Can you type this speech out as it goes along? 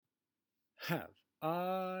Have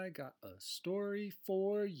I got a story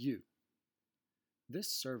for you? This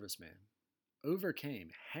serviceman overcame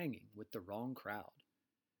hanging with the wrong crowd,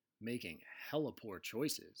 making hella poor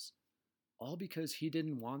choices, all because he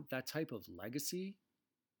didn't want that type of legacy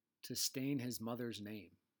to stain his mother's name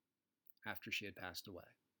after she had passed away.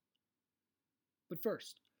 But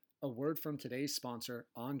first, a word from today's sponsor,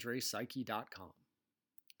 AndrePsyche.com.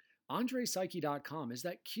 AndrePsyche.com is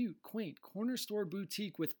that cute, quaint corner store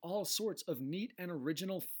boutique with all sorts of neat and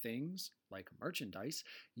original things, like merchandise,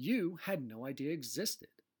 you had no idea existed.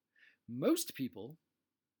 Most people,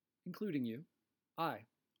 including you, I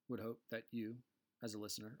would hope that you, as a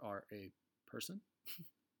listener, are a person,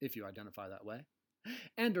 if you identify that way,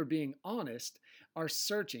 and are being honest, are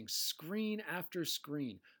searching screen after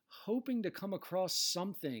screen, hoping to come across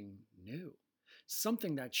something new,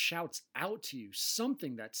 something that shouts out to you,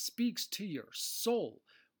 something that speaks to your soul.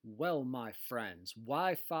 Well, my friends,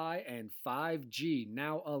 Wi Fi and 5G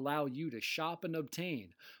now allow you to shop and obtain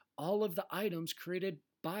all of the items created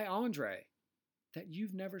by Andre that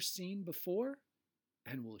you've never seen before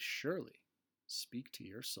and will surely speak to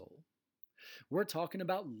your soul. We're talking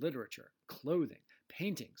about literature, clothing,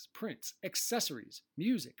 paintings, prints, accessories,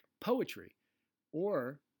 music, poetry,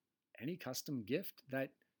 or any custom gift that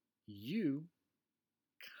you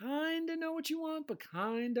kind of know what you want, but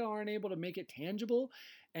kind of aren't able to make it tangible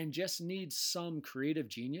and just need some creative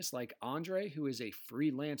genius like Andre, who is a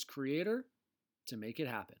freelance creator, to make it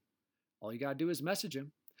happen. All you got to do is message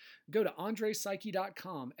him. Go to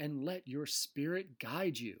AndrePsyche.com and let your spirit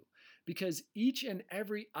guide you, because each and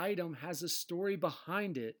every item has a story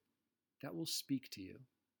behind it that will speak to you.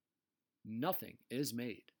 Nothing is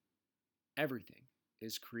made. Everything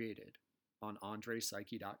is created on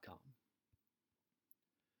AndrePsyche.com.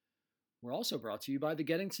 We're also brought to you by the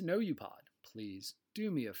Getting to Know You pod. Please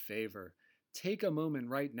do me a favor. Take a moment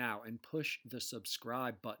right now and push the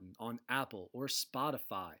subscribe button on Apple or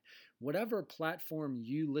Spotify, whatever platform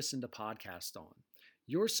you listen to podcasts on.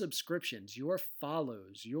 Your subscriptions, your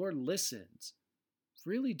follows, your listens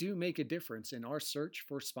really do make a difference in our search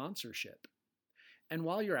for sponsorship. And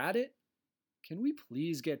while you're at it, can we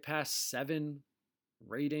please get past 7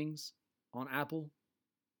 ratings on Apple?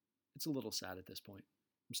 It's a little sad at this point.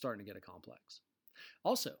 I'm starting to get a complex.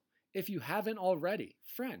 Also, if you haven't already,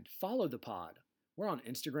 friend, follow the pod. We're on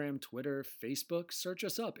Instagram, Twitter, Facebook. Search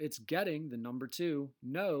us up. It's Getting the number 2,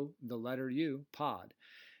 know the letter U, pod.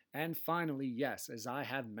 And finally, yes, as I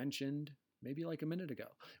have mentioned maybe like a minute ago,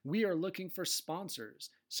 we are looking for sponsors.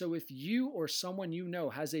 So if you or someone you know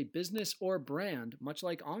has a business or brand, much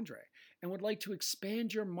like Andre, and would like to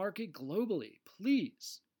expand your market globally,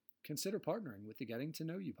 please consider partnering with the Getting to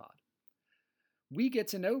Know You pod. We get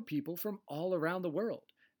to know people from all around the world.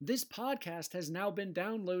 This podcast has now been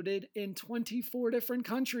downloaded in 24 different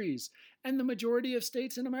countries and the majority of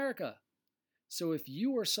states in America. So if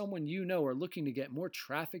you or someone you know are looking to get more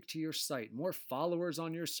traffic to your site, more followers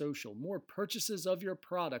on your social, more purchases of your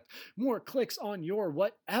product, more clicks on your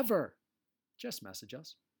whatever, just message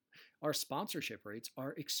us. Our sponsorship rates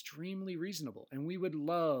are extremely reasonable, and we would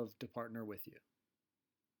love to partner with you.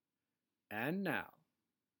 And now,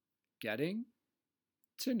 Getting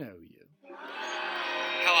to Know You.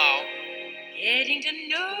 Hello. Getting to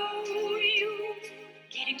know you,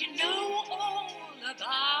 getting to know all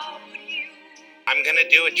about you. I'm gonna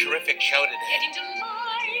do a terrific show today. Getting to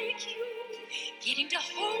like you, getting to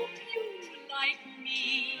hope you like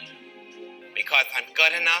me. Because I'm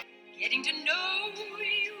good enough. Getting to know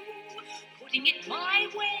you, putting it my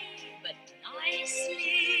way, but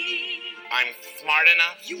nicely. I'm smart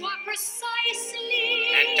enough. You are precisely.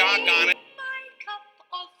 And doggone it. My cup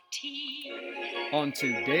of tea. On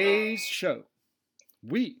today's show,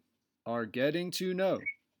 we are getting to know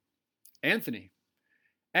Anthony.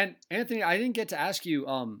 And Anthony, I didn't get to ask you,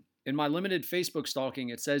 in my limited Facebook stalking,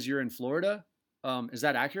 it says you're in Florida. Is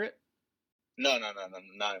that accurate? No, not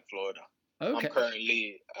in Florida. Okay. I'm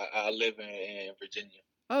currently, I live in Virginia.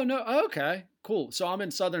 Oh, no. Okay, cool. So I'm in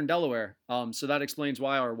Southern Delaware. So that explains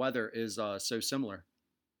why our weather is so similar.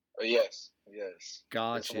 Yes.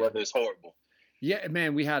 Gotcha. This weather is horrible. Yeah,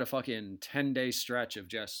 man, we had a fucking 10-day stretch of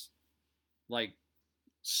just like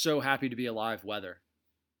so happy to be alive weather.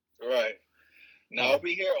 Right. Now over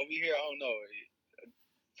here, I don't know.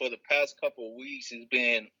 For the past couple of weeks, it's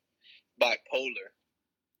been bipolar,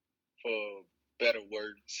 for better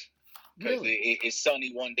words. Because Really? it's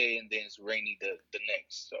sunny one day and then it's rainy the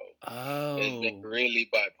next. So it's been really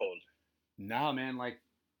bipolar. Nah, man, like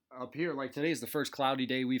up here, like today's the first cloudy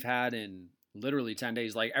day we've had in literally 10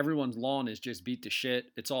 days. Like everyone's lawn is just beat to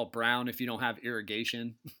shit. It's all brown if you don't have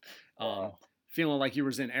irrigation. Feeling like you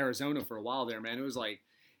was in Arizona for a while there, man. It was like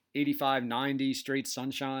 85, 90, straight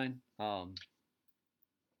sunshine. Man,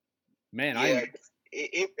 yeah,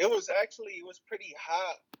 it was pretty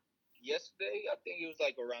hot yesterday. I think it was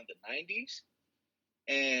like around the 90s,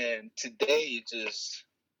 and today it just,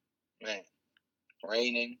 man,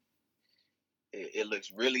 raining. It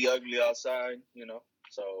looks really ugly outside,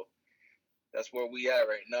 so that's where we at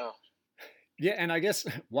right now. Yeah, and I guess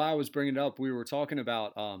while I was bringing it up, we were talking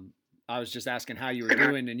about. I was just asking how you were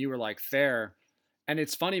doing, and you were like fair. And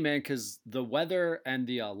it's funny, man, because the weather and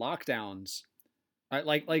the lockdowns,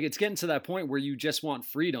 like it's getting to that point where you just want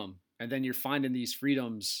freedom, and then you're finding these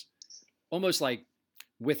freedoms almost like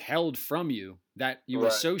withheld from you that you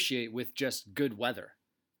Right. associate with just good weather.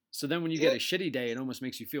 So then when you get a shitty day, it almost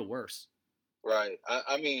makes you feel worse. Right.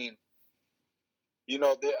 I mean,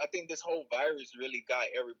 I think this whole virus really got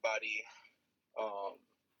everybody.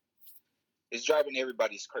 It's driving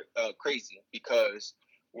everybody crazy because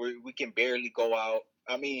we can barely go out.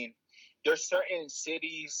 I mean, there's certain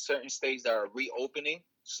cities, certain states that are reopening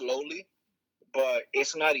slowly, but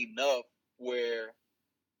it's not enough where,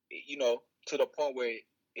 to the point where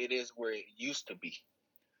it is where it used to be.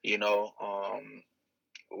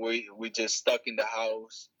 We just stuck in the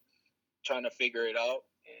house trying to figure it out,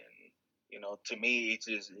 and to me, it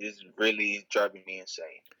just is really driving me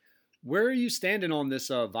insane. Where are you standing on this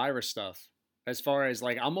virus stuff? As far as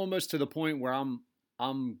like, I'm almost to the point where I'm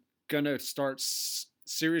gonna start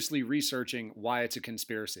seriously researching why it's a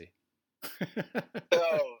conspiracy.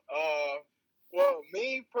 Well,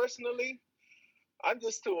 me personally, I'm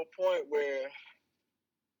just to a point where,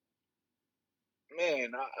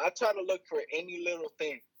 man, I try to look for any little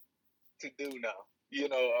thing to do now,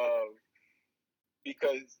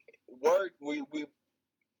 because we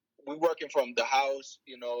working from the house,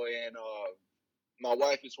 and my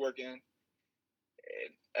wife is working.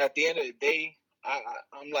 And at the end of the day,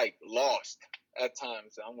 I'm like lost at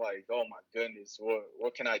times. I'm like, oh my goodness,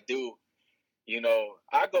 what can I do?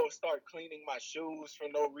 I go start cleaning my shoes for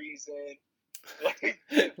no reason.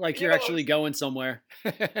 Like you're actually going somewhere.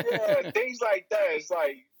 Yeah, things like that. It's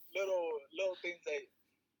like little things that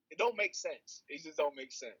it don't make sense. It just don't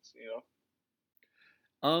make sense,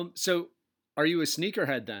 So are you a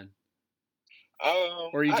sneakerhead then?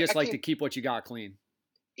 Or you just like to keep what you got clean?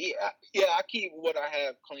 Yeah, I keep what I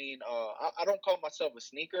have clean. I don't call myself a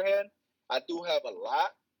sneakerhead. I do have a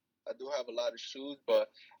lot. I do have a lot of shoes, but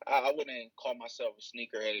I wouldn't call myself a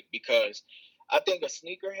sneakerhead because I think a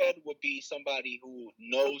sneakerhead would be somebody who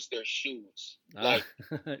knows their shoes, like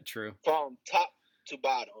true, from top to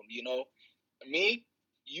bottom. Me,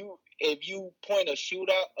 if you point a shoe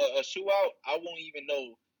out, I won't even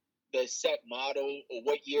know the set model or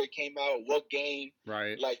what year it came out, what game.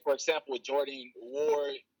 Right. Like, for example, Jordan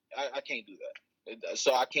wore. I can't do that,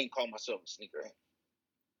 so I can't call myself a sneakerhead.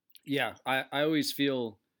 Yeah, I always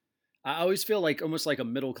feel like almost like a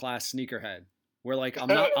middle class sneakerhead, where like I'm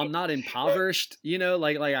not impoverished,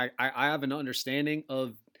 like I have an understanding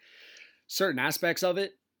of certain aspects of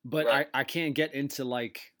it, but right. I can't get into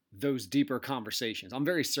like those deeper conversations. I'm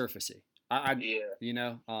very surfacey.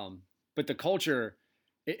 Yeah. But the culture,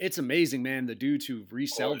 it's amazing, man. The dudes who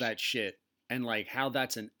resell that shit and like how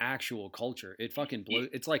that's an actual culture. It fucking blows.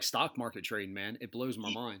 It's like stock market trading, man. It blows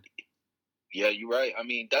my mind. Yeah, you're right. I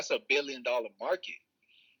mean, that's $1 billion market.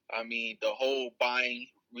 I mean, the whole buying,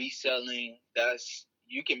 reselling,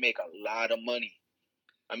 you can make a lot of money.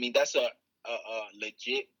 I mean, that's a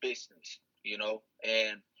legit business,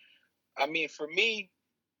 and I mean, for me,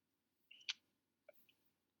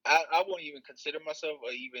 I won't even consider myself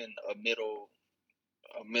even a middle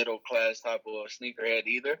class type of sneakerhead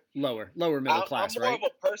either. Lower middle class, right? I'm more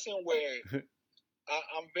of a person where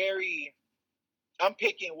I'm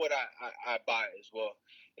picking what I buy as well,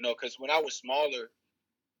 because when I was smaller,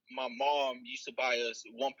 my mom used to buy us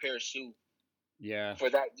one pair of shoes. Yeah. For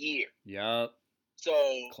that year. Yep. So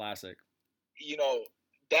classic.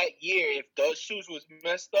 That year, if those shoes was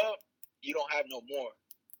messed up, you don't have no more.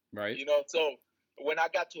 Right. So when I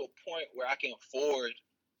got to a point where I can afford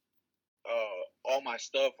all my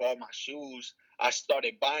stuff, all my shoes, I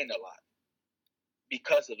started buying a lot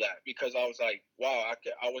because of that. Because I was like, wow,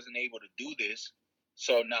 I wasn't able to do this,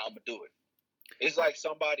 so now I'm gonna do it. It's like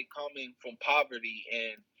somebody coming from poverty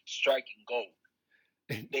and striking gold.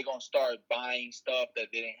 They're gonna start buying stuff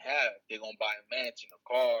that they didn't have. They're gonna buy a mansion, a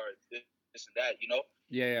car, this and that,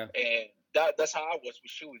 Yeah. And that's how I was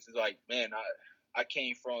with shoes. It's like, man, I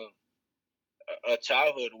came from a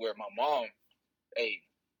childhood where my mom, hey,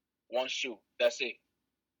 one shoe, that's it.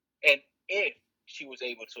 And if she was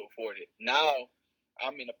able to afford it, now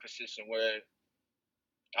I'm in a position where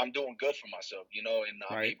I'm doing good for myself, and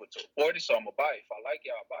I'm able to afford it, so I'm gonna buy it. If I like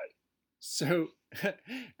it, I'll buy it. So,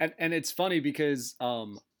 and it's funny because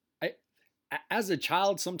as a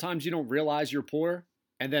child, sometimes you don't realize you're poor,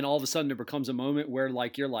 and then all of a sudden there becomes a moment where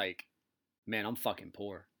like you're like, man, I'm fucking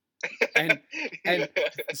poor. And and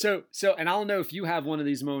so and I don't know if you have one of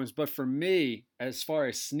these moments, but for me, as far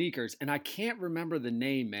as sneakers, and I can't remember the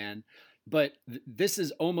name, man, but this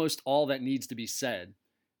is almost all that needs to be said,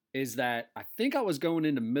 is that I think I was going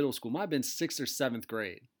into middle school, might have been 6th or 7th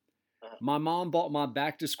grade. My mom bought my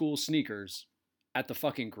back to school sneakers at the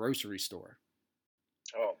fucking grocery store.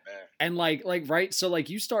 Oh man. And like right, so like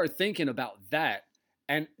you start thinking about that,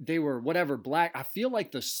 and they were whatever black. I feel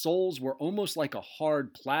like the soles were almost like a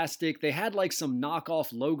hard plastic. They had like some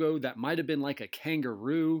knockoff logo that might have been like a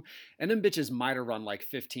kangaroo, and them bitches might have run like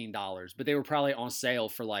 $15, but they were probably on sale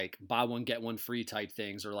for like buy one get one free type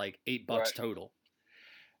things, or like $8 Right. total.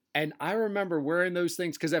 And I remember wearing those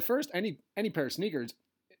things because at first any pair of sneakers,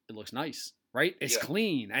 it looks nice, right? It's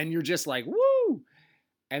clean, and you're just like, woo.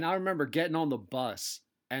 And I remember getting on the bus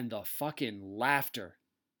and the fucking laughter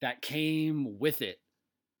that came with it.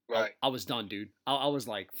 Right. I was done, dude. I was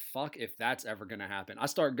like, fuck if that's ever going to happen. I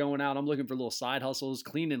start going out. I'm looking for little side hustles,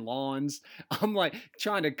 cleaning lawns. I'm like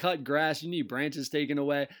trying to cut grass. You need branches taken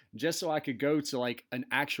away just so I could go to like an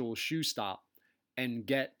actual shoe stop and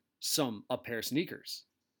get a pair of sneakers.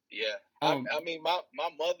 Yeah. I mean, my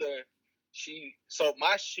mother, so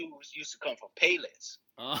my shoes used to come from Payless.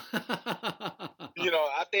 You know,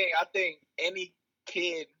 I think any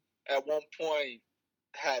kid at one point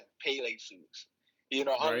had Payless shoes. You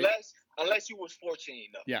know, right. unless you was fortunate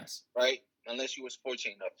enough. Yes. Right? Unless you was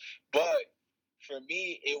fortunate enough. But for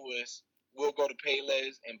me, it was, we'll go to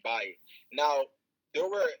Payless and buy it. Now, there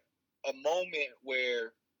were a moment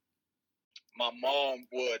where my mom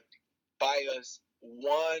would buy us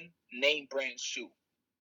one name brand shoe.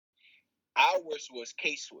 Ours was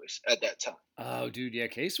K-Swiss at that time. Oh, dude, yeah,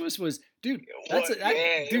 K-Swiss was, dude.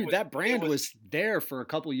 That brand was there for a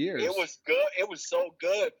couple years. It was good. It was so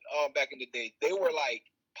good back in the day. They were like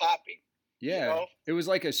popping. Yeah, you know? It was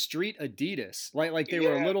like a street Adidas. Like they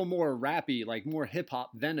were a little more rappy, like more hip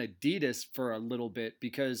hop than Adidas for a little bit,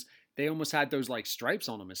 because they almost had those like stripes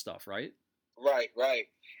on them and stuff, right? Right.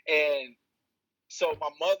 And so my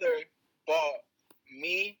mother bought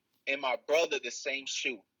me and my brother the same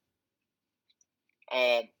shoe.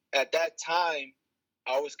 At that time,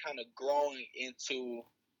 I was kind of growing into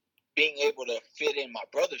being able to fit in my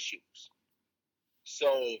brother's shoes.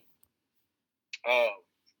 So, I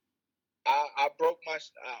broke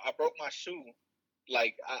my shoe.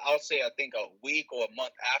 Like I'll say, I think a week or a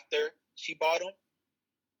month after she bought them.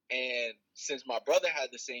 And since my brother had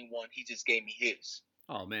the same one, he just gave me his.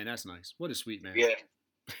 Oh man, that's nice. What a sweet man. Yeah.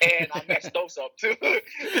 And I messed those up too.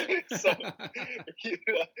 So, you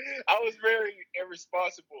know, I was very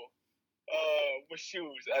irresponsible with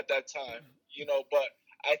shoes at that time, you know, but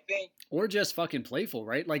I think... Or just fucking playful,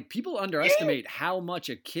 right? Like, people underestimate how much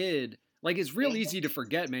a kid... Like, it's real easy to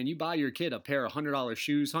forget, man. You buy your kid a pair of $100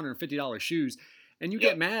 shoes, $150 shoes, and you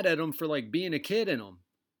get mad at them for, like, being a kid in them.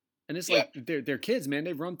 And it's like, they're kids, man.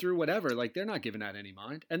 They run through whatever. Like, they're not giving that any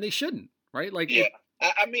mind. And they shouldn't, right? Like,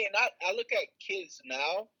 I mean, I look at kids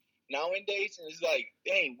nowadays, and it's like,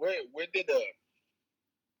 dang, where did the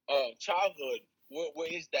childhood,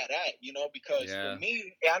 where is that at? You know, because for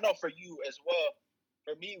me, and I know for you as well,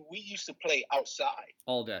 for me, we used to play outside.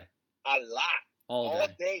 All day. A lot. All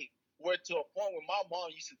day. We're to a point where my mom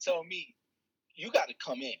used to tell me, you got to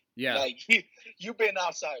come in. Yeah. Like, you've been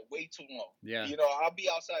outside way too long. Yeah. You know, I'll be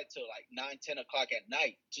outside till like 9, 10 o'clock at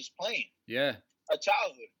night just playing. Yeah. A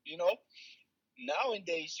childhood, you know?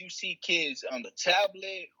 Nowadays, you see kids on the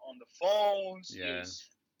tablet, on the phones. Yeah.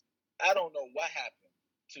 I don't know what happened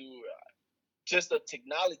to just the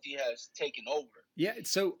technology has taken over. Yeah,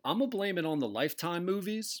 so I'm going to blame it on the Lifetime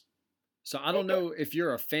movies. So I don't know if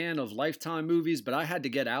you're a fan of Lifetime movies, but I had to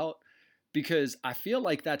get out because I feel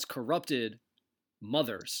like that's corrupted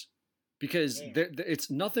mothers. Because it's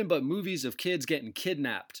nothing but movies of kids getting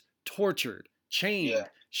kidnapped, tortured, chained,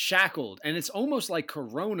 shackled. And it's almost like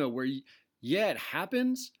Corona where... it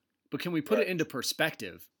happens, but can we put it into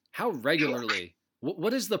perspective? How regularly?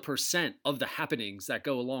 What is the percent of the happenings that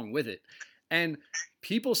go along with it? And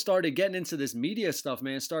people started getting into this media stuff,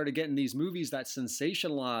 man, started getting these movies that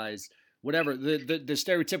sensationalize whatever, the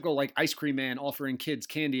stereotypical like ice cream man offering kids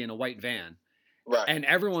candy in a white van. Right. And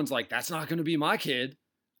everyone's like, that's not going to be my kid.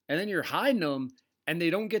 And then you're hiding them, and they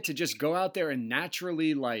don't get to just go out there and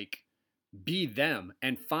naturally like be them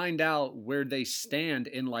and find out where they stand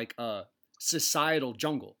in like a societal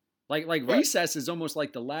jungle. Like Recess is almost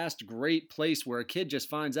like the last great place where a kid just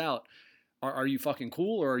finds out, are you fucking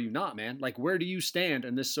cool or are you not, man? Like, where do you stand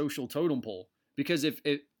in this social totem pole? Because if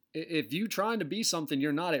if you trying to be something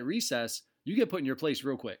you're not at recess, you get put in your place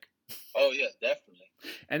real quick. Oh yeah, definitely.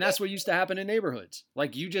 And that's what used to happen in neighborhoods.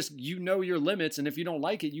 Like you know your limits, and if you don't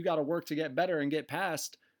like it, you got to work to get better and get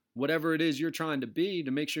past whatever it is you're trying to be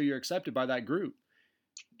to make sure you're accepted by that group.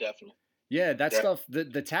 Definitely. Yeah, that stuff.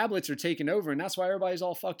 The tablets are taking over, and that's why everybody's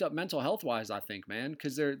all fucked up mental health wise. I think, man,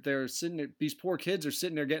 because they're sitting there. These poor kids are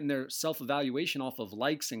sitting there getting their self evaluation off of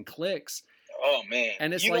likes and clicks. Oh man,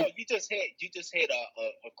 and it's you just hit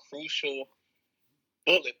a crucial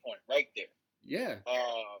bullet point right there. Yeah.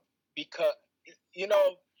 Because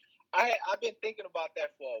I've been thinking about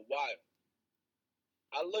that for a while.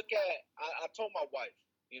 I told my wife,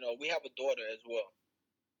 we have a daughter as well,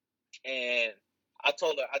 and I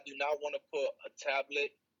told her I do not want to put a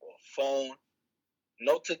tablet or a phone,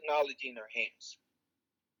 no technology in her hands.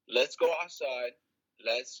 Let's go outside.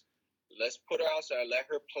 Let's put her outside. Let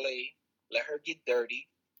her play. Let her get dirty.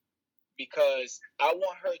 Because I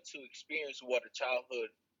want her to experience what a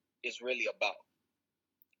childhood is really about.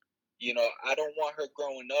 I don't want her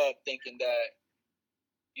growing up thinking that,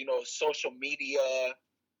 social media,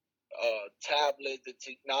 tablet, the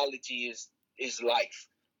technology is life.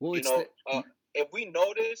 Well, if we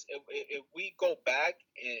notice, if we go back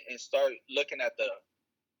and start looking at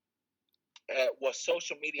what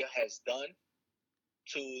social media has done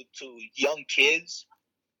to young kids,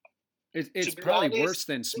 it's probably honest, worse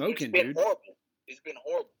than smoking, dude. Horrible. It's been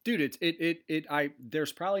horrible, dude.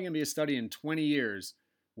 There's probably gonna be a study in 20 years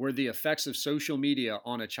where the effects of social media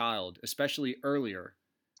on a child, especially earlier,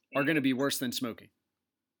 are going to be worse than smoking.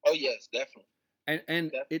 Oh yes, definitely.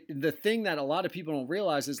 And the thing that a lot of people don't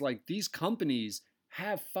realize is like these companies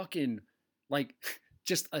have fucking like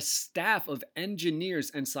just a staff of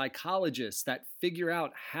engineers and psychologists that figure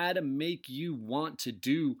out how to make you want to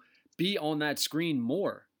be on that screen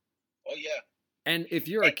more. Oh yeah. And if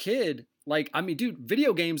you're a kid, like, I mean, dude,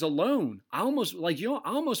 video games alone, I almost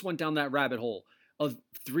went down that rabbit hole of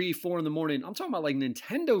 3-4 in the morning. I'm talking about like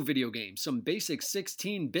Nintendo video games, some basic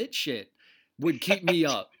 16-bit shit would keep me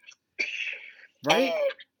up. Right?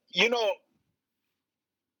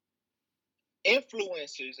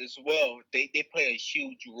 Influencers as well, they play a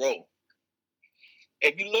huge role.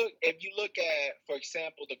 If you look at, for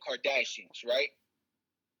example, the Kardashians, right?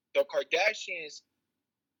 The Kardashians,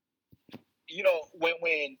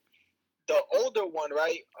 when the older one,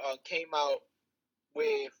 right, came out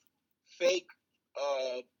with fake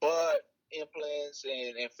butt implants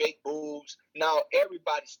and fake boobs, now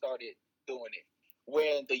everybody started doing it.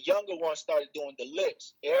 When the younger one started doing the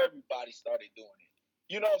lips, everybody started doing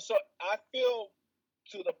it. So I feel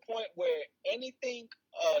to the point where anything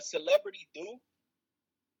a celebrity do,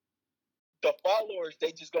 the followers,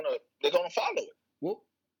 they're gonna follow it. Well,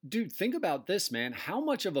 dude, think about this, man. How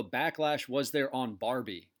much of a backlash was there on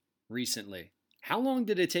Barbie recently? How long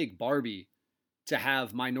did it take Barbie to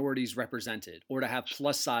have minorities represented or to have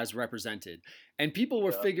plus size represented? And people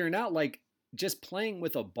were figuring out like just playing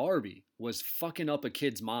with a Barbie was fucking up a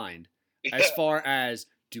kid's mind as far as,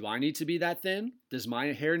 do I need to be that thin? Does my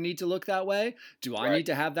hair need to look that way? Do I need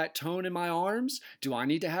to have that tone in my arms? Do I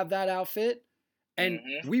need to have that outfit? And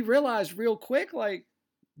we realized real quick, like,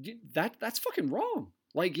 that's fucking wrong.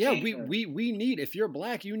 Like, yeah, we need, if you're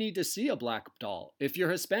black, you need to see a black doll. If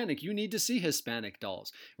you're Hispanic, you need to see Hispanic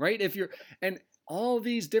dolls, right? And all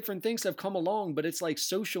these different things have come along, but it's like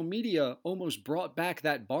social media almost brought back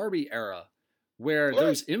that Barbie era where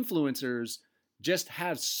those influencers just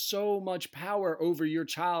have so much power over your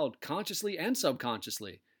child consciously and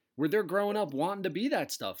subconsciously, where they're growing up wanting to be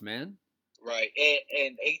that stuff, man. Right.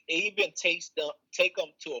 And it even take them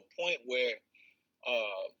to a point where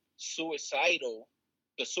the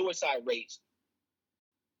suicide rates,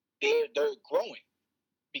 they're growing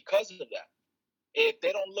because of that. If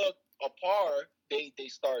they don't look apart, they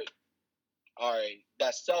start, all right,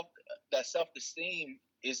 that self-esteem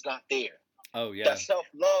is not there. Oh yeah. That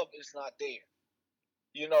self-love is not there.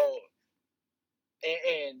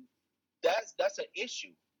 And that's an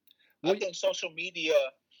issue. I think social media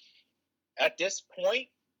at this point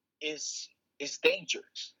is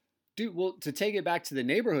dangerous. Dude, well, to take it back to the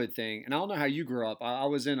neighborhood thing, and I don't know how you grew up. I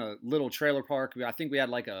was in a little trailer park. I think we had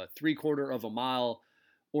like a 3/4 of a mile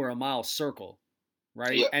or a mile circle,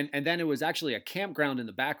 right? Yeah. And then it was actually a campground in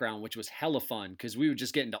the background, which was hella fun because we would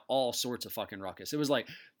just get into all sorts of fucking ruckus. It was like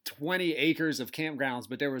 20 acres of campgrounds,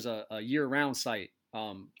 but there was a year-round site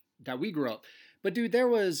that we grew up. But dude, there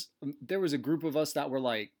was a group of us that were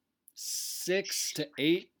like 6 to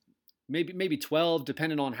 8, maybe 12,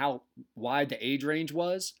 depending on how wide the age range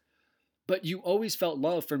was. But you always felt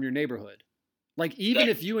love from your neighborhood. Like even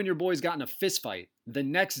if you and your boys got in a fist fight, the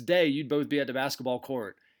next day you'd both be at the basketball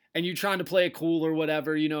court and you trying to play it cool or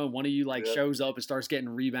whatever, you know, and one of you like shows up and starts getting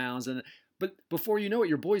rebounds, but before you know it,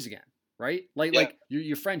 you're boys again, right? Like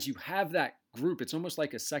your friends, you have that group. It's almost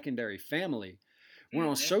like a secondary family. When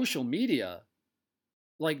on social media,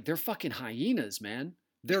 like they're fucking hyenas, man.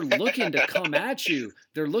 They're looking to come at you.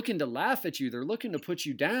 They're looking to laugh at you. They're looking to put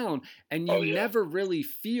you down. And you never really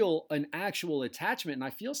feel an actual attachment. And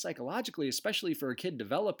I feel psychologically, especially for a kid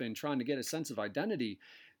developing, trying to get a sense of identity,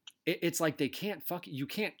 it's like they can't you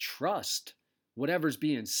can't trust whatever's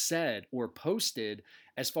being said or posted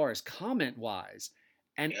as far as comment wise.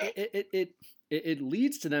 And it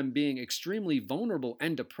leads to them being extremely vulnerable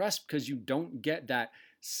and depressed because you don't get that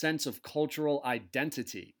sense of cultural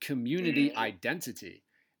identity, community identity.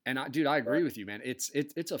 And I agree with you, man.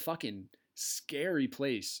 It's a fucking scary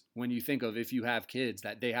place when you think of if you have kids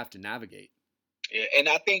that they have to navigate. Yeah, and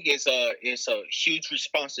I think it's a huge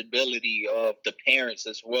responsibility of the parents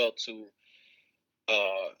as well to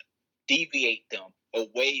deviate them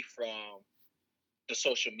away from the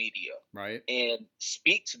social media, right? And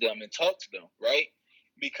speak to them and talk to them, right?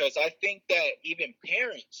 Because I think that even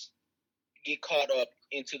parents get caught up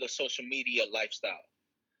into the social media lifestyle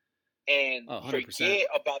and forget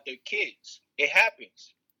about their kids. It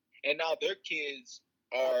happens. And now their kids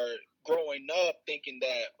are growing up thinking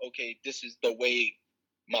that, okay, this is the way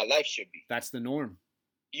my life should be. That's the norm.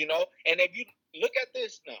 You know? And if you look at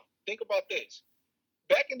this now, think about this.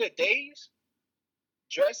 Back in the days,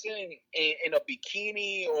 dressing in a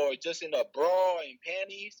bikini or just in a bra and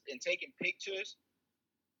panties and taking pictures,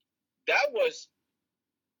 that was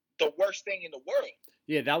the worst thing in the world.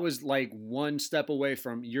 Yeah, that was like one step away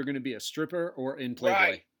from you're going to be a stripper or in Playboy.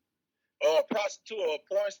 Right. Or a prostitute or a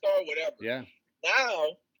porn star or whatever. Yeah.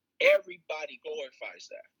 Now, everybody glorifies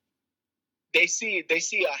that. They see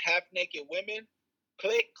a half-naked women,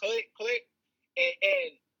 click,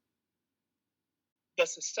 and the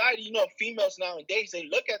society, you know, females nowadays, they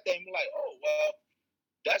look at them like, oh, well,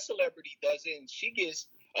 that celebrity does it, and she gets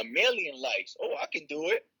 1 million likes. Oh, I can do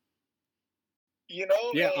it. You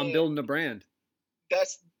know? Yeah, I'm building a brand.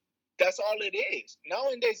 That's all it is.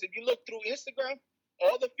 Nowadays, if you look through Instagram,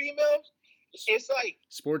 all the females, it's like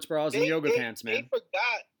sports bras and yoga pants, man.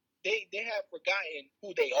 They have forgotten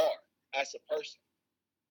who they are as a person.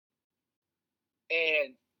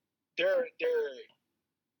 And they're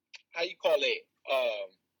how you call it?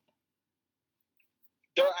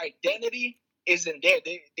 Their identity isn't there.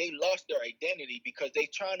 They lost their identity because they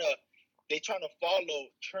trying to follow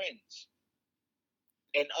trends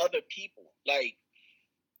and other people. Like,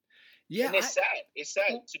 yeah, and it's sad. It's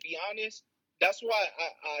sad, to be honest. That's why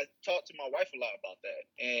I talked to my wife a lot about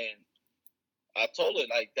that, and I told her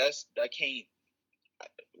like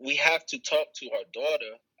we have to talk to our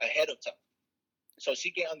daughter ahead of time, so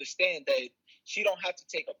she can understand that she don't have to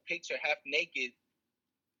take a picture half naked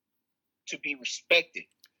to be respected.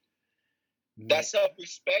 That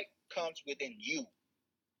self-respect comes within you,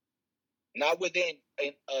 not within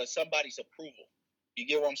somebody's approval. You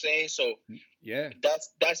get what I'm saying? So yeah,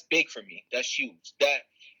 that's big for me. That's huge. That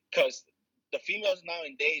because the females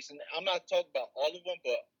nowadays, and I'm not talking about all of them,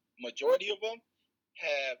 but majority of them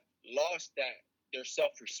have lost their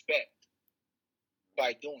self-respect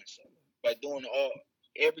by doing so, by doing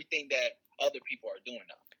everything that other people are doing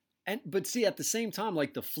now. But see, at the same time,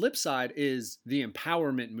 like the flip side is the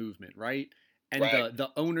empowerment movement, right? And the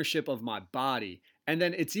ownership of my body. And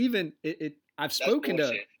then it's even I've spoken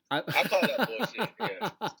to. I call that bullshit. Yeah.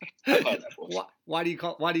 I call that bullshit.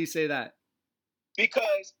 Why do you say that?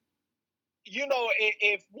 Because, you know,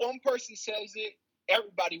 if one person says it,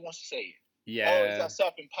 everybody wants to say it. Yeah. Or it's that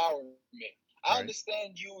self-empowerment. I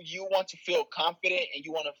understand you want to feel confident and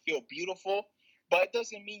you want to feel beautiful, but it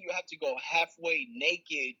doesn't mean you have to go halfway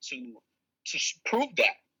naked to prove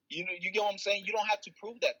that. You know, you get what I'm saying? You don't have to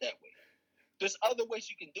prove that way. There's other ways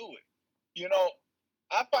you can do it. You know,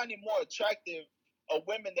 I find it more attractive a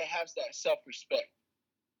woman that has that self-respect.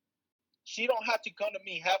 She don't have to come to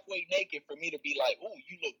me halfway naked for me to be like, oh,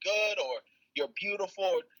 you look good or you're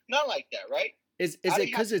beautiful. Not like that, right? Is it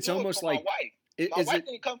because it's almost like my wife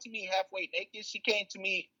didn't come to me halfway naked. She came to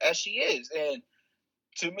me as she is. And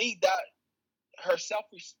to me, that her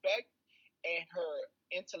self-respect and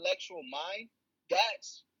her intellectual mind,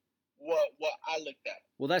 that's what I looked at.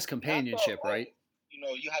 Well, that's companionship, right? You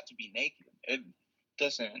know, you have to be naked. It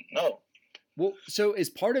doesn't, no. Well, so is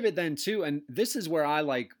part of it then too, and this is where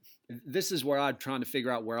I'm trying to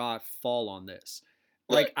figure out where I fall on this.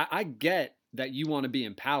 Like, right. I get that you want to be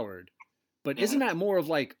empowered, but isn't that more of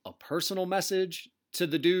like a personal message to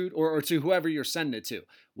the dude or to whoever you're sending it to?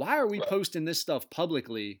 Why are we posting this stuff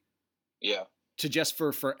publicly? Yeah. To just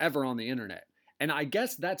for forever on the internet? And I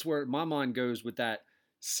guess that's where my mind goes with that.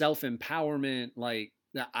 self-empowerment, like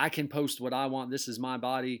that I can post what I want. This is my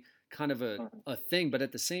body kind of a thing. But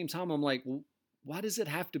at the same time, I'm like, well, why does it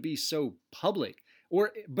have to be so public?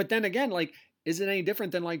 But then again, like, is it any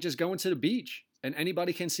different than like just going to the beach and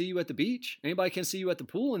anybody can see you at the beach? Anybody can see you at the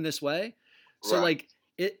pool in this way. So like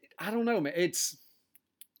I don't know, man. It's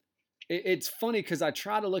funny because I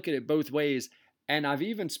try to look at it both ways. And I've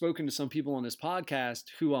even spoken to some people on this podcast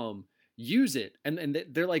who use it, and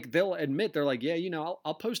they're like, they'll admit, they're like, yeah,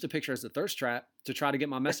 I'll post a picture as a thirst trap to try to get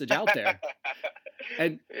my message out there.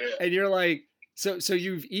 and you're like, so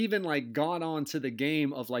you've even like gone on to the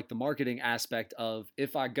game of like the marketing aspect of,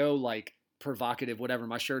 if I go like provocative, whatever,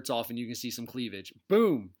 my shirt's off and you can see some cleavage,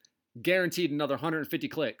 boom, guaranteed another 150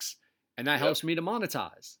 clicks, and that helps me to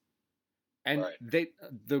monetize. And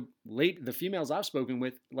the females I've spoken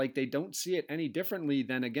with, like, they don't see it any differently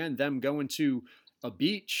than, again, them going to a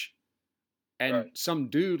beach and some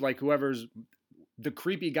dude, like whoever's the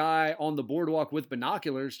creepy guy on the boardwalk with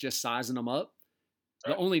binoculars, just sizing them up.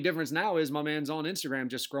 The only difference now is my man's on Instagram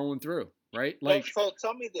just scrolling through, right? Like, so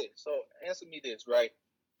tell me this. So answer me this, right?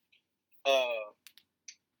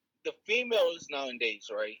 The females nowadays,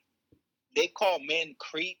 right? They call men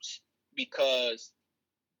creeps because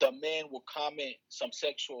the man will comment some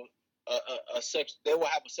sexual, they will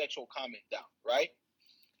have a sexual comment down, right?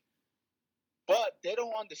 But they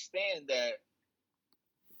don't understand that,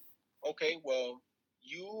 okay, well,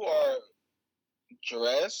 you are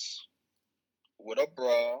dressed with a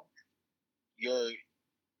bra, you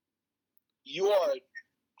are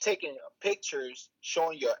taking pictures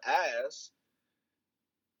showing your ass.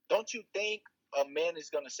 Don't you think a man is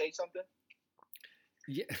going to say something?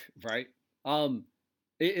 Yeah, right.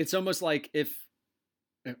 It's almost like,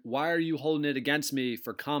 why are you holding it against me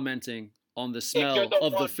for commenting on the smell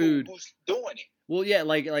of the food? Who's doing it? Well, yeah,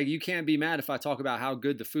 like you can't be mad if I talk about how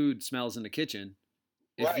good the food smells in the kitchen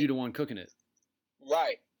if you're the one cooking it.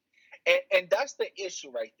 Right. And that's the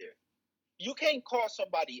issue right there. You can't call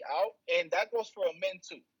somebody out, and that goes for men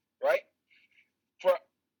too, right? For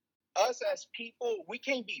us as people, we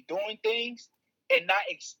can't be doing things and not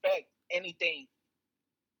expect anything,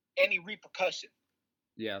 any repercussion.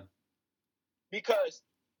 Yeah. Because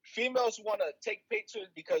females want to take pictures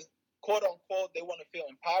because, quote unquote, they want to feel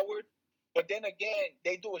empowered. But then again,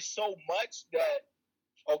 they do it so much that,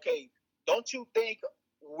 okay, don't you think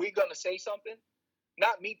we're going to say something?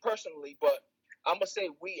 Not me personally, but I'm going to say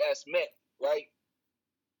we as men, right?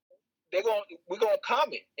 We're going to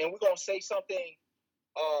comment and we're going to say something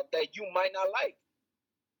that you might not like.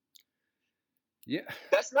 Yeah.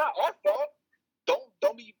 That's not our fault.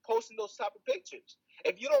 Don't be posting those type of pictures.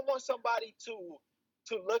 If you don't want somebody to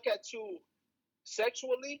look at you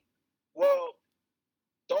sexually, well,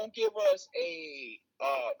 don't give us a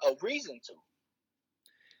reason to.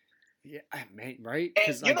 Yeah, man, right?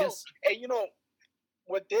 And you know,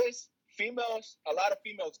 with this, a lot of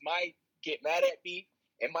females might get mad at me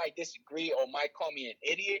and might disagree or might call me an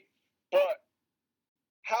idiot. But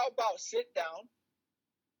how about sit down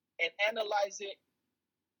and analyze it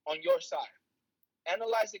on your side?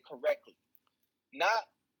 Analyze it correctly. Not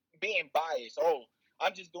being biased. Oh,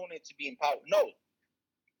 I'm just doing it to be empowered. No.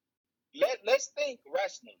 Let's think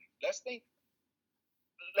rationally. Let's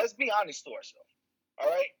be honest to ourselves. All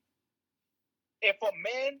right? If a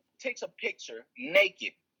man takes a picture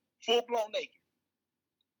naked, full-blown naked,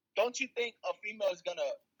 don't you think a female is going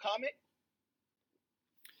to comment?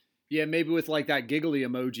 Yeah, maybe with like that giggly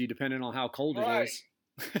emoji, depending on how cold it is.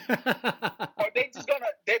 Or they're going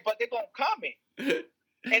to comment. And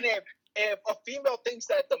if a female thinks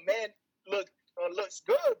that the man looks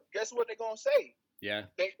good, guess what they're going to say? Yeah.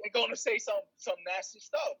 They're going to say some nasty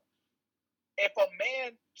stuff. If a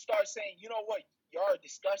man starts saying, you know what, you're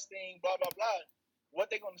disgusting, blah, blah, blah, what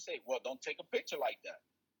they're going to say? Well, don't take a picture like that.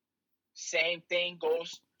 Same thing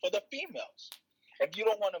goes for the females. If you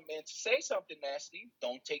don't want a man to say something nasty,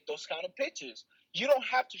 don't take those kind of pictures. You don't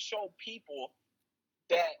have to show people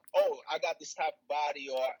that, oh, I got this type of body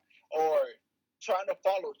or trying to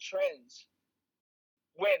follow trends.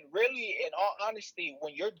 When really, in all honesty,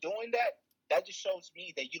 when you're doing that, that just shows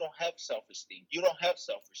me that you don't have self-esteem. You don't have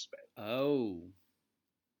self-respect. Oh.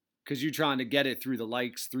 Because you're trying to get it through the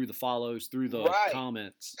likes, through the follows, through the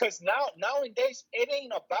comments. Because nowadays, it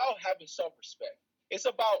ain't about having self-respect. It's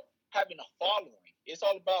about having a following. It's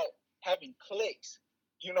all about having clicks.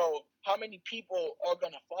 You know, how many people are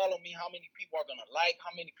going to follow me? How many people are going to like?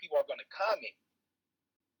 How many people are going to comment?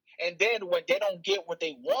 And then when they don't get what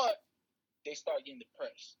they want, they start getting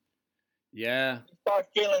depressed. Yeah. They start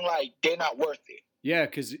feeling like they're not worth it. Yeah,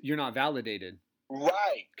 because you're not validated.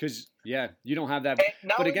 Right. Because, yeah, you don't have that.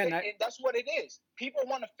 And but again, that's what it is. People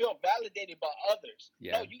want to feel validated by others.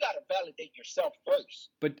 Yeah. No, you got to validate yourself first.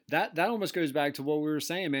 But that almost goes back to what we were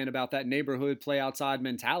saying, man, about that neighborhood play outside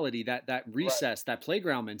mentality, that recess, that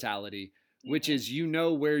playground mentality, which is, you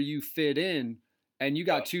know, where you fit in, and you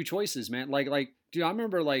got two choices, man. Like, dude, I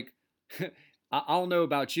remember, like, I don't know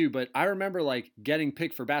about you, but I remember, like, getting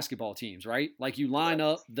picked for basketball teams, right? Like, you line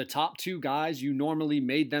up the top two guys, you normally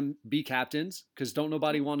made them be captains because don't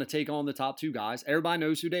nobody want to take on the top two guys. Everybody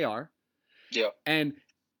knows who they are. Yeah. And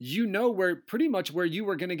you know pretty much where you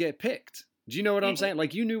were going to get picked. Do you know what I'm saying?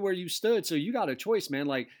 Like, you knew where you stood, so you got a choice, man.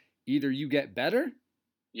 Like, either you get better,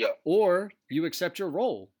 or you accept your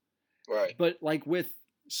role. Right. But, like, with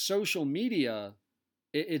social media,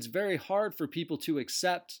 it's very hard for people to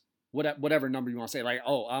accept whatever number you want to say. Like,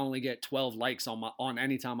 oh, I only get 12 likes on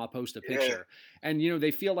any time I post a picture. And, you know,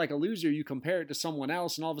 they feel like a loser. You compare it to someone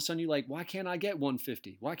else, and all of a sudden you're like, why can't I get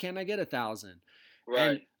 150? Why can't I get 1,000?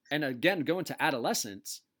 Right. And again, going to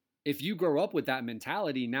adolescence, if you grow up with that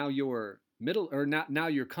mentality, now you're now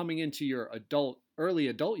you're coming into your early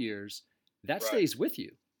adult years, that stays with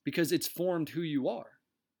you because it's formed who you are.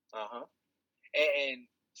 And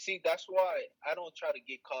see, that's why I don't try to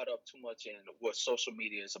get caught up too much in what social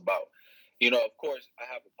media is about. You know, of course,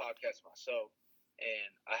 I have a podcast myself,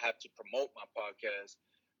 and I have to promote my podcast,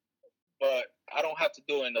 but I don't have to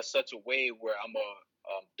do it in such a way where I'm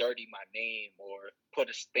dirty my name or put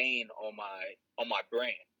a stain on my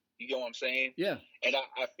brand. You get what I'm saying? Yeah. And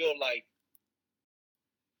I feel like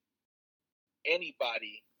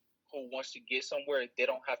anybody who wants to get somewhere, they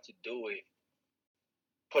don't have to do it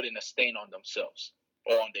putting a stain on themselves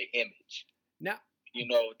or on their image. Now, you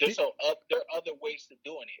know, there are other ways to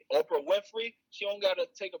doing it. Oprah Winfrey, she don't gotta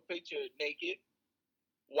take a picture naked.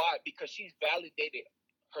 Why? Because she's validated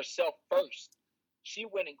herself first. She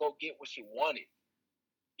went and go get what she wanted.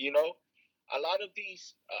 You know, a lot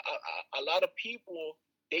of people,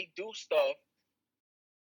 they do stuff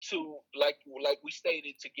to, like we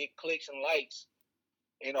stated, to get clicks and likes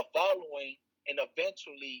and a following, and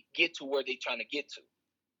eventually get to where they're trying to get to.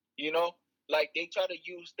 You know, like they try to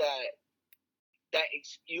use that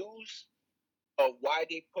excuse of why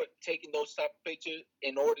they taking those type of pictures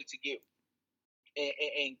in order to get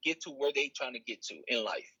and get to where they trying to get to in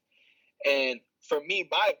life. And for me,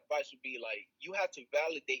 my advice would be like, you have to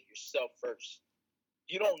validate yourself first.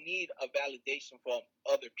 You don't need a validation from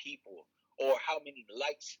other people or how many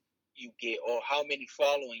likes you get or how many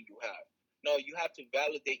following you have. No, you have to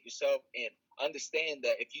validate yourself and understand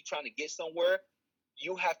that if you're trying to get somewhere,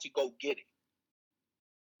 you have to go get it.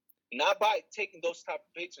 Not by taking those type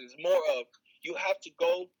of pictures. More of, you have to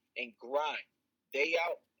go and grind day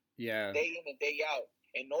out, day in and day out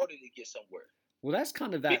in order to get somewhere. Well, that's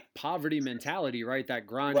kind of that poverty mentality, right? That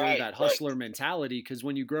grinder, that hustler mentality. Because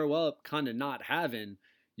when you grow up kind of not having,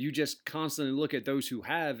 you just constantly look at those who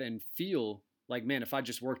have and feel like, man, if I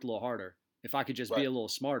just worked a little harder, if I could just be a little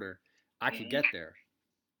smarter, I could get there.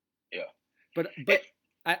 Yeah. But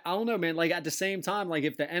I don't know, man. Like, at the same time, like,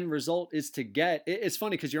 if the end result is to get, it's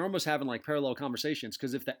funny because you're almost having like parallel conversations.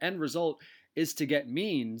 Because if the end result is to get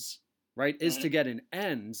means, right, is to get an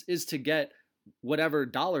ends, is to get whatever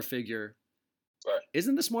dollar figure,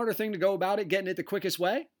 isn't the smarter thing to go about it getting it the quickest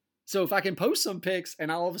way? So if I can post some pics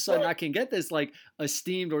and all of a sudden I can get this like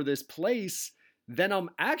esteemed or this place, then I'm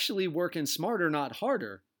actually working smarter, not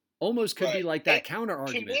harder. Almost could be like that counter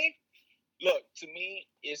argument. To me,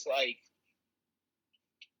 it's like,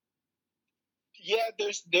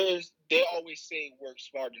 they always say work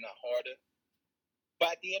smarter, not harder.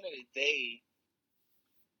 But at the end of the day,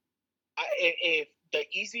 if the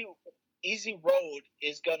easy road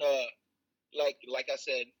is gonna, like I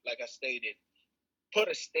stated, put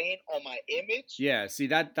a stain on my image. Yeah, see,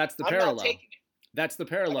 that's the parallel. Not taking it. That's the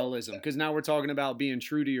parallelism, because now we're talking about being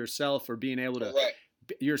true to yourself or being able to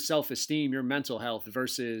your self-esteem, your mental health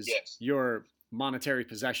versus your monetary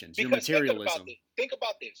possessions, your materialism. Think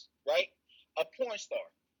about this, right? A porn star,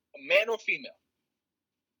 a man or female,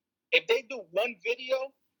 if they do one video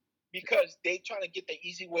because they trying to get the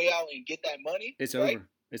easy way out and get that money, it's over.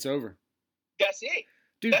 It's over. That's it.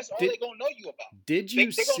 Dude, that's all they're gonna know you about. Did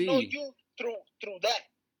you see? They're gonna know you through that.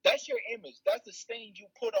 That's your image. That's the stain you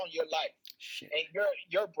put on your life and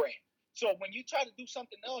your brand. So when you try to do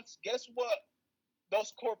something else, guess what?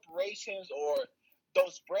 Those corporations or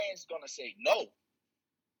those brands gonna say no,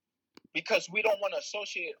 because we don't want to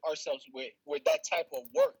associate ourselves with that type of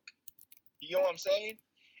work. You know what I'm saying?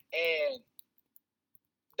 And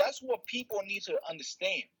that's what people need to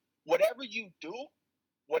understand. Whatever you do,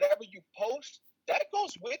 whatever you post, that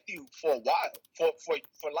goes with you for a while,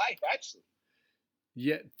 for life, actually.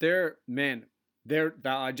 Yeah, man,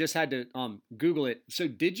 I just had to Google it. So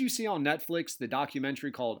did you see on Netflix the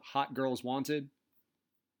documentary called Hot Girls Wanted?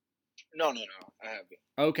 No, I haven't.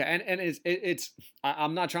 Okay, and it's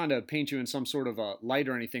I'm not trying to paint you in some sort of a light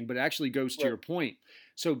or anything, but it actually goes to your point.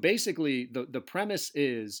 So basically, the premise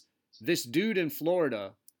is this dude in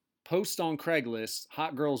Florida posts on Craigslist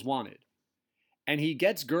hot girls wanted, and he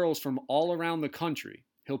gets girls from all around the country.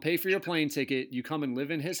 He'll pay for your plane ticket. You come and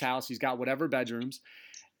live in his house. He's got whatever bedrooms,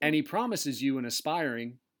 and he promises you an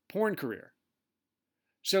aspiring porn career.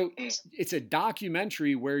 So it's a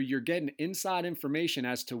documentary where you're getting inside information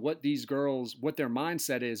as to what these girls, what their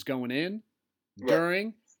mindset is going in,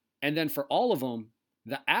 during, and then for all of them,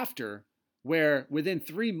 the after, where within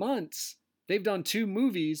 3 months, they've done 2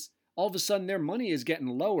 movies, all of a sudden their money is getting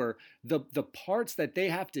lower. The parts that they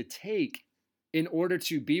have to take in order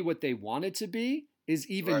to be what they want it to be is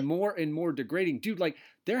even more and more degrading. Dude, like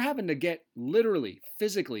they're having to get literally,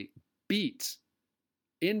 physically beat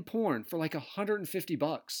in porn for like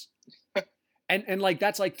 $150. and like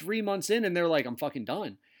that's like 3 months in and they're like, I'm fucking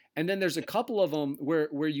done. And then there's a couple of them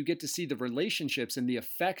where you get to see the relationships and the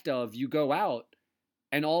effect of you go out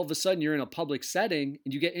and all of a sudden you're in a public setting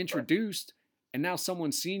and you get introduced and now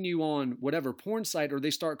someone's seen you on whatever porn site or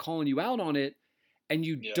they start calling you out on it and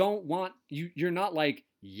you don't want, you're not like,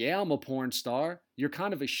 yeah, I'm a porn star. You're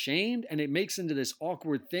kind of ashamed and it makes into this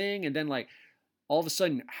awkward thing. And then like, all of a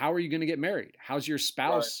sudden, how are you going to get married? How's your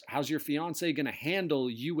spouse, how's your fiance going to handle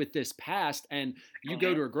you with this past? And you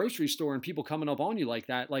go to a grocery store and people coming up on you like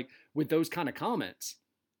that, like with those kind of comments.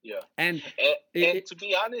 Yeah. And to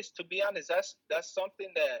be honest, that's something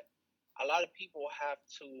that a lot of people have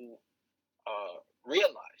to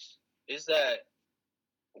realize is that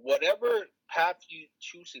whatever path you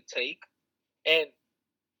choose to take, and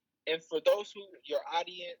for those your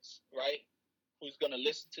audience, right, who's going to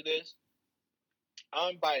listen to this,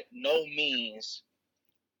 I'm by no means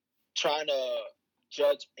trying to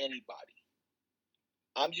judge anybody.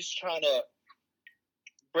 I'm just trying to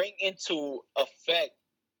bring into effect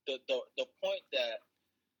the point that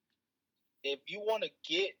if you want to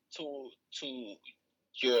get to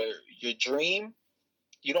your dream,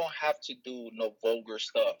 you don't have to do no vulgar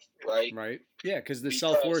stuff, right? Right. Yeah, because the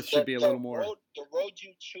self-worth should be a little more. The road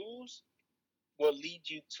you choose will lead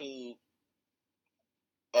you to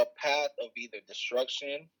a path of either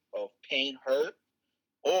destruction, of pain, hurt,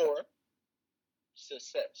 or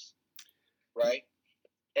success, right?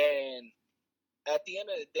 And at the end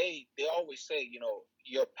of the day, they always say,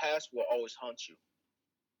 your past will always haunt you.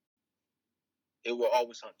 It will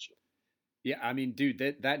always haunt you. Yeah, I mean, dude,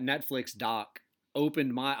 that Netflix doc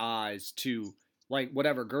opened my eyes to like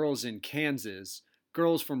whatever girls in Kansas,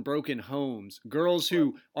 girls from broken homes, girls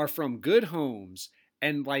who are from good homes,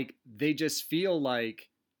 and like they just feel like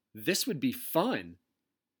this would be fun.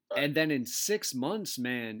 And then in 6 months,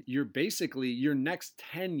 man, you're basically, your next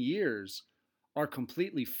 10 years are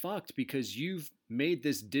completely fucked because you've made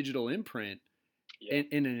this digital imprint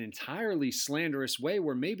in an entirely slanderous way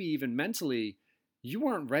where maybe even mentally you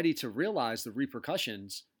weren't ready to realize the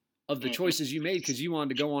repercussions of the choices you made because you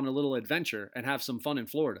wanted to go on a little adventure and have some fun in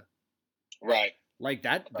Florida. Right. Like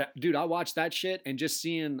that dude, I watched that shit and just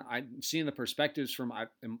seeing the perspectives from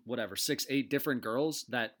whatever 6-8 different girls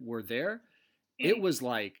that were there. It was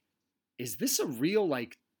like, is this a real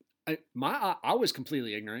like? I was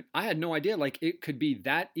completely ignorant. I had no idea like it could be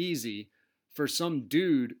that easy for some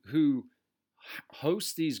dude who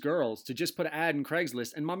hosts these girls to just put an ad in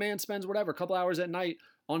Craigslist, and my man spends whatever a couple hours at night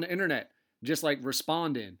on the internet just like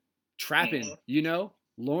responding, trapping,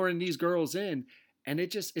 luring these girls in. And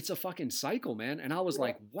it's a fucking cycle, man. And I was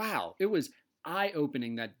like, wow, it was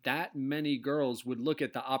eye-opening that many girls would look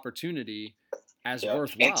at the opportunity as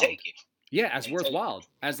worthwhile. And take it. Yeah, as worthwhile.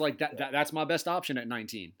 As like that's my best option at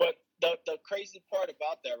 19. But the crazy part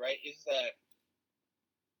about that, right, is that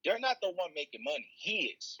you're not the one making money.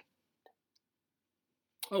 He is.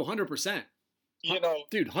 Oh, 100%.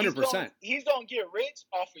 Dude, 100%. He's gonna get rich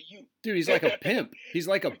off of you. Dude, he's like a pimp. He's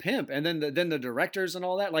like a pimp. And then the directors and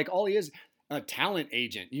all that, like all he is, a talent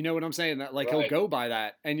agent. You know what I'm saying? That like he'll go by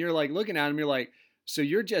that. And you're like looking at him, you're like, so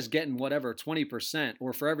you're just getting whatever 20%,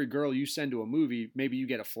 or for every girl you send to a movie, maybe you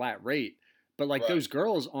get a flat rate. But like those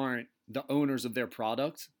girls aren't the owners of their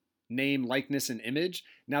product, name, likeness, and image.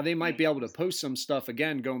 Now they might be able to post some stuff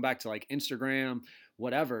again, going back to like Instagram,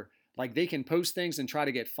 whatever. Like they can post things and try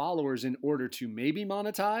to get followers in order to maybe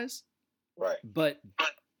monetize. Right. But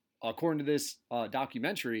according to this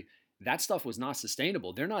documentary, that stuff was not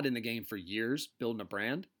sustainable. They're not in the game for years building a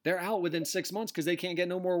brand. They're out within 6 months because they can't get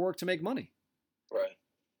no more work to make money. Right.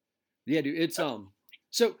 Yeah, dude. It's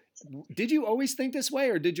So, did you always think this way,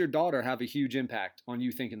 or did your daughter have a huge impact on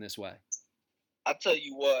you thinking this way? I tell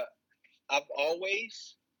you what, I've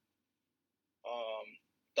always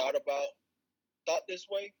thought this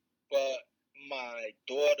way, but my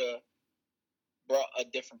daughter brought a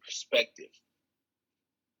different perspective.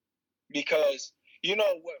 Because, you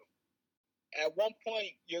know, at one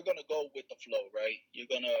point, you're going to go with the flow, right? You're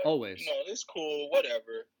going to, always, you know, it's cool,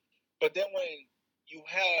 whatever. But then when you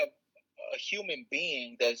have a human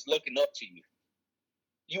being that's looking up to you,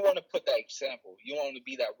 you want to put that example. You want to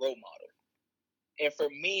be that role model. And for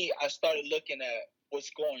me, I started looking at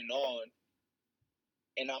what's going on,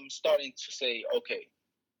 and I'm starting to say, okay,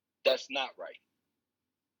 that's not right.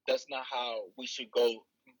 That's not how we should go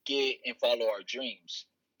get and follow our dreams.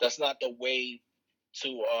 That's not the way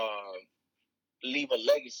to leave a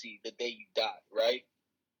legacy the day you die, right?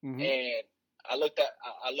 Mm-hmm. And I look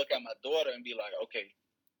at my daughter and be like, okay,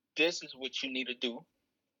 this is what you need to do.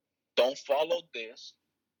 Don't follow this.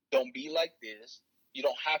 Don't be like this. You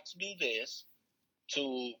don't have to do this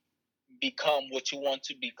to become what you want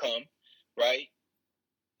to become, right?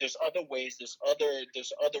 There's other ways. There's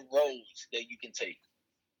other roads that you can take.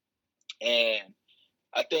 And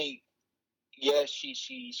I think, yeah,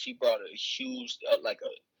 she brought a huge, like a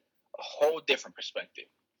whole different perspective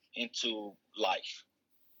into life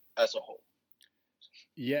as a whole.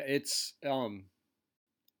 Yeah, it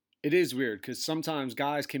is weird because sometimes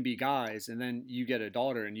guys can be guys, and then you get a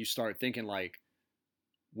daughter and you start thinking like,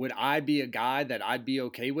 would I be a guy that I'd be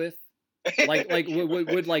okay with? Like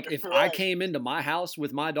would like if I came into my house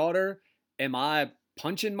with my daughter, am I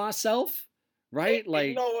punching myself? Right? And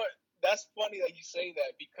you know what? That's funny that you say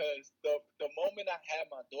that, because the moment I had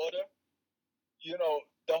my daughter, you know,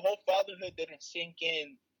 the whole fatherhood didn't sink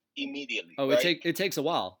in immediately. Oh, right? it takes a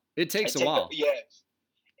while. It takes a while. Yes.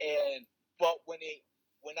 But when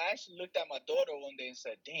I actually looked at my daughter one day and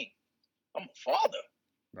said, dang, I'm a father.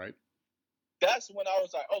 Right. That's when I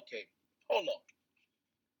was like, okay, hold on.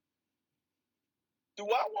 Do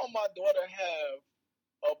I want my daughter to have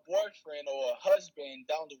a boyfriend or a husband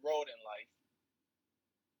down the road in life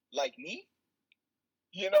like me?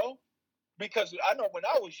 You know? Because I know when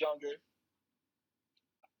I was younger,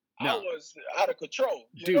 I was out of control.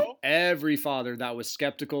 You know? Every father that was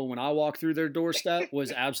skeptical when I walked through their doorstep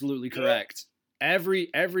was absolutely correct. Yeah.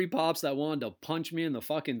 Every pops that wanted to punch me in the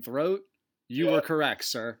fucking throat, you were correct,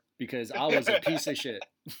 sir, because I was a piece of shit.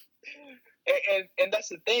 And that's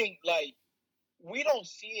the thing, like, we don't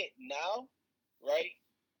see it now, right?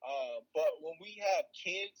 But when we have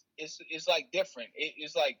kids, it's like different.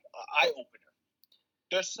 It's like an eye opener.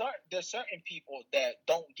 There's certain people that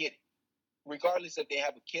don't get it, regardless if they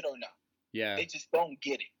have a kid or not. Yeah, they just don't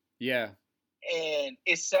get it. Yeah, and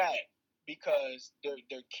it's sad because their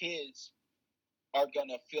kids are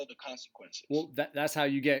gonna feel the consequences. Well, that's how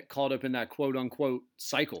you get caught up in that quote unquote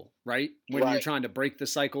cycle, right? When you're trying to break the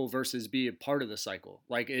cycle versus be a part of the cycle.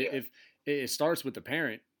 Like if it starts with the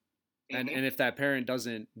parent. And and if that parent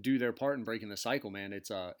doesn't do their part in breaking the cycle, man,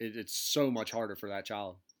 it's so much harder for that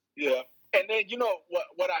child. Yeah. And then, you know,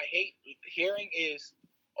 what I hate hearing is,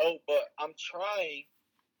 oh, but I'm trying,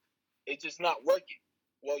 it's just not working.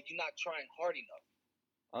 Well, you're not trying hard enough.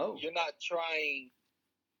 Oh. You're not trying.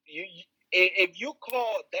 If you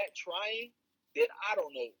call that trying, then I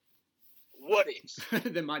don't know what is.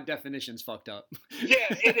 Then my definition's fucked up. Yeah,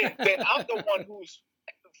 it is. Then I'm the one who's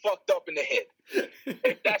fucked up in the head.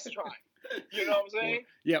 If that's trying. You know what I'm saying?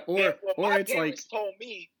 Yeah, or it's like told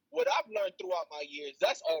me what I've learned throughout my years,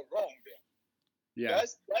 that's all wrong, man. Yeah.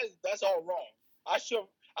 That's all wrong. I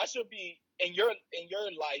should be in your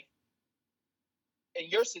life, in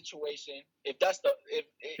your situation, if that's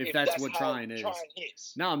what trying is.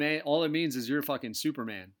 Nah, man, all it means is you're fucking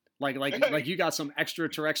Superman. Like you got some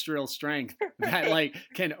extraterrestrial strength that like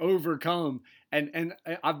can overcome. And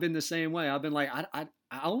I've been the same way. I've been like, I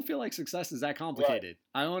don't feel like success is that complicated.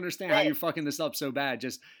 Right. I don't understand how you're fucking this up so bad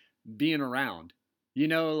just being around. You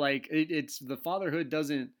know, like it's the fatherhood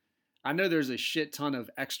doesn't. I know there's a shit ton of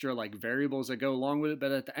extra like variables that go along with it,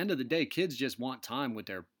 but at the end of the day, kids just want time with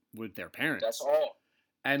their parents. That's all.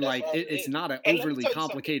 And that's like all it's not an overly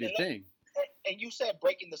complicated thing. And you said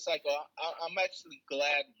breaking the cycle. I'm actually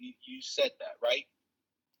glad you said that, right?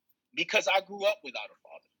 Because I grew up without a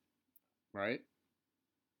father. Right.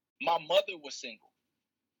 My mother was single.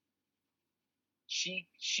 She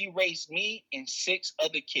raised me and 6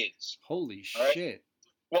 other kids. Holy shit. Right?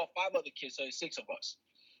 Well, 5 other kids, so 6 of us.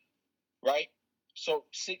 Right? So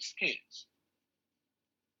 6 kids.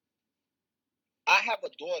 I have a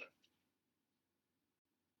daughter.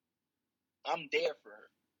 I'm there for her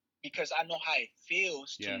because I know how it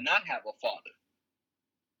feels to not have a father.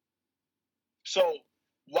 So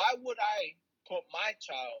why would I put my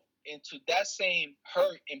child into that same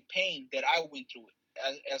hurt and pain that I went through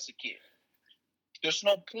as a kid. There's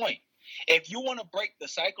no point. If you want to break the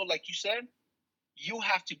cycle, like you said, you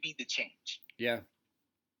have to be the change. Yeah.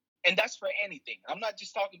 And that's for anything. I'm not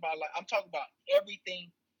just talking about I'm talking about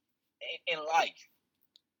everything in life.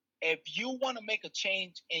 If you want to make a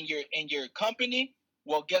change in your company,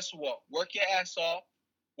 well, guess what? Work your ass off,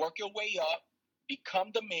 work your way up,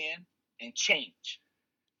 become the man, and change.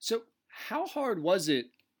 So how hard was it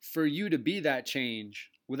for you to be that change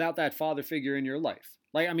without that father figure in your life?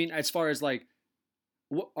 Like, I mean, as far as like,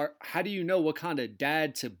 how do you know what kind of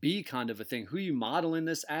dad to be kind of a thing? Who you modeling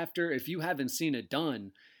this after? If you haven't seen it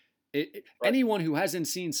done, right. Anyone who hasn't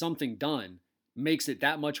seen something done makes it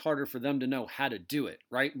that much harder for them to know how to do it,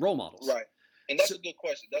 right? Role models. Right. And that's a good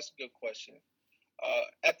question.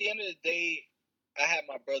 At the end of the day, I have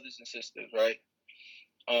my brothers and sisters, right?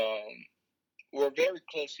 We're very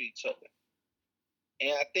close to each other.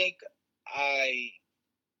 And I think I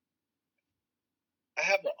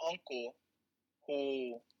have an uncle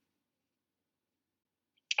who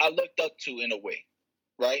I looked up to in a way,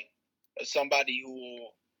 right? Somebody who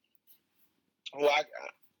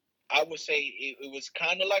I would say it was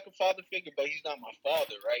kind of like a father figure, but he's not my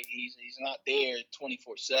father, right? He's not there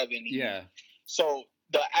 24/7. Yeah. So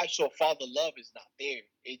the actual father love is not there.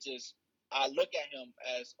 It just, I look at him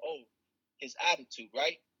as, his attitude,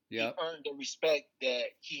 right? Yeah. He earned the respect that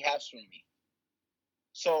he has from me.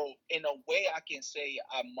 So in a way, I can say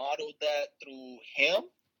I modeled that through him.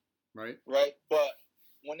 Right. Right. But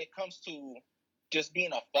when it comes to just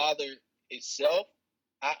being a father itself,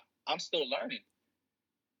 I'm still learning.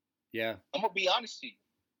 Yeah. I'm going to be honest to you.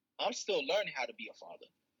 I'm still learning how to be a father.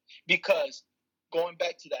 Because going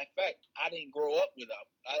back to that fact, I didn't grow up with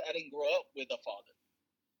a father.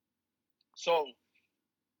 So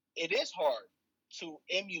it is hard to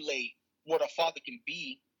emulate what a father can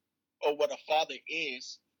be or what a father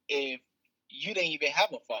is if you didn't even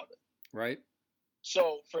have a father. Right.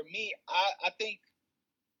 So for me, I think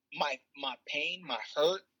my pain, my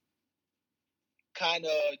hurt kind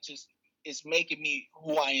of just is making me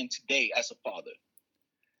who I am today as a father.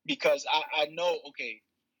 Because I know, okay,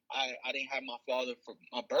 I didn't have my father for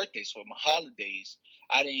my birthdays, for my holidays.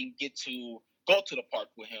 I didn't get to go to the park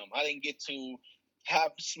with him. I didn't get to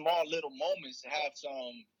have small little moments, have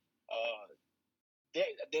some,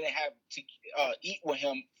 didn't have to eat with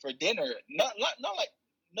him for dinner. Not like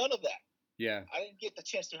none of that. Yeah. I didn't get the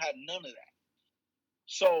chance to have none of that.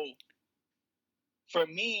 So for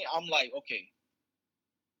me, I'm like, okay,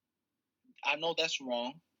 I know that's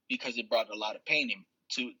wrong because it brought a lot of pain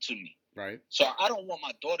to me. Right. So I don't want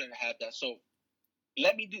my daughter to have that. So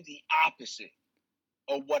let me do the opposite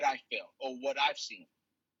of what I felt or what I've seen.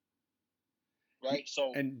 Right.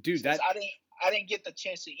 So, and dude, that I didn't get the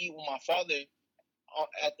chance to eat with my father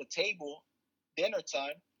at the table dinner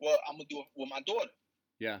time. Well, I'm gonna do it with my daughter.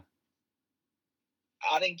 Yeah.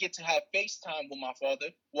 I didn't get to have FaceTime with my father.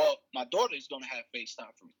 Well, my daughter is gonna have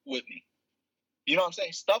FaceTime with me. You know what I'm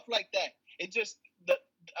saying? Stuff like that. It just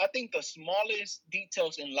I think the smallest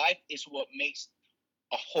details in life is what makes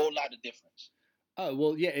a whole lot of difference. Oh,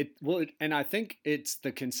 well, yeah, and I think it's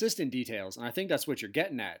the consistent details, and I think that's what you're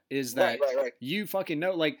getting at, is that right. You fucking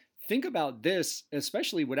know, like, think about this,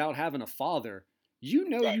 especially without having a father, you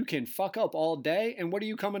know you can fuck up all day, and what are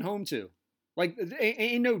you coming home to? Like,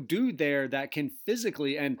 ain't no dude there that can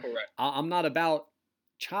physically, and I'm not about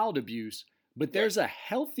child abuse, but there's a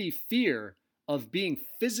healthy fear of being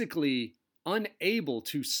physically unable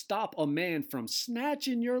to stop a man from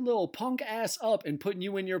snatching your little punk ass up and putting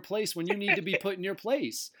you in your place when you need to be put in your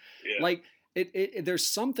place. Yeah. Like there's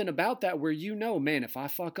something about that where man, if I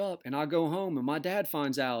fuck up and I go home and my dad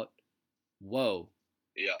finds out, whoa.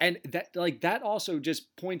 Yeah. And that also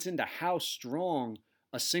just points into how strong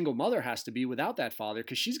a single mother has to be without that father,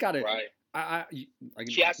 because she's got to. Right.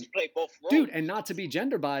 She has to play both roles. Dude, and not to be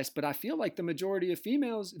gender biased, but I feel like the majority of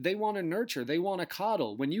females, they want to nurture. They want to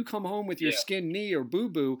coddle. When you come home with your skin knee or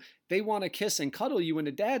boo-boo, they want to kiss and cuddle you. And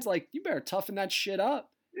the dad's like, you better toughen that shit up.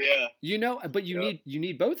 Yeah. But you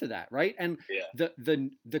need both of that, right? And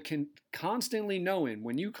the constantly knowing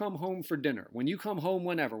when you come home for dinner, when you come home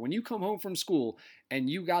whenever, when you come home from school and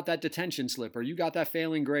you got that detention slip or you got that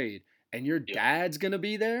failing grade and your dad's going to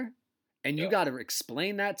be there, and you got to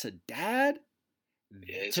explain that to dad.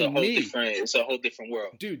 It's a whole different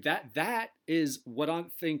world, dude. That is what I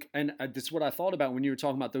think, and that's what I thought about when you were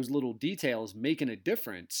talking about those little details making a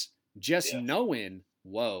difference. Just knowing,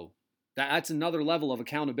 whoa, that's another level of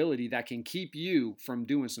accountability that can keep you from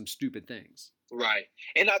doing some stupid things. Right,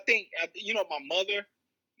 and I think my mother,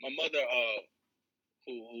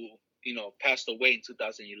 who passed away in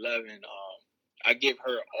 2011. I give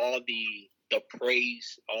her all the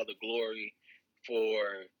praise, all the glory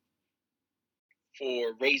for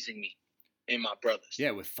raising me and my brothers.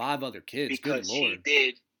 Yeah, with 5 other kids. Because good Lord.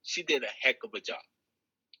 she did a heck of a job.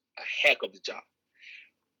 A heck of a job.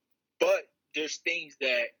 But there's things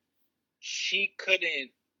that she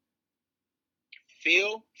couldn't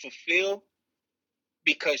fulfill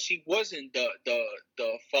because she wasn't the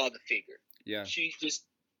father figure. Yeah. She's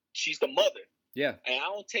the mother. Yeah. And I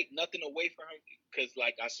don't take nothing away from her because,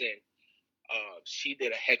 like I said, she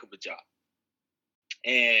did a heck of a job.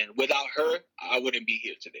 And without her, I wouldn't be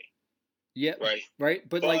here today. Yeah. Right.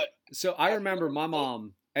 But like, so I remember my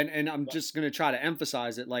mom, and I'm just going to try to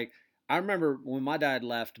emphasize it. Like, I remember when my dad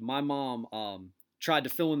left, my mom tried to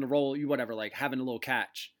fill in the role, like having a little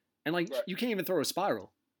catch. And like, you can't even throw a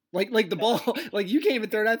spiral. Like the ball, like you can't even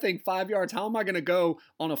throw that thing 5 yards. How am I going to go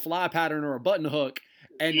on a fly pattern or a button hook?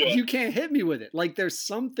 And you can't hit me with it. Like there's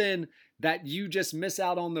something that you just miss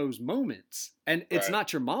out on those moments. And it's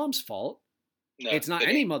not your mom's fault. No, it's not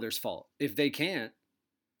any mother's fault if they can't.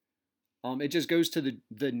 It just goes to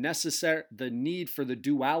the need for the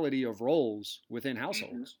duality of roles within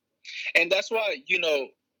households. And that's why,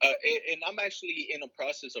 and I'm actually in the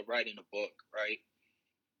process of writing a book, right?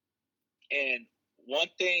 And one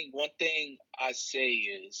thing I say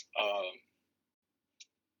is,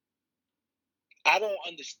 I don't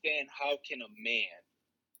understand how can a man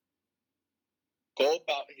go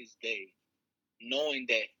about his day knowing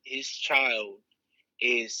that his child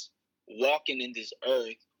is walking in this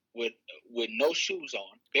earth with no shoes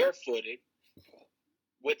on, barefooted,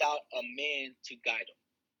 without a man to guide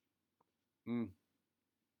him.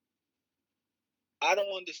 I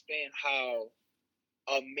don't understand how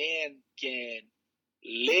a man can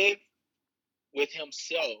live with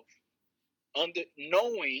himself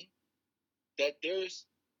knowing that there's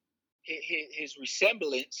his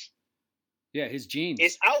resemblance. Yeah, his genes.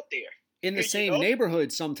 It's out there. In the same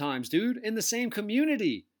neighborhood sometimes, dude. In the same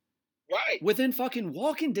community. Right. Within fucking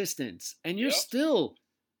walking distance. And you're still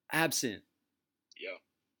absent. Yeah.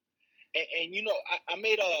 And I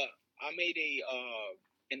made an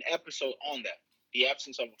episode on that. The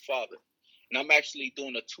absence of a father. And I'm actually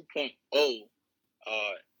doing a 2.0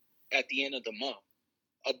 at the end of the month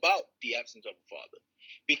about the absence of a father.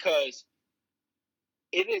 Because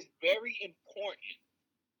it is very important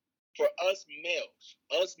for us males,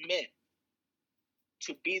 us men,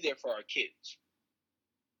 to be there for our kids.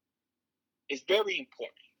 It's very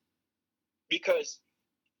important. Because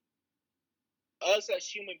us as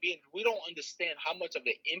human beings, we don't understand how much of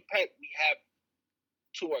the impact we have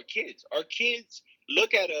to our kids. Our kids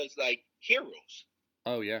look at us like heroes.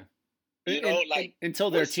 Oh, yeah. Like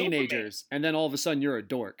until they're teenagers, Superman. And then all of a sudden you're a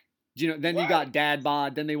dork. Then you got dad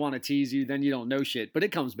bod, then they want to tease you, then you don't know shit, but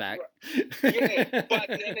it comes back. Right. Yeah, but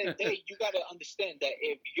at the end of the day, you got to understand that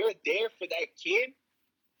if you're there for that kid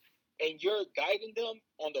and you're guiding them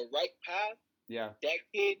on the right path, that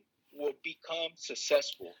kid will become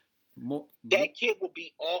successful. That kid will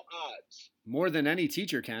be all odds. More than any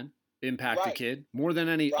teacher can impact a kid, more than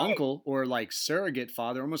any uncle or like surrogate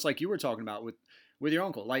father, almost like you were talking about with your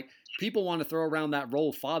uncle. Like people want to throw around that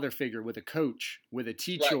role father figure with a coach, with a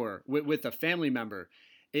teacher, with a family member.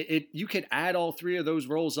 You could add all 3 of those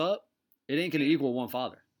roles up. It ain't going to equal one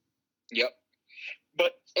father. Yep.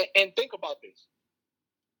 But, and think about this.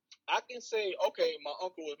 I can say, okay, my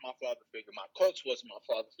uncle was my father figure. My coach was my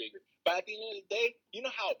father figure. But at the end of the day, you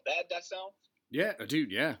know how bad that sounds? Yeah,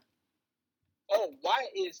 dude, yeah. Oh, why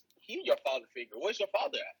is he your father figure? Where's your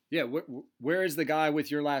father at? Yeah, where is the guy with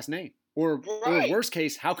your last name? Or worst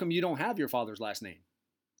case, how come you don't have your father's last name?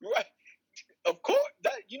 Right. Of course.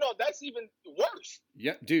 That's even worse.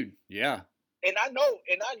 Yeah, dude. Yeah. And I know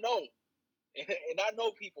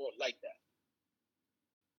people like that.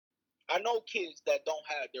 I know kids that don't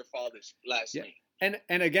have their father's last name. And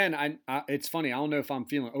again, it's funny. I don't know if I'm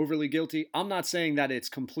feeling overly guilty. I'm not saying that it's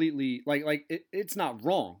completely it's not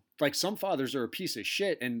wrong. Like some fathers are a piece of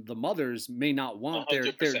shit, and the mothers may not want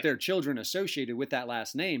their children associated with that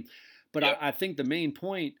last name. But I think the main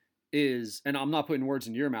point is, and I'm not putting words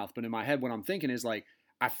in your mouth, but in my head, what I'm thinking is like,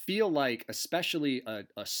 I feel like especially a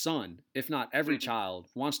son, if not every child,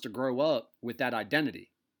 wants to grow up with that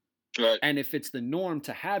identity. Right. And if it's the norm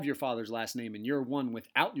to have your father's last name and you're one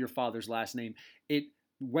without your father's last name,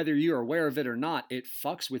 whether you're aware of it or not, it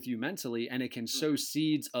fucks with you mentally, and it can sow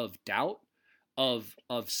seeds of doubt, of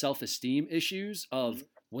self-esteem issues, of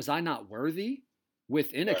was I not worthy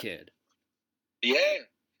within a kid? Yeah.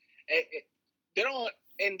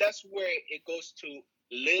 And that's where it goes to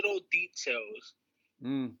little details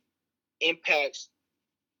impacts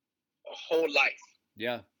a whole life.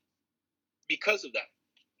 Yeah. Because of that.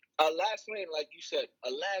 a last name, like you said, a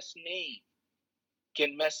last name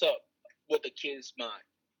can mess up with the kid's mind.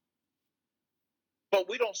 But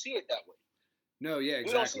we don't see it that way. No, yeah,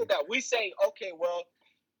 exactly. We don't see it that way. We say, okay, well,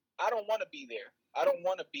 I don't want to be there. I don't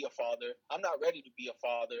want to be a father. I'm not ready to be a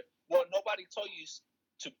father. Well, nobody told you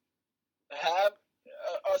to have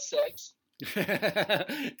a sex.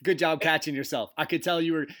 Good job catching yourself. I could tell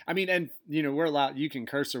you were. I mean, and we're allowed. You can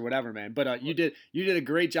curse or whatever, man. But you did a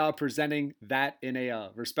great job presenting that in a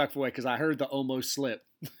respectful way, because I heard the almost slip.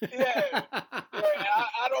 Yeah.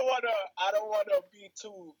 I don't want to be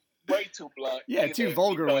way too blunt. Yeah, too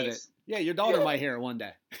vulgar with it. Yeah, your daughter might hear it one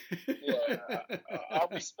day. Yeah, I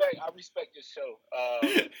respect your show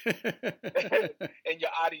and your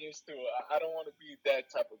audience too. I don't want to be that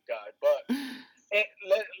type of guy, but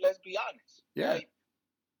let's be honest. Yeah. Right?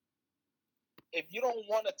 If you don't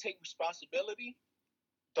want to take responsibility,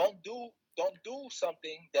 don't do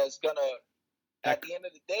something that's gonna, at the end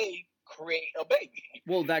of the day, create a baby.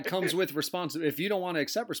 Well, that comes with responsibility. If you don't want to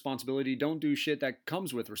accept responsibility, don't do shit that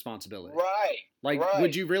comes with responsibility. Right. Like,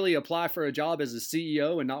 would you really apply for a job as a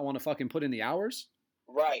CEO and not want to fucking put in the hours?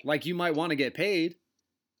 Right. Like, you might want to get paid.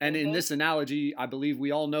 And in this analogy, I believe we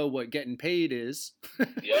all know what getting paid is.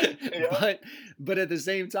 Yeah. But at the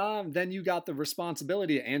same time, then you got the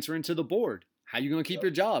responsibility of answering to the board. How you going to keep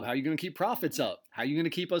your job? How you going to keep profits up? How you going to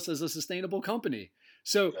keep us as a sustainable company?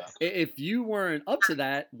 So if you weren't up to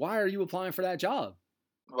that, why are you applying for that job?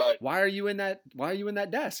 Right. Why are you in that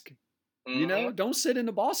desk? Don't sit in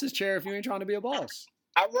the boss's chair if you ain't trying to be a boss.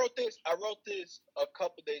 I wrote this a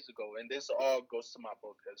couple days ago, and this all goes to my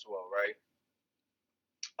book as well, right?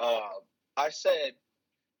 I said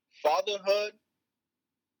fatherhood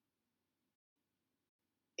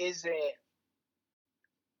isn't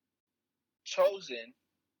chosen,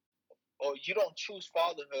 or you don't choose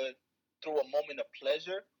fatherhood through a moment of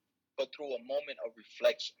pleasure, but through a moment of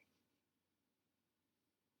reflection.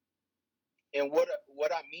 And what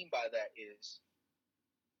I mean by that is,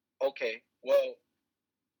 okay, well,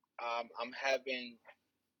 I'm having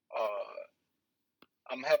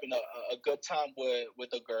a good time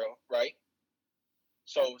with a girl, right?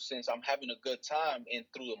 So since I'm having a good time and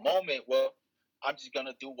through the moment, well, I'm just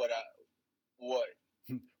gonna do what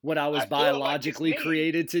I was biologically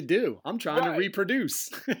created to do. I'm trying to reproduce.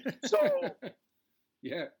 So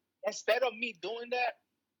yeah. Instead of me doing that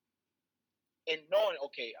and knowing,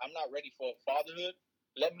 okay, I'm not ready for fatherhood,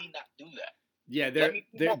 let me not do that. Yeah, let me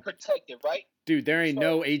be more protected, right? Dude, there ain't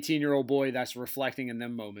no 18-year-old boy that's reflecting in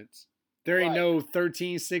them moments. There ain't no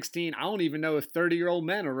 13, 16. I don't even know if 30-year-old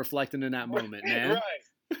men are reflecting in that moment, man.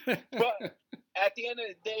 Right. But at the end of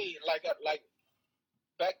the day, like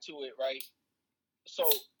back to it, right? So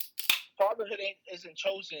fatherhood isn't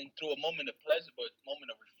chosen through a moment of pleasure, but a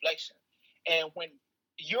moment of reflection. And when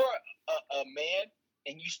you're a man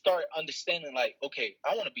and you start understanding, like, okay,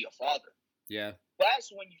 I want to be a father. Yeah.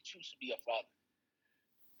 That's when you choose to be a father.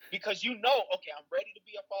 Because okay, I'm ready to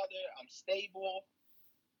be a father. I'm stable.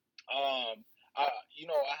 I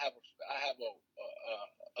have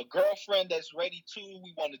a girlfriend that's ready too.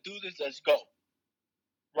 We want to do this. Let's go.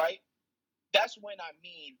 Right? That's when I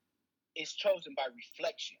mean it's chosen by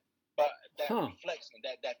reflection, but that reflection,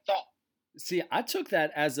 that thought. See, I took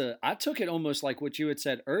it almost like what you had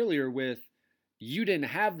said earlier with you didn't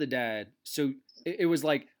have the dad. So it was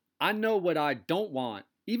like, I know what I don't want.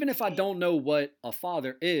 Even if I don't know what a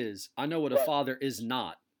father is, I know what a father is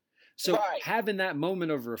not. So having that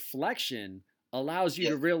moment of reflection allows you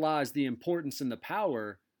to realize the importance and the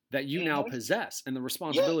power that you now possess and the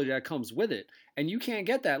responsibility that comes with it. And you can't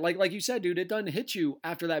get that. Like you said, dude, it doesn't hit you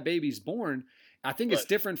after that baby's born. I think it's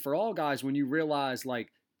different for all guys when you realize,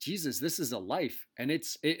 like, Jesus, this is a life, and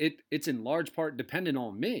it's in large part dependent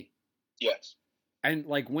on me. Yes. And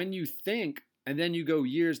like when you think, and then you go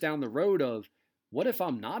years down the road of, what if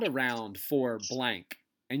I'm not around for blank?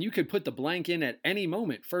 And you could put the blank in at any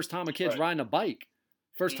moment. First time a kid's riding a bike.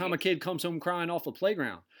 First time a kid comes home crying off a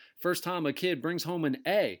playground. First time a kid brings home an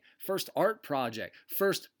A. First art project.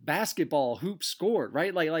 First basketball hoop scored,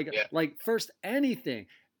 right? Like first anything.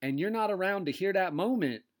 And you're not around to hear that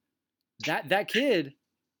moment. That kid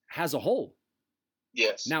has a hole.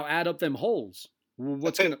 Yes. Now add up them holes.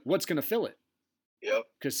 What's gonna fill it? Yep.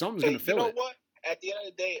 Because something's gonna fill it. You know what? At the end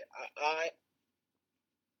of the day,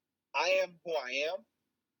 I am who I am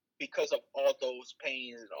because of all those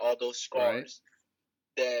pains and all those scars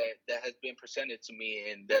that has been presented to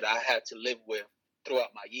me and that I had to live with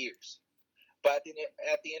throughout my years. But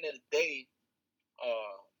at the end of the day,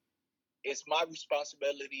 it's my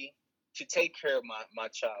responsibility to take care of my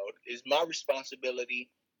child. It's my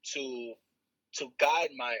responsibility to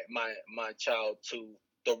guide my child to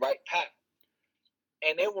the right path.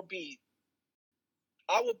 And I would be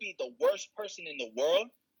the worst person in the world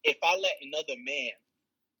if I let another man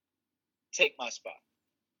take my spot.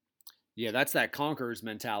 Yeah, that's that conqueror's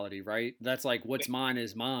mentality, right? That's like what's mine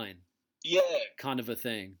is mine. Yeah, kind of a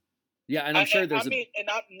thing. Yeah, and I'm sure there's. And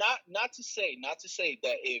I'm not to say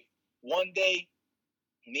that if one day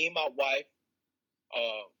me and my wife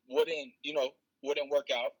wouldn't work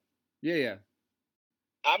out. Yeah.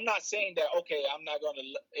 I'm not saying that. Okay, I'm not gonna.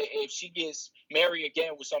 If she gets married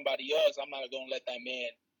again with somebody else, I'm not gonna let that man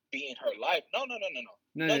be in her life. No.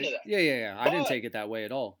 None of that. Yeah. I didn't take it that way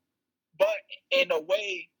at all. But in a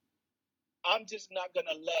way, I'm just not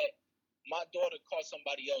gonna let my daughter call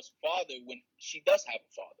somebody else father when she does have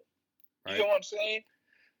a father. Right. You know what I'm saying?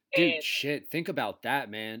 Dude, shit. Think about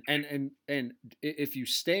that, man. And if you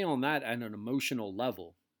stay on that at an emotional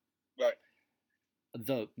level, right?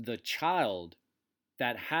 The child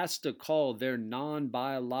that has to call their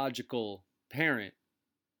non-biological parent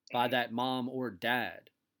by that mom or dad,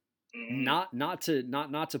 not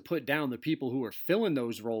to put down the people who are filling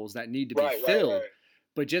those roles that need to be filled,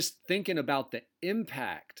 but just thinking about the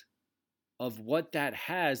impact of what that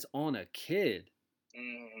has on a kid.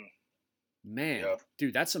 Man,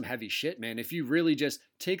 dude, that's some heavy shit, man. If you really just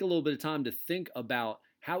take a little bit of time to think about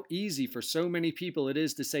how easy for so many people it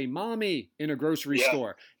is to say mommy in a grocery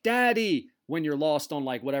store, daddy when you're lost on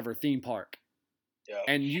like whatever theme park. Yeah.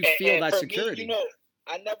 And you feel that security. Me,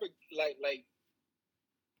 I never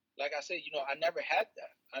like I said, I never had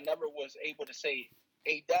that. I never was able to say,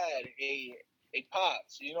 hey dad, hey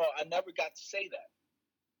pops, I never got to say that.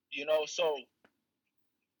 So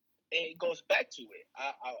it goes back to it.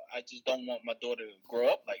 I just don't want my daughter to grow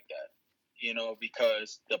up like that,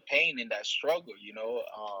 because the pain and that struggle,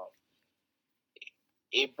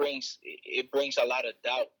 it brings a lot of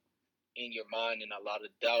doubt in your mind, and a lot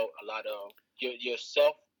of your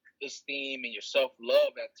self-esteem and your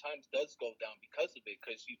self-love at times does go down because of it,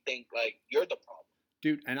 because you think like you're the problem.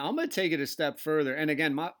 Dude, and I'm gonna take it a step further. And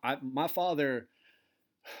again, my father,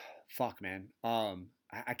 fuck man,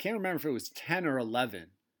 I can't remember if it was 10 or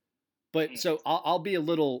 11. But so I'll be a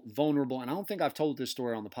little vulnerable, and I don't think I've told this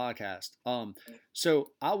story on the podcast.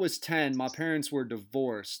 So I was 10. My parents were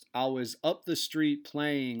divorced. I was up the street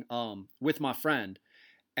playing with my friend,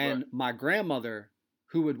 and my grandmother,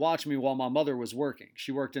 who would watch me while my mother was working.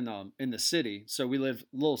 She worked in the city, so we lived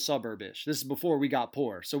a little suburbish. This is before we got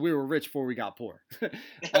poor, so we were rich before we got poor,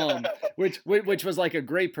 which was like a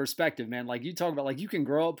great perspective, man. Like you talk about, like you can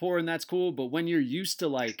grow up poor and that's cool, but when you're used to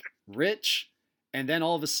like rich. And then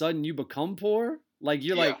all of a sudden you become poor. Like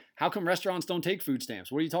you're like, how come restaurants don't take food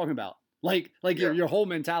stamps? What are you talking about? Like your whole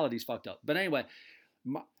mentality's fucked up. But anyway,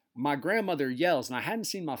 my grandmother yells, and I hadn't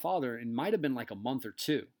seen my father in might have been like a month or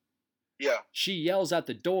two. Yeah. She yells at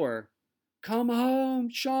the door, come home,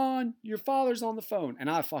 Sean, your father's on the phone. And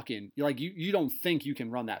I fucking, like, you don't think you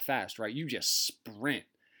can run that fast, right? You just sprint.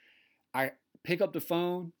 I pick up the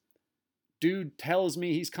phone. Dude tells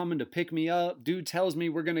me he's coming to pick me up. Dude tells me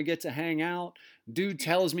we're going to get to hang out. Dude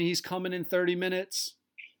tells me he's coming in 30 minutes.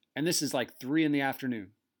 And this is like 3 p.m.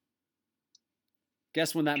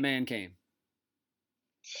 Guess when that man came?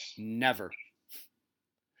 Never.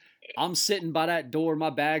 I'm sitting by that door, my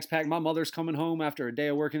bag's packed. My mother's coming home after a day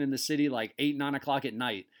of working in the city, like 8, 9 o'clock at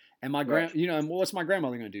night. And my and what's my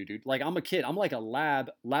grandmother going to do, dude? Like, I'm a kid. I'm like a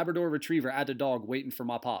Labrador retriever at the dog waiting for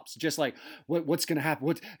my pops. Just like, what's going to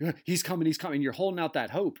happen? He's coming. You're holding out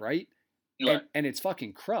that hope, right? And it's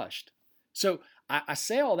fucking crushed. So I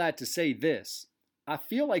say all that to say this. I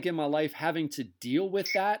feel like in my life having to deal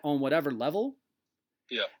with that on whatever level.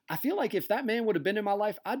 Yeah. I feel like if that man would have been in my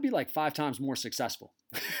life, I'd be like 5 times more successful.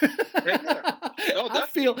 No,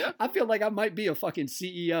 I feel like I might be a fucking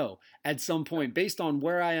CEO at some point based on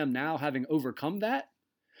where I am now, having overcome that.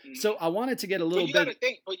 Mm-hmm. So I wanted to get a little bit.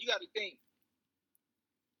 But you got to think.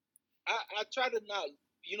 I try to not,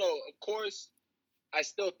 of course, I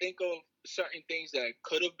still think of certain things that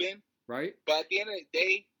could have been. Right. But at the end of the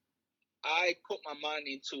day, I put my mind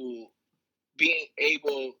into being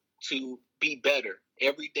able to be better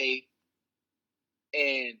every day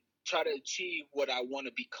and try to achieve what I want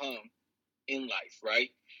to become in life, right?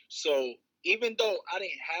 So even though I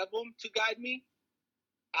didn't have them to guide me,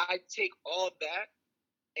 I take all that,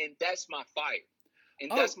 and that's my fire.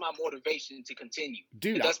 And that's my motivation to continue.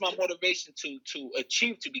 Dude, and that's my motivation to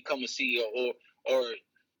achieve to become a CEO or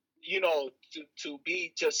to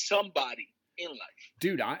be just somebody in life.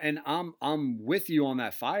 Dude, I'm with you on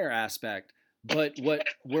that fire aspect, but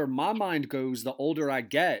where my mind goes the older I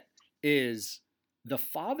get is the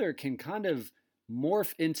father can kind of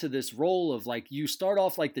morph into this role of like, you start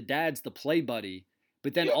off like the dad's the play buddy,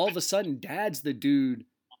 but then all of a sudden dad's the dude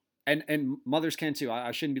and mothers can too.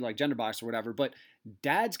 I shouldn't be like gender biased or whatever, but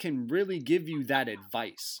dads can really give you that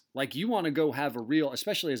advice. Like you want to go have a real,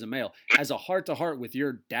 especially as a male, as a heart to heart with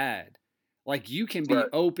your dad. Like you can be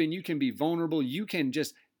open, you can be vulnerable, you can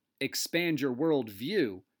just expand your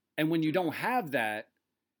worldview. And when you don't have that,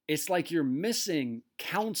 it's like you're missing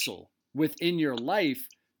counsel within your life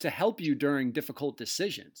to help you during difficult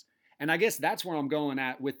decisions. And I guess that's where I'm going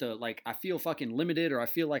at with the, like, I feel fucking limited, or I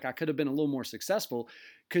feel like I could have been a little more successful,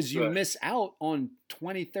 because you miss out on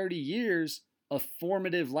 20, 30 years of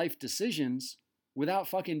formative life decisions without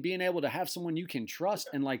fucking being able to have someone you can trust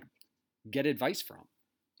and like get advice from.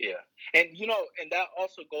 Yeah. And, you know, and that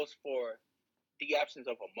also goes for the absence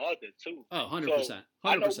of a mother too. Oh, 100%. 100%.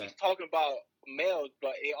 I know we're talking about males,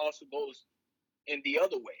 but it also goes in the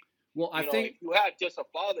other way. Well, I think if you have just a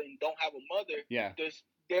father and don't have a mother, there's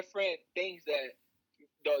different things that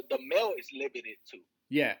the male is limited to.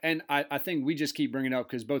 Yeah, and I think we just keep bringing it up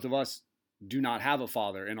because both of us do not have a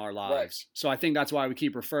father in our lives. Right. So I think that's why we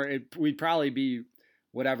keep referring it. We'd probably be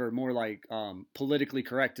whatever, more like politically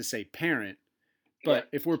correct to say parent. But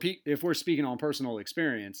if we're speaking on personal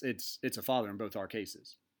experience, it's a father in both our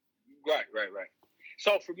cases. Right.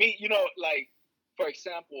 So for me, you know, like, for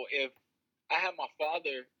example, if I had my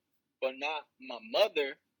father but not my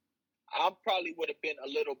mother, I probably would have been a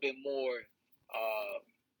little bit more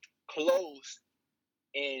close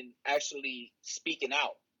in actually speaking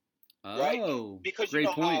out. Right? Because you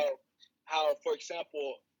know how, for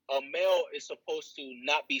example, a male is supposed to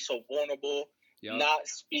not be so vulnerable, not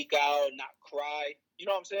speak out, not cry. You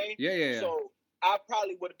know what I'm saying? Yeah. So I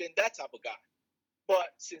probably would have been that type of guy.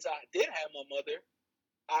 But since I did have my mother,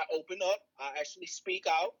 I open up, I actually speak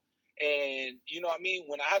out. And you know what I mean?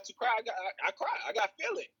 When I have to cry, I cry. I got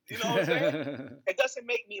feelings. You know what I'm saying? It doesn't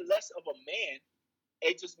make me less of a man.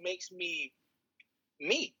 It just makes me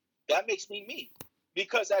me. That makes me me.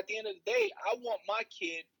 Because at the end of the day, I want my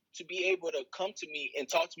kid to be able to come to me and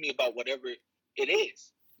talk to me about whatever it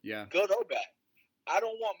is. Yeah. Good or bad. I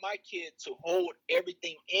don't want my kid to hold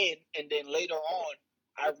everything in and then later on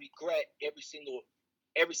I regret every single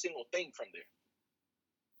thing from there.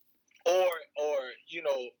 Or you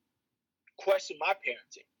know, question my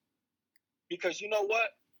parenting. Because you know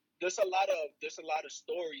what? There's a lot of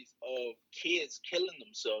stories of kids killing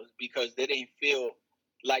themselves because they didn't feel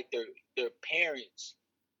like their parents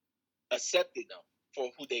accepted them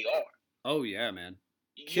for who they are. Oh yeah, man.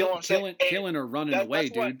 Killing or running away,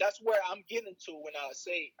 dude. That's where I'm getting to when I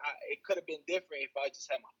say it could have been different if I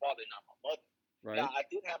just had my father, not my mother. Right. Now, I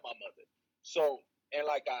did have my mother. So, and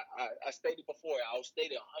like I stated before, I was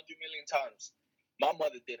stated 100 million times, my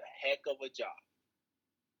mother did a heck of a job.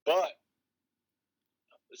 But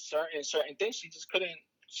certain things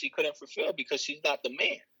she couldn't fulfill because she's not the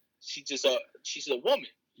man. She's a woman.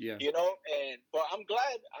 Yeah. You know, but I'm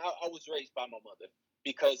glad I was raised by my mother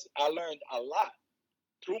because I learned a lot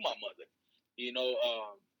through my mother. You know,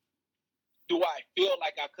 do I feel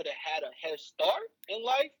like I could have had a head start in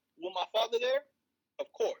life with my father there?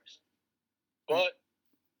 Of course. But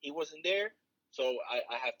he wasn't there, so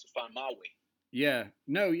I have to find my way. Yeah.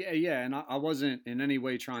 No, yeah. And I wasn't in any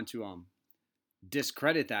way trying to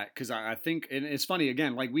discredit that because I think, and it's funny,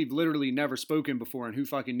 again, like we've literally never spoken before, and who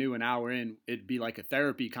fucking knew an hour in it'd be like a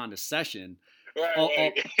therapy kind of session.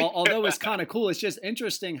 Right. Although it's kind of cool, it's just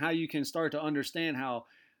interesting how you can start to understand how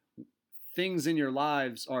things in your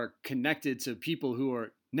lives are connected to people who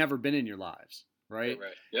are never been in your lives, right?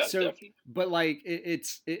 Right. Yeah, so, definitely. But like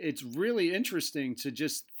it's really interesting to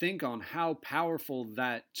just think on how powerful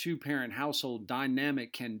that two-parent household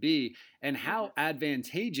dynamic can be and how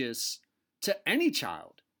advantageous to any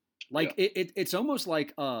child. Like it's almost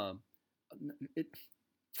like fuck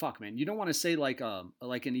man, you don't want to say like an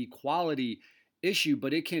equality issue,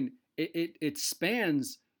 but it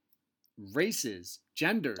spans races,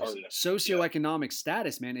 genders, socioeconomic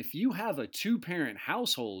status, man. If you have a two-parent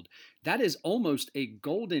household, that is almost a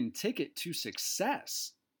golden ticket to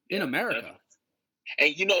success in America. Definitely.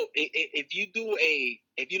 And you know, if you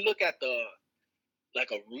look at a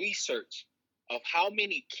research of how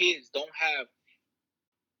many kids don't have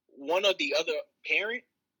one or the other parent,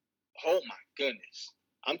 oh my goodness.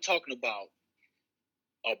 I'm talking about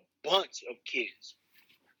a bunch of kids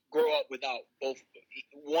grow up without both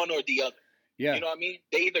one or the other. Yeah. You know what I mean?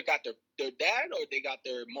 They either got their dad or they got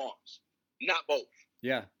their moms. Not both.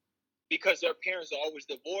 Yeah. Because their parents are always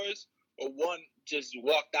divorced or one just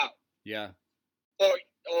walked out. Yeah. Or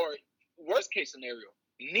worst case scenario,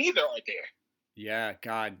 neither are there. Yeah,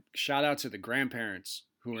 God. Shout out to the grandparents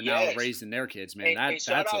who are now raising their kids, man. That's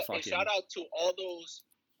a fucking... And shout out to all those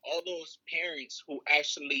parents who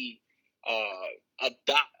actually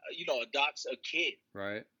adopts a kid.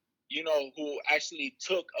 Right. who actually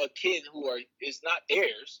took a kid is not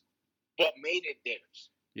theirs, but made it theirs.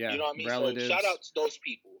 Yeah, you know what I mean. relatives. So shout out to those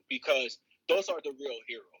people, because those are the real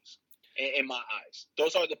heroes in my eyes.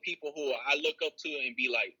 Those are the people who I look up to and be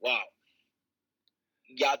like, wow,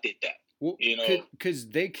 y'all did that. Well, because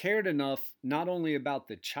they cared enough not only about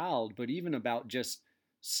the child, but even about just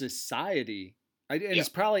society.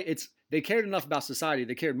 It's they cared enough about society.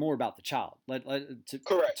 They cared more about the child.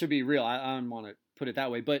 Correct. To be real, I don't want to put it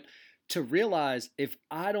that way, but to realize if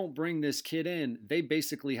I don't bring this kid in, they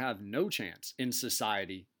basically have no chance in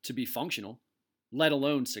society to be functional, let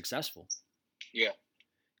alone successful. Yeah.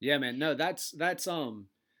 Yeah, man. No, that's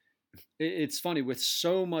it's funny with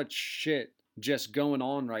so much shit just going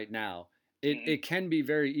on right now. It can be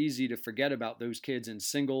very easy to forget about those kids in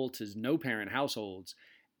single to no parent households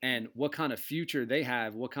and what kind of future they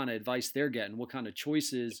have, what kind of advice they're getting, what kind of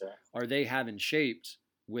choices are they having shaped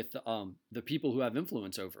with the people who have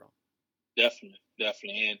influence over them. Definitely.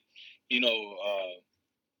 And,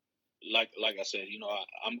 like I said,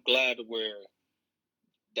 I'm glad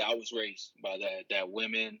that I was raised by that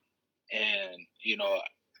women, and,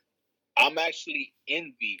 I'm actually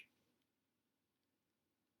envy.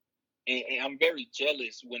 And I'm very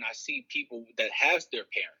jealous when I see people that has their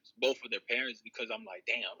parents, both of their parents, because I'm like,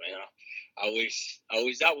 damn, man, I wish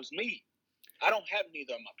that was me. I don't have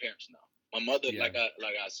neither of my parents now. My mother, like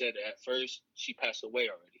I said, at first she passed away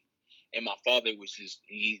already, and my father was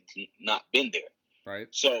he's not been there. Right.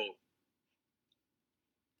 So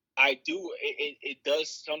I do. It does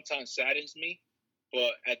sometimes saddens me,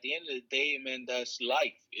 but at the end of the day, man, that's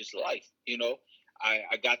life. It's life.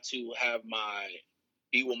 I got to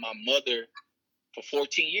be with my mother for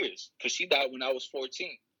 14 years, because she died when I was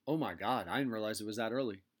 14. Oh my God, I didn't realize it was that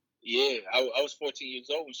early. Yeah, I was 14 years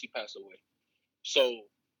old when she passed away. So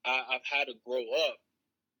I've had to grow up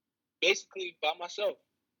basically by myself,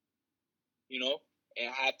 and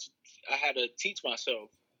I had to teach myself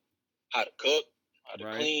how to cook, how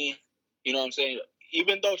to clean. You know what I'm saying?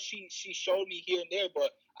 Even though she showed me here and there,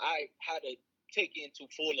 but I had to take it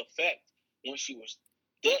into full effect when she was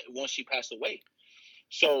dead, once she passed away.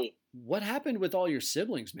 So what happened with all your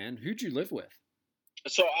siblings, man? Who'd you live with?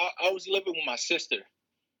 So I was living with my sister.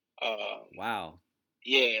 Wow.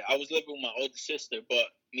 Yeah, I was living with my older sister, but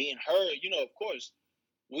me and her, of course,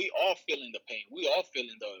 we all feeling the pain. We all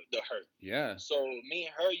feeling the hurt. Yeah. So me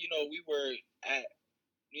and her, we were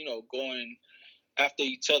going after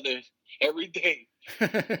each other every day.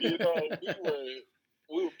 we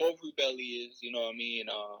were both rebellious. You know what I mean?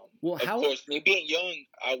 Of course, me being young,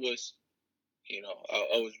 I was.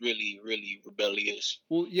 I was really, really rebellious.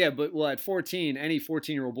 Well, yeah, but at 14, any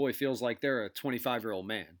 14-year-old boy feels like they're a 25-year-old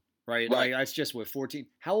man, right? Like that's just with 14.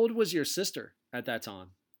 How old was your sister at that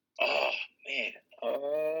time? Oh man,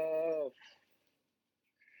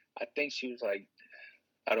 I think she was like,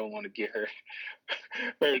 I don't want to get her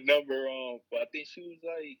number on, but I think she was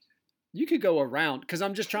like. You could go around, because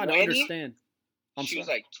I'm just trying 20? To understand. She was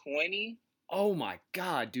like 20. Oh my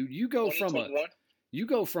God, dude! You go 20,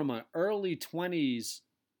 from an early 20s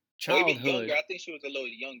childhood. Maybe younger. I think she was a little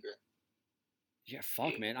younger. Yeah,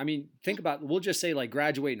 fuck, man. I mean, think about, we'll just say like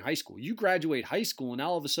graduating high school. You graduate high school and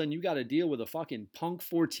all of a sudden you got to deal with a fucking punk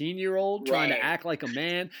 14-year-old trying to act like a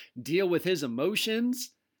man, deal with his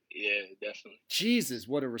emotions. Yeah, definitely. Jesus,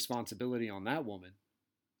 what a responsibility on that woman.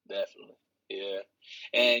 Definitely. Yeah.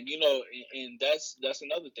 And, and that's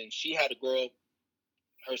another thing. She had to grow up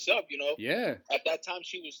herself, Yeah. At that time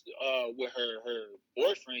she was with her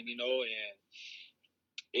boyfriend, and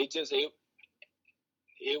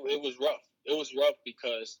it was rough. It was rough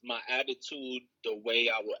because my attitude, the way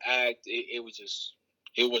I would act, it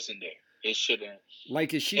wasn't there. It shouldn't.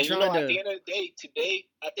 Like, is she and, trying to? At the end of the day, today,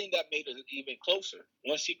 I think that made us even closer.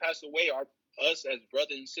 Once she passed away, us as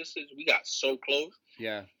brothers and sisters, we got so close.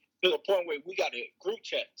 Yeah. To the point where we got a group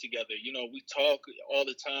chat together. We talk all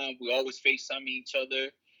the time. We always FaceTime each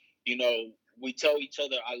other. We tell each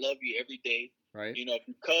other, I love you every day. Right.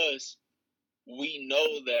 Because we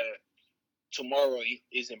know that tomorrow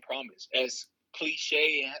isn't promised. As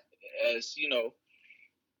cliche as,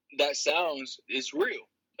 that sounds, it's real.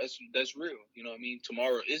 That's real. You know what I mean?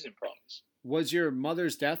 Tomorrow isn't promised. Was your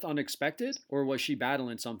mother's death unexpected, or was she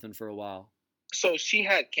battling something for a while? So she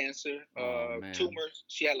had cancer, tumors.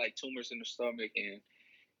 She had like tumors in the stomach, and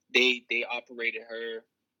they operated her.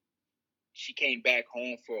 She came back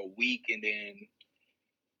home for a week, and then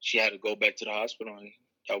she had to go back to the hospital, and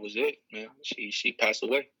that was it, man. She passed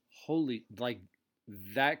away. Holy, like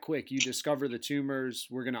that quick. You discover the tumors,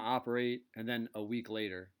 we're going to operate, and then a week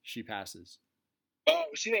later, she passes.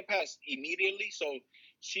 She didn't pass immediately, so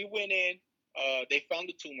she went in. They found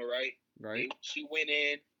the tumor, right? Right. She went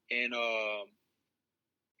in, and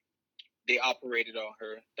they operated on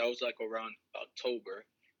her. That was like around October.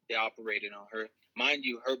 They operated on her. Mind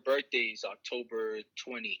you, her birthday is October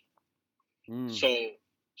 20. So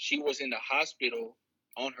she was in the hospital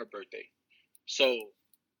on her birthday. So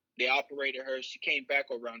they operated her. She came back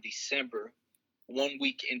around December, 1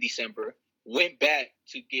 week in December, went back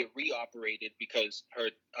to get reoperated because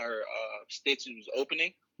her stitches was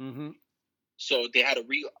opening. So they had to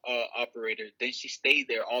reoperate her. Then she stayed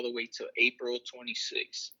there all the way to April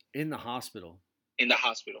 26th. In the hospital. In the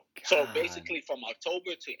hospital. God. So basically from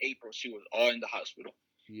October to April, she was all in the hospital.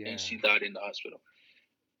 Yeah. And she died in the hospital.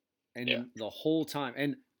 And the whole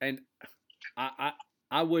time, and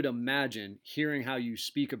I would imagine hearing how you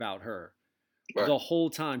speak about her, right. The whole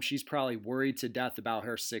time she's probably worried to death about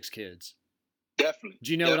her 6 kids. Definitely.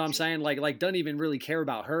 Do you know what I'm saying? Like doesn't even really care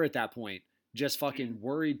about her at that point. Just fucking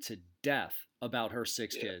worried to death about her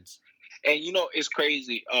 6 kids. And you know it's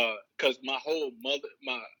crazy, because my whole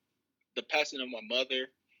the passing of my mother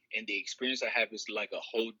and the experience I have is like a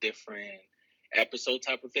whole different episode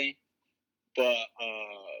type of thing. But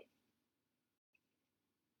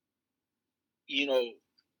you know,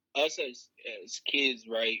 us as kids,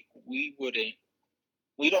 right? We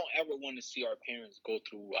don't ever want to see our parents go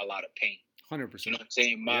through a lot of pain. 100%. You know what I'm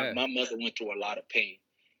saying? My mother went through a lot of pain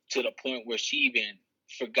to the point where she even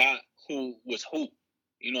forgot who was who.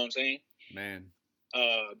 You know what I'm saying? Man.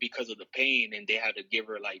 Because of the pain, and they had to give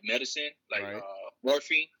her like medicine, like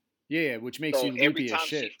morphine. Yeah, which makes you loopy every time as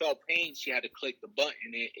shit. she felt pain, she had to click the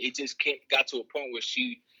button. It just got to a point where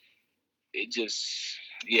it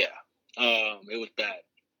was bad.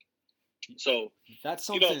 So that's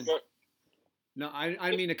something. No, I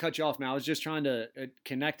didn't mean to cut you off, man. I was just trying to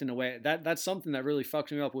connect in a way. That's something that really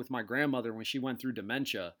fucked me up with my grandmother when she went through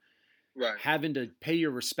dementia. Right. Having to pay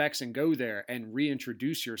your respects and go there and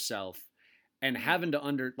reintroduce yourself, and having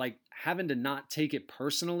to not take it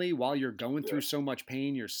personally while you're going through so much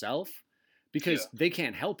pain yourself, because they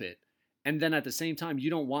can't help it. And then at the same time, you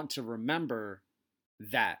don't want to remember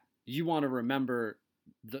that. You want to remember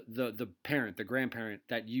the parent, the grandparent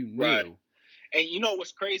that you knew. Right. And you know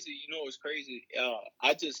what's crazy?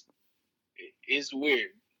 It's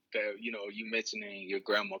weird that, you mentioning your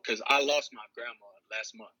grandma, because I lost my grandma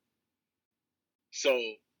last month. So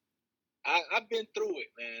I've been through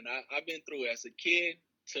it, man. I've been through it as a kid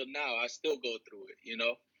till now. I still go through it,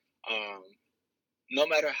 no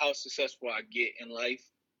matter how successful I get in life,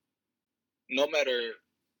 no matter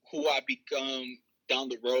who I become down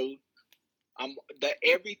the road,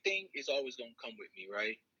 everything is always going to come with me,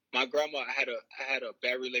 right? My grandma, I had a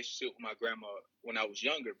bad relationship with my grandma when I was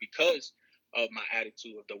younger because of my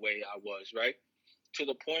attitude, of the way I was, right? To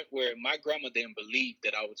the point where my grandma didn't believe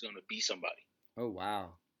that I was going to be somebody. Oh,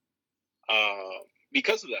 wow.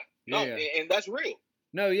 Because of that. No, and that's real.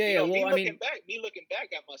 No, well, me looking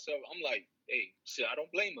back at myself, I'm like, hey, shit, I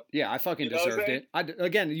don't blame her. Yeah, I fucking deserved it.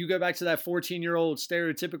 Again, you go back to that 14-year-old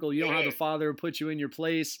stereotypical, you don't have the father who put you in your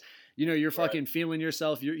place. You're fucking feeling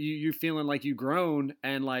yourself. You're feeling like you've grown,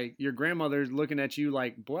 and like your grandmother's looking at you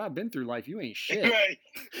like, boy, I've been through life. You ain't shit. Right.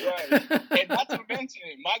 And not to mention,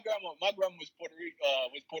 my grandma was Puerto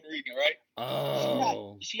Rican, right?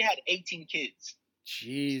 Oh. She had 18 kids.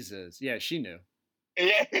 Jesus. Yeah, she knew.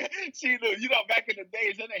 Yeah, she knew. Back in the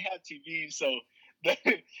days, they didn't have TV, so they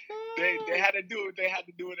had to do what they had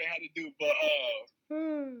to do. But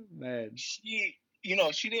man, she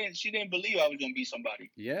didn't believe I was gonna be somebody.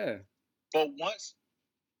 Yeah. But once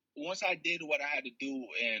I did what I had to do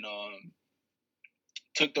and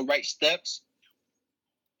took the right steps,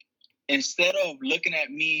 instead of looking at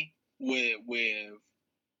me with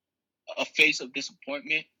a face of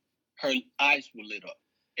disappointment, her eyes were lit up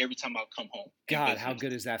every time I come home. God, how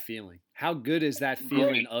good is that feeling? How good is that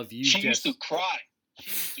feeling of you? She used to cry. She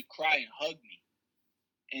used to cry and hug me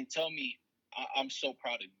and tell me, I'm so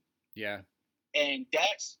proud of you. Yeah. And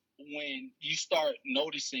that's when you start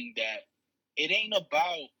noticing that it ain't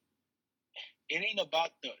about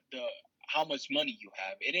the how much money you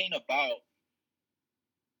have. It ain't about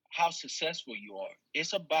how successful you are.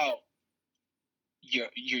 It's about your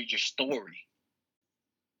story.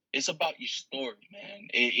 It's about your story, man.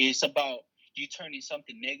 It's about you turning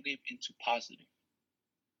something negative into positive.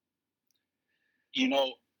 You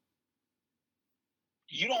don't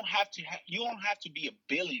have to be a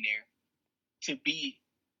billionaire to be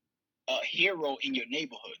a hero in your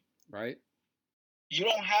neighborhood. Right. You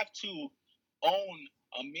don't have to own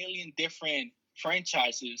a million different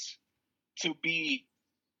franchises to be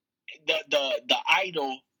the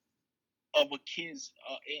idol of a kid's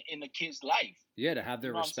in a kid's life. Yeah, to have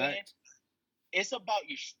their respect. It's about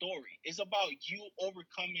your story. It's about you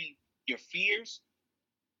overcoming your fears,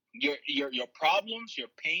 your problems, your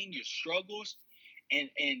pain, your struggles, and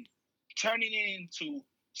turning it into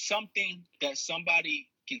something that somebody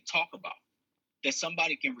can talk about, that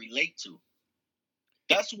somebody can relate to.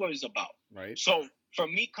 That's what it's about. Right. So for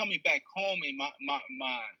me coming back home and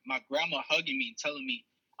my grandma hugging me and telling me,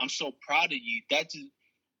 I'm so proud of you, that just,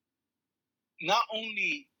 not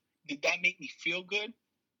only did that make me feel good,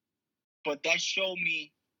 but that showed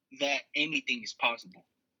me that anything is possible.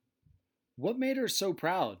 What made her so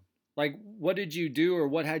proud? Like, what did you do or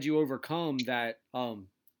what had you overcome that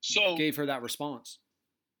gave her that response?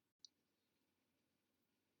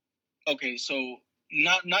 Okay, so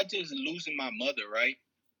not just losing my mother, right?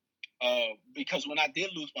 Because when I did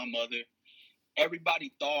lose my mother,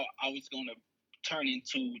 everybody thought I was gonna turn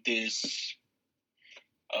into this,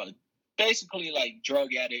 basically like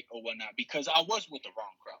drug addict or whatnot. Because I was with the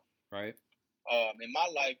wrong crowd. Right. In my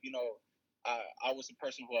life, I was a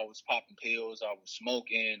person who I was popping pills, I was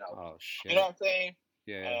smoking. Oh shit. You know what I'm saying?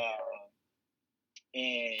 Yeah.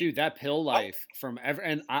 And dude, that pill life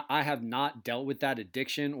and I have not dealt with that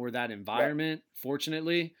addiction or that environment,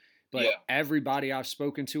 fortunately. But everybody I've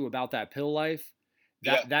spoken to about that pill life,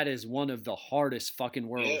 that is one of the hardest fucking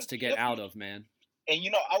worlds to get out of, man. And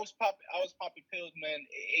I was popping pills, man.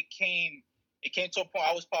 It came to a point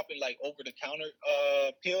I was popping like over the counter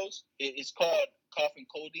pills. It's called cough and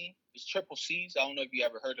codeine. It's triple C's. I don't know if you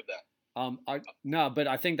ever heard of that. No, but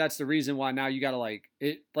I think that's the reason why now you gotta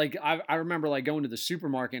I remember like going to the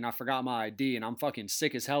supermarket and I forgot my ID and I'm fucking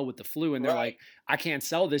sick as hell with the flu and they're like, I can't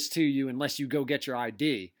sell this to you unless you go get your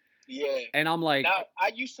ID. Yeah. And I'm like, now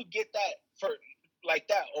I used to get that for like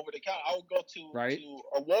that over the counter. I would go to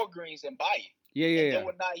a Walgreens and buy it. Yeah. They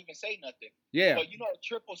would not even say nothing. Yeah. But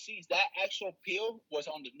triple C's, that actual pill was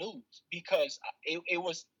on the news because it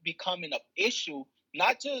was becoming an issue.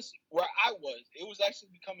 Not just where I was, it was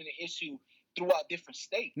actually becoming an issue throughout different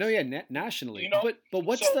states. No, yeah, nationally. But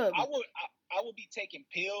what's I would be taking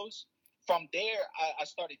pills. From there, I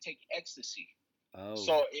started taking ecstasy. Oh.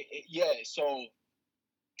 So so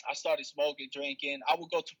I started smoking, drinking. I would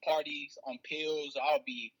go to parties on pills. I'll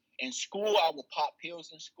be in school. I would pop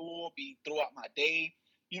pills in school. Be throughout my day.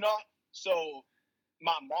 So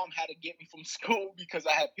my mom had to get me from school because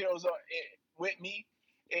I had pills with me.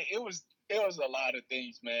 It was a lot of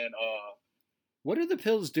things, man. What are the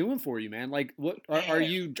pills doing for you, man? Like, what are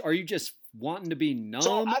you just wanting to be numb?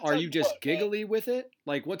 So are you just giggly with it?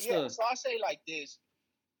 Like, what's the? So I say like this: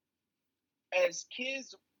 as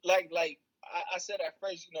kids, like I said at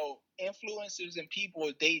first, influencers and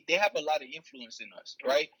people, they have a lot of influence in us,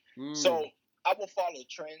 right? So I will follow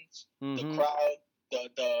trends, the crowd,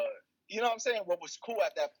 the you know what I'm saying? What was cool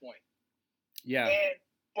at that point? Yeah.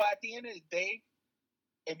 But at the end of the day,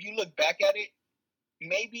 if you look back at it,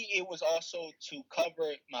 maybe it was also to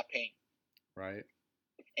cover my pain. Right.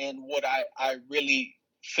 And what I really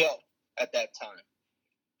felt at that time.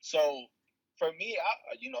 So for me,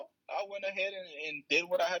 I went ahead and did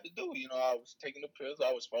what I had to do. I was taking the pills,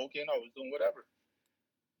 I was smoking, I was doing whatever.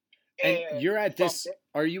 And you're at this,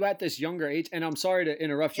 are you at this younger age? And I'm sorry to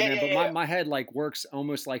interrupt you, man, but my head like works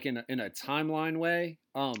almost like in a timeline way.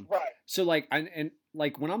 Right. So like, and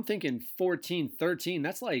like when I'm thinking 14, 13,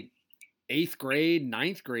 that's like 8th grade,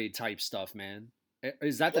 9th grade type stuff, man.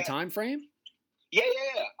 Is that the time frame? Yeah.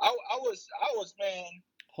 I was, man.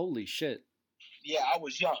 Holy shit. Yeah, I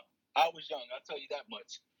was young. I'll tell you that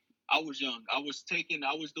much. I was young. I was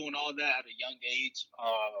doing all that at a young age,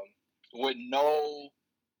 with no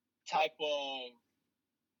type of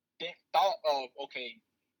thought of, okay,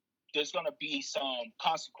 there's going to be some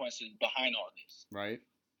consequences behind all this. Right.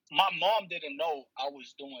 My mom didn't know I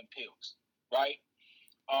was doing pills, right?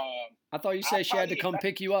 I thought you said she had to come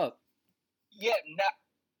pick you up. Yeah,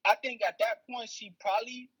 I think at that point she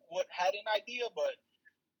probably had an idea, but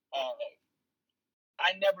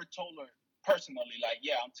I never told her personally, like,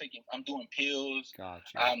 yeah, I'm doing pills,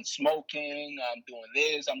 gotcha. I'm smoking, I'm doing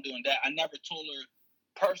this, I'm doing that. I never told her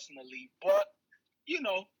personally, but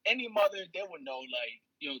any mother, they would know, like,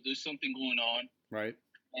 there's something going on, right?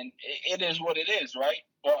 And it is what it is, right?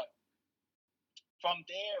 But from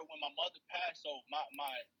there, when my mother passed, so my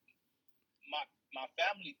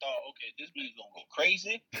family thought, okay, this man's gonna go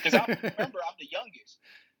crazy, because I remember I'm the youngest,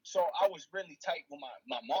 so I was really tight with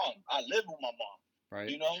my mom. I lived with my mom, right?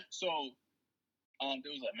 So they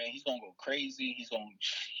was like, man, he's gonna go crazy.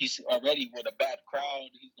 He's already with a bad crowd.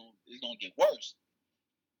 It's gonna get worse.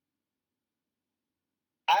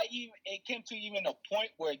 It came to even a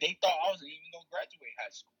point where they thought I wasn't even gonna graduate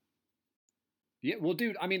high school. Yeah, well,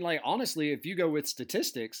 dude, I mean, like, honestly, if you go with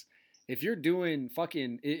statistics, if you're doing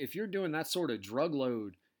that sort of drug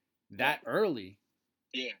load that early,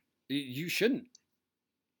 yeah, you shouldn't.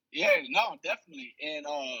 Yeah, no, definitely. And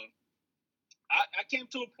I came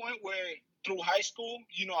to a point where through high school,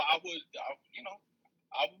 I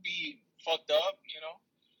would be fucked up,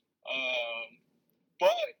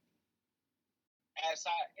 but as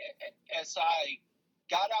I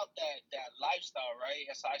got out that lifestyle, right?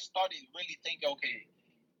 As I started really thinking, okay,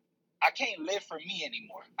 I can't live for me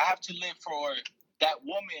anymore. I have to live for that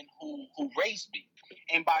woman who raised me.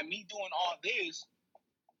 And by me doing all this,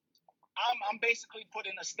 I'm basically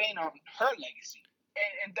putting a stain on her legacy.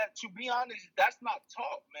 And that, to be honest, that's not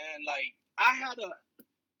taught, man. Like I had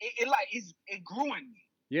it grew in me.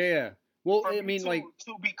 Yeah. Well, For I me mean,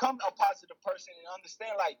 to become a positive person and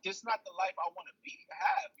understand, like, this is not the life I want to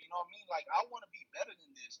have. You know what I mean? Like, I want to be better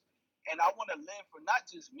than this, and I want to live for not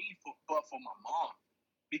just me, but for my mom,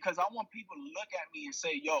 because I want people to look at me and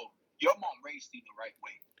say, "Yo, your mom raised you the right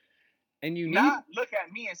way," and you not look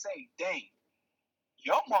at me and say, "Dang,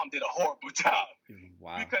 your mom did a horrible job."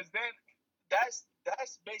 Wow. Because then that's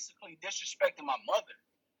basically disrespecting my mother,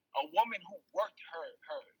 a woman who worked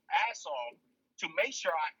her ass off to make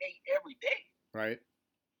sure I ate every day. Right.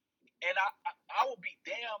 And I would be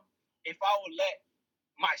damned if I would let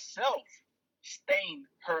myself stain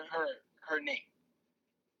her name.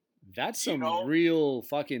 That's some real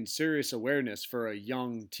fucking serious awareness for a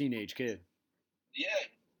young teenage kid. Yeah.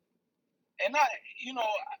 And I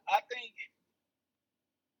think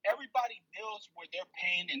everybody deals with their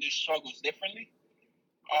pain and their struggles differently.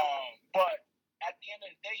 But at the end of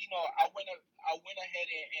the day, I went ahead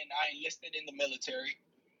and I enlisted in the military.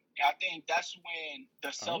 I think that's when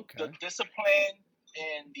the discipline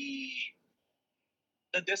and the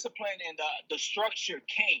discipline and the structure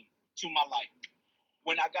came to my life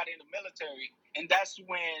when I got in the military, and that's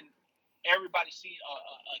when everybody see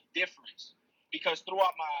a difference. Because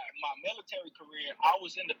throughout my military career, I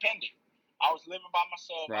was independent. I was living by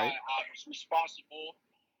myself. Right. I was responsible.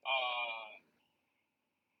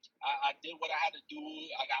 I did what I had to do.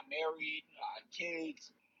 I got married. I had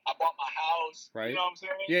kids. I bought my house. Right. You know what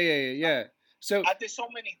I'm saying? Yeah. So I did so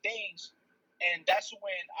many things, and that's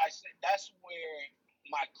where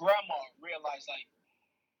my grandma realized, like,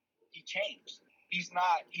 he changed. He's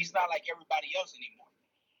not like everybody else anymore.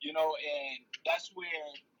 And that's where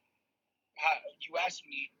you asked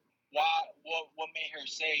me what made her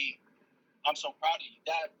say, "I'm so proud of you."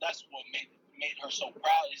 That's what made her so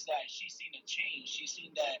proud, is that she seen a change. She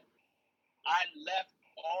seen that I left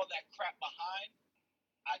all that crap behind.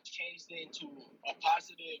 I changed it into a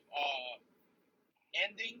positive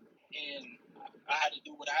ending, and I had to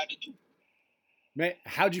do what I had to do. Man,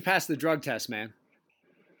 how'd you pass the drug test, man?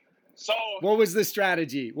 So what was the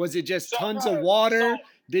strategy? Was it just tons of water?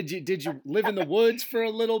 Did you live in the woods for a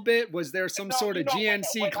little bit? Was there some sort of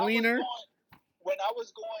GNC cleaner? When I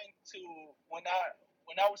was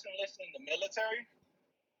enlisted in the military,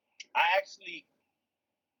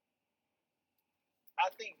 I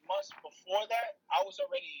think months before that, I was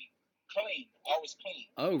already clean. I was clean.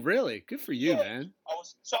 Oh, really? Good for you, man.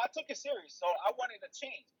 So I took it serious. So I wanted to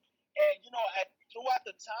change. And, throughout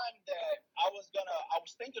the time that I was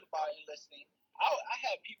thinking about enlisting, I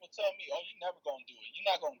had people tell me, "Oh, you're never going to do it.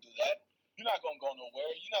 You're not going to do that. You're not going to go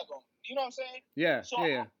nowhere. You're not going to," you know what I'm saying? Yeah. So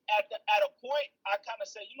yeah. At a point, I kind of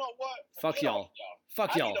said, "You know what? Fuck y'all.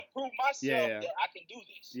 Fuck y'all. I need to prove myself that I can do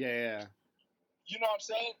this." Yeah. You know what I'm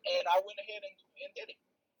saying? And I went ahead and did it.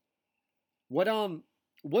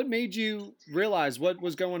 What made you realize what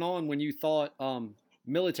was going on when you thought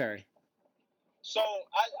military? So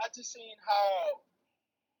I just seen how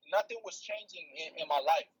nothing was changing in my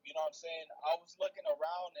life. You know what I'm saying? I was looking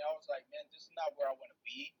around and I was like, man, this is not where I want to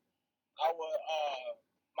be.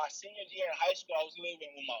 My senior year in high school, I was living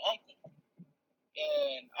with my uncle.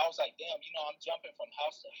 And I was like, damn, I'm jumping from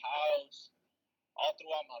house to house all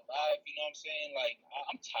throughout my life. You know what I'm saying? Like,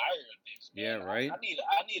 I'm tired of this, man. Yeah, right. I need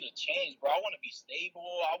a change, bro. I want to be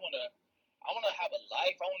stable. I want to have a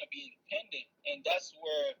life. I want to be independent. And that's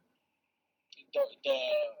where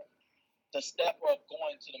the step of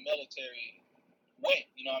going to the military went.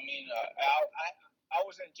 You know what I mean? I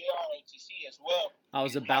was in JROTC as well. I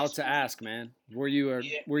was about to ask, man. Were you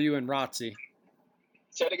in ROTC?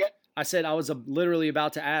 Say it again? I said I was literally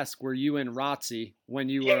about to ask, were you in ROTC when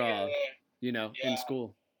you were in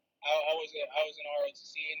school? I was in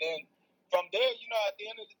ROTC, and then from there, at the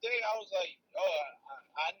end of the day, I was like, oh,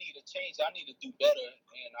 I need a change. I need to do better,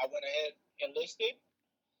 and I went ahead and enlisted,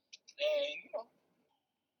 and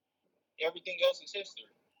everything else is history.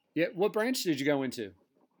 Yeah. What branch did you go into?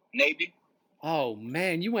 Navy. Oh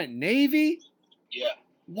man, you went Navy? Yeah.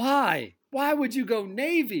 Why? Why would you go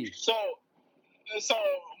Navy? So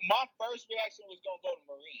my first reaction was gonna go to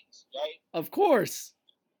Marines, right? Of course.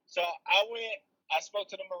 So I went I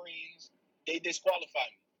spoke to the Marines. They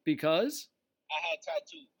disqualified me. Because? I had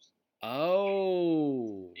tattoos.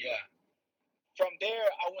 Oh. Yeah. From there,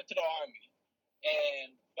 I went to the Army.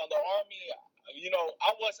 And from the Army,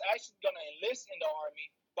 I was actually going to enlist in the Army.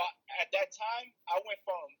 But at that time, I went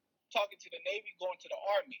from talking to the Navy, going to the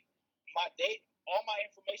Army. All my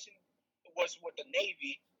information was with the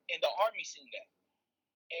Navy, and the Army seen that.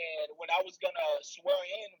 And when I was going to swear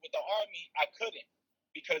in with the Army, I couldn't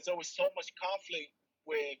because there was so much conflict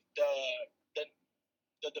with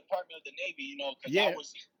the Department of the Navy, because I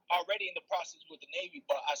was already in the process with the Navy,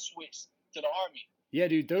 but I switched to the Army. Yeah,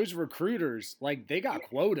 dude, those recruiters, like, they got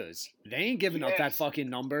quotas. They ain't giving up that fucking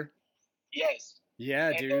number. Yes. Yeah,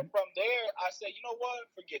 and dude. Then from there, I said, you know what?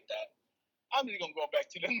 Forget that. I'm just going to go back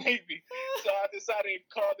to the Navy. So I decided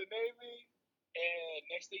to call the Navy, and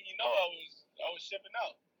next thing you know, I was shipping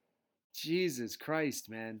out. Jesus Christ,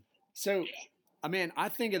 man. So, I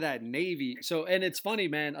think of that Navy. So, and it's funny,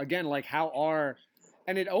 man, again, like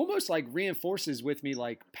and it almost like reinforces with me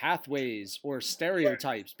like pathways or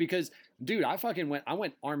stereotypes because, dude, I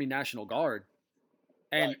went Army National Guard.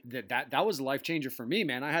 And that was a life changer for me,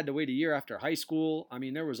 man. I had to wait a year after high school. I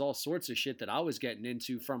mean, there was all sorts of shit that I was getting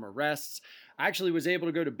into, from arrests. I actually was able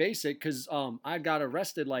to go to basic because I got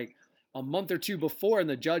arrested like a month or two before, and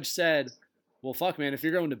the judge said, well, fuck, man, if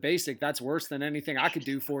you're going to basic, that's worse than anything I could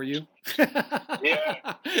do for you. Yeah.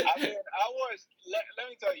 I mean, let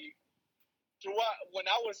me tell you, when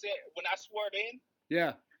I swore in,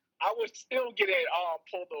 yeah, I was still getting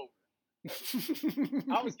pulled over.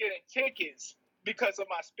 I was getting tickets because of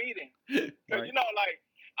my speeding. Right. Like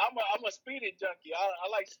I'm a speeding junkie. I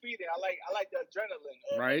like speeding. I like the adrenaline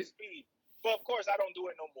of speed. But of course, I don't do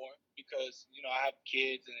it no more because I have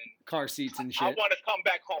kids and car seats and shit. I want to come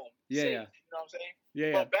back home. Yeah, safe, yeah. You know what I'm saying?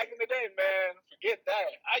 Yeah. But back in the day, man, forget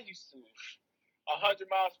that. I used to 100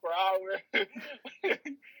 miles per hour.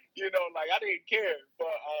 Like I didn't care. But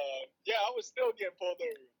I was still getting pulled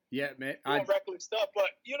over. Yeah, man. Doing reckless stuff, but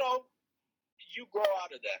you grow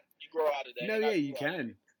out of that. No, yeah, you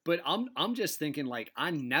can. But I'm just thinking, like, I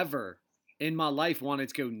never in my life wanted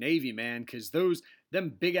to go Navy, man, because them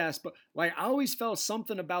big ass, like, I always felt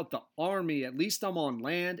something about the Army. At least I'm on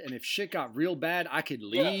land, and if shit got real bad, I could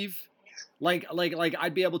leave. Yeah. Like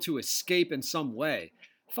I'd be able to escape in some way.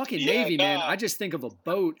 Fucking Navy, man. I just think of a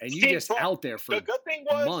boat, and you just out there for the good thing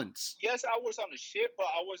was, months. Yes, I was on a ship, but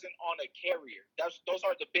I wasn't on a carrier. Those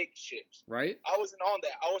are the big ships, right? I wasn't on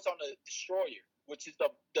that. I was on a destroyer, which is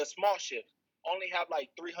the small ships. Only have like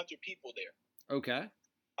 300 people there. Okay.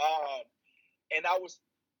 And I was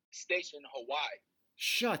stationed in Hawaii.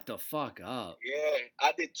 Shut the fuck up. Yeah,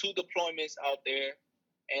 I did 2 deployments out there,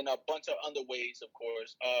 and a bunch of underways, of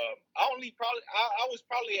course. I was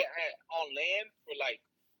probably on land for like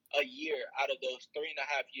a year out of those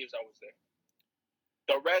 3.5 years I was there.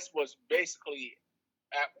 The rest was basically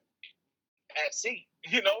at sea.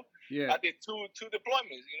 Yeah. I did two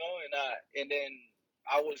deployments. And then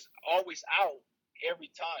I was always out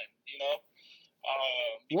every time.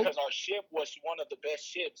 Because our ship was one of the best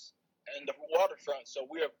ships in the waterfront, so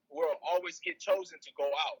we'll always get chosen to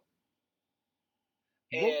go out.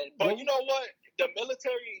 But you know what? The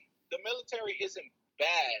military isn't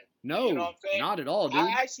bad. No, you know what I'm saying? Not at all, dude. I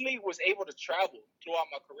actually was able to travel throughout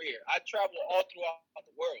my career. I traveled all throughout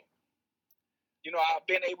the world. I've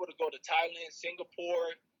been able to go to Thailand,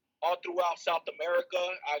 Singapore, all throughout South America.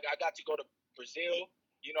 I got to go to Brazil.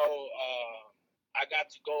 I got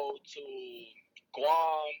to go to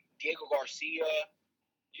Guam, Diego Garcia.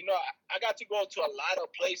 I got to go to a lot of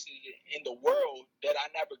places in the world that I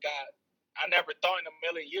never thought in a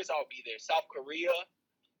million years I would be there. South Korea.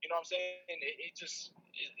 You know what I'm saying?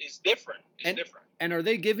 It's different. It's different. And are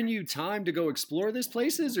they giving you time to go explore these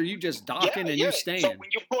places, or you just docking and you're staying? So when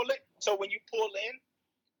you pull in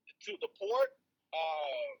to the port,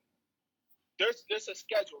 there's a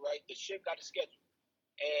schedule, right? The ship got a schedule,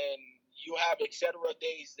 and you have etc.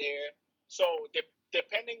 days there. So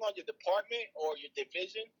depending on your department or your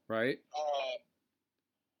division, right?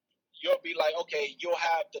 You'll be like, okay, you'll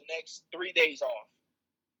have the next 3 days off.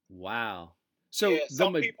 Wow. So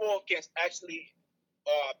some people can actually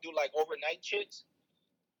do like overnight shits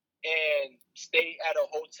and stay at a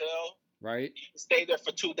hotel. Right. You can stay there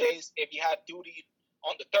for 2 days. If you have duty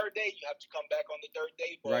on the 3rd day, you have to come back on the 3rd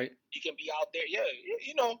day. But right. You can be out there. Yeah,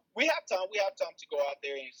 we have time. We have time to go out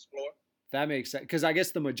there and explore. That makes sense. Because I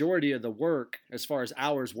guess the majority of the work, as far as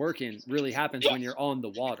hours working, really happens when you're on the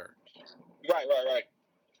water. Right.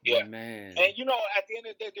 Yeah. Man. And, at the end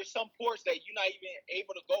of the day, there's some ports that you're not even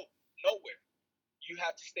able to go nowhere. You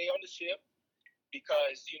have to stay on the ship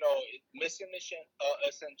because, mission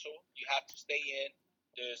essential. You have to stay in.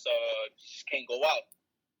 just can't go out,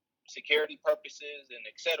 security purposes and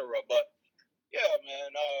etc. But yeah,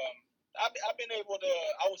 man, I've been able to.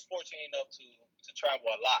 I was fortunate enough to travel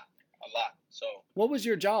a lot. So what was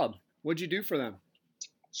your job? What'd you do for them?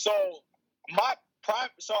 So I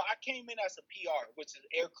came in as a PR, which is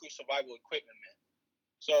Air Crew Survival Equipment Man.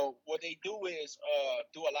 So what they do is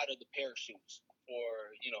do a lot of the parachutes for,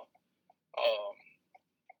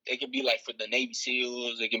 it can be like for the Navy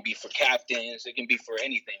SEALs, it can be for captains, it can be for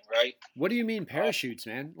anything, right? What do you mean parachutes,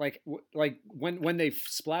 man? Like when they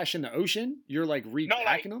splash in the ocean, you're like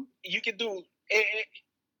repacking them? You can do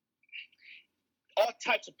all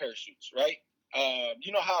types of parachutes, right?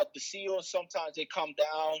 You know how the SEALs sometimes they come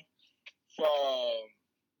down from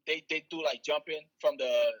they do like jumping from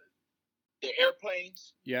the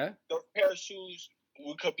airplanes. Yeah. Those parachutes,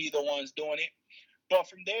 we could be the ones doing it. But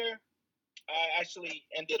from there, I actually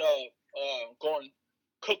ended up going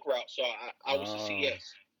cook route. So I was a CS.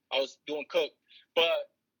 I was doing cook. But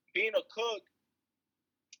being a cook,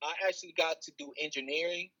 I actually got to do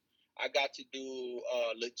engineering. I got to do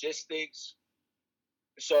logistics.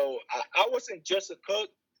 So I wasn't just a cook.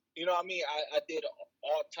 You know what I mean? I did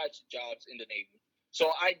all types of jobs in the Navy.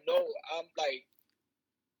 So I know I'm like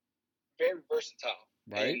very versatile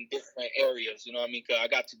in different areas. You know what I mean? Because I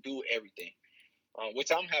got to do everything,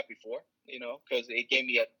 which I'm happy for, because it gave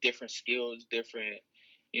me different skills, different,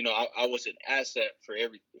 I was an asset for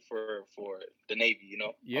the Navy,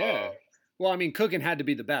 Yeah. Well, I mean, cooking had to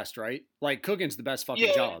be the best, right? Like cooking's the best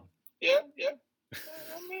fucking job. Yeah.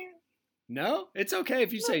 I mean, no, it's okay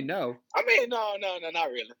if you say no. I mean, no,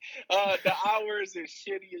 not really. The hours are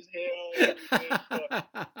shitty as hell.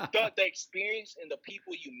 But the experience and the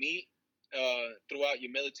people you meet throughout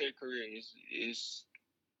your military career is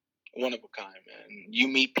one of a kind, man. You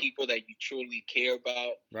meet people that you truly care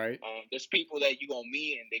about. Right. There's people that you're gonna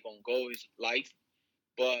meet and they're gonna go is life.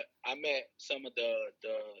 But I met some of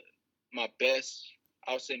my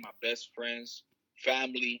best friends,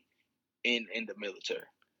 family in the military.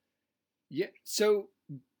 Yeah. So,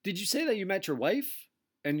 did you say that you met your wife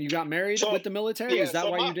and you got married with the military? Yeah, is that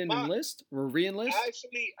why you didn't enlist or re-enlist? I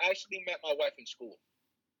actually met my wife in school.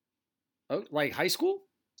 Oh, like high school?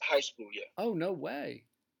 High school, yeah. Oh, no way.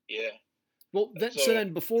 Yeah. Well, so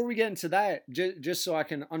then before we get into that, just so I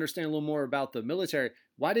can understand a little more about the military,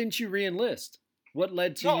 why didn't you re-enlist? What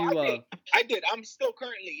led to you? I did. I'm still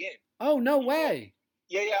currently in. Oh, no way.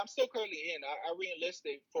 Yeah, I'm still currently in. I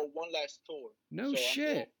re-enlisted for one last tour. No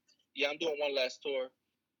shit. I'm doing one last tour,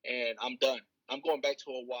 and I'm done. I'm going back to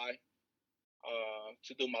Hawaii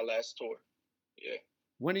to do my last tour. Yeah.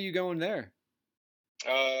 When are you going there?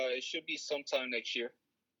 It should be sometime next year.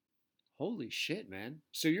 Holy shit, man.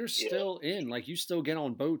 So you're still in, like you still get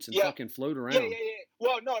on boats and fucking float around. Yeah.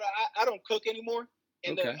 Well, no, I don't cook anymore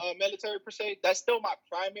in the military per se. That's still my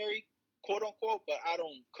primary, quote unquote, but I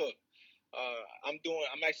don't cook. I'm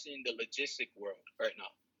actually in the logistic world right now.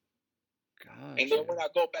 Gotcha. And then when I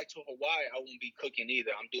go back to Hawaii, I won't be cooking either.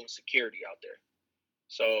 I'm doing security out there.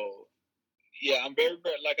 So, yeah, I'm very,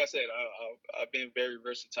 like I said, I've been very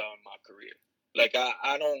versatile in my career. Like,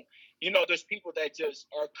 I don't, there's people that just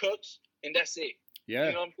are cooks and that's it. Yeah.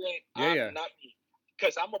 You know what I'm saying? I'm not me.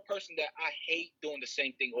 Because I'm a person that I hate doing the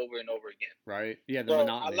same thing over and over again. Right. Yeah, the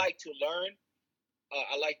monotony. I like to learn.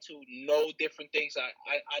 I like to know different things.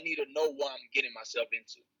 I need to know what I'm getting myself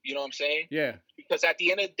into. You know what I'm saying? Yeah. Because at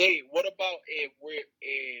the end of the day, what about if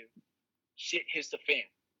shit hits the fan?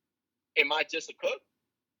 Am I just a cook?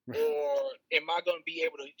 Or am I going to be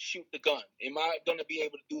able to shoot the gun? Am I going to be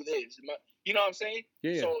able to do this? You know what I'm saying?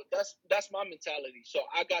 Yeah. So that's my mentality. So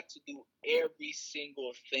I got to do every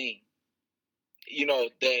single thing,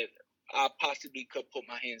 that I possibly could put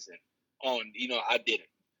my hands on. I did it.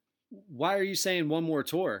 Why are you saying one more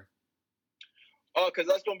tour? Oh, because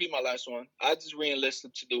that's going to be my last one. I just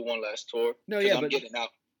re-enlisted to do one last tour. No, yeah, I'm getting out.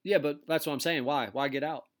 Yeah, but that's what I'm saying. Why? Why get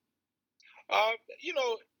out?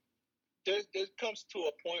 There comes to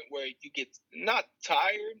a point where you get not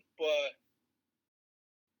tired, but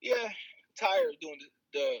tired of doing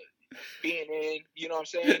the being in. You know what I'm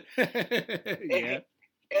saying? Yeah.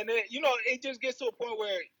 And then it just gets to a point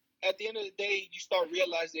where at the end of the day, you start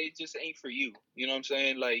realizing it just ain't for you. You know what I'm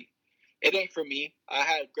saying? Like, it ain't for me. I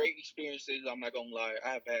had great experiences. I'm not gonna lie. I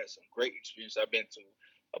have had some great experiences. I've been to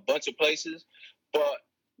a bunch of places, but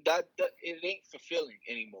that it ain't fulfilling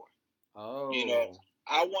anymore. Oh.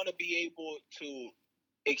 I want to be able to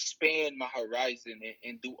expand my horizon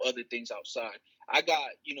and do other things outside. I got,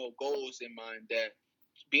 goals in mind that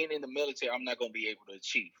being in the military, I'm not going to be able to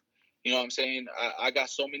achieve. You know what I'm saying? I got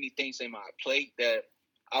so many things in my plate that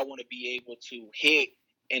I want to be able to hit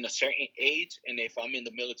in a certain age. And if I'm in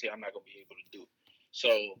the military, I'm not going to be able to do. So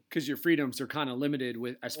because your freedoms are kind of limited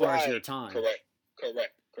with as far as your time. Correct.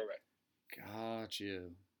 Got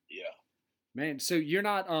you. Yeah. Man, so you're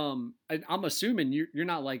not I'm assuming you're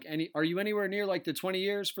not like are you anywhere near like the 20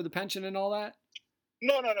 years for the pension and all that?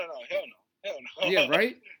 No. Hell no. Yeah,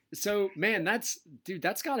 right? So, man, that's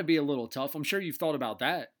got to be a little tough. I'm sure you've thought about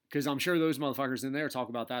that because I'm sure those motherfuckers in there talk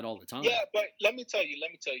about that all the time. Yeah, but let me tell you.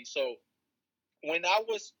 So when I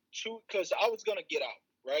was because I was going to get out,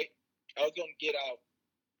 right? I was going to get out.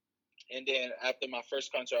 And then after my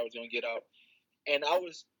first contract, I was going to get out. And I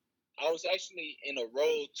was actually in a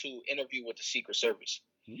road to interview with the Secret Service.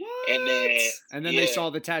 What? And then yeah. They saw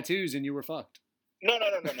the tattoos and you were fucked. No.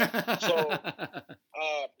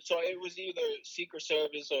 So it was either Secret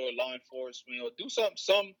Service or law enforcement or do some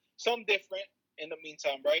different in the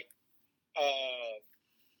meantime, right?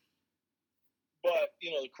 But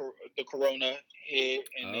the corona hit,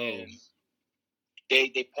 and then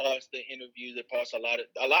they paused the interview. They paused a lot of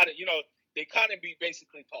they kind of be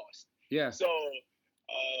basically paused. Yeah. So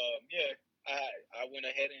I went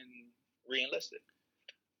ahead and re-enlisted.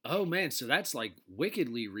 Oh man, so that's like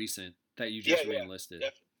wickedly recent that you just re-enlisted.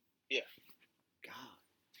 Definitely. Yeah. God.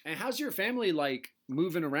 And how's your family like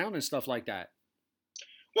moving around and stuff like that?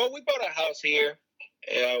 Well, we bought a house here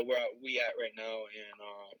where we at right now, and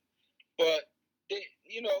but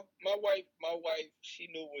my wife, she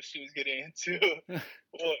knew what she was getting into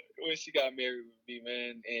when she got married with me,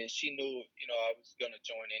 man, and she knew I was gonna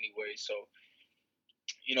join anyway. So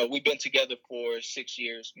we've been together for 6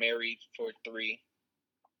 years, married for 3.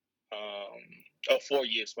 4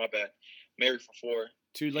 years, my bad. Married for 4.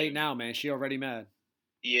 Too late now, man. She already mad.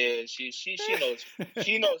 Yeah, she knows.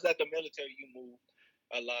 She knows that the military you move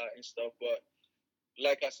a lot and stuff. But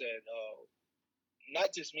like I said,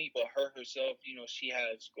 not just me, but her herself. She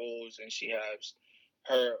has goals and she has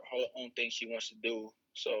her own thing she wants to do.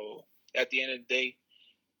 So at the end of the day,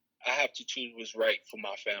 I have to choose what's right for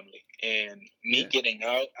my family. And me getting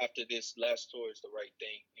out after this last tour is the right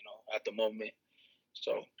thing, at the moment.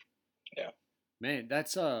 So, yeah. Man,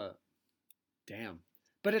 that's damn.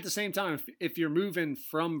 But at the same time, if you're moving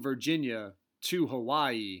from Virginia to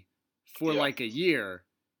Hawaii for like a year,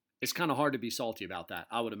 it's kind of hard to be salty about that,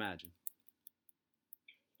 I would imagine.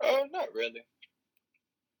 Oh, not really.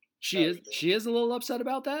 She is a little upset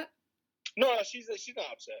about that? No, she's not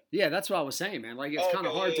upset. Yeah, that's what I was saying, man. Like it's kind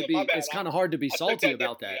of hard to be kind of hard to be salty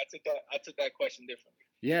about that. I took that question differently.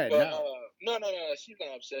 Yeah, but, no, she's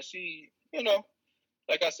not upset. She,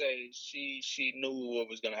 like I said, she knew what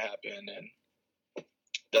was gonna happen, and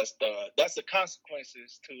that's the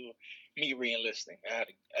consequences to me re-enlisting. I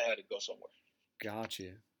had to go somewhere.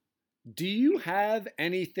 Gotcha. Do you have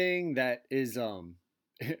anything that is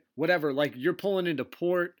whatever, like you're pulling into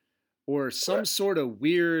port or some sort of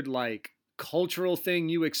weird like cultural thing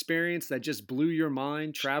you experienced that just blew your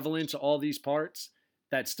mind traveling to all these parts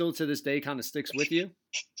that still to this day kind of sticks with you?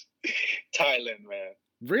 Thailand, man.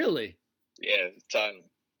 Really? Yeah, Thailand.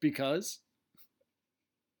 Because?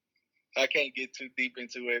 I can't get too deep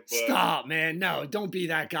into it. But stop, man. No, don't be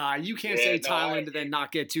that guy. You can't say Thailand and then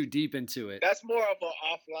not get too deep into it. That's more of an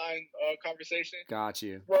offline conversation. Got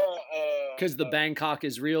you. Because the Bangkok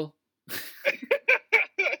is real?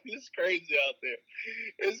 It's crazy out there.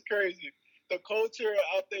 It's crazy. The culture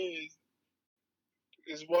out there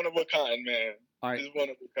is one of a kind, man. All right. It's one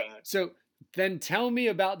of a kind. So then tell me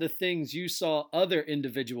about the things you saw other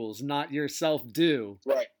individuals, not yourself, do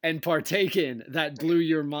and partake in that blew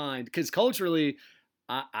your mind. Because culturally,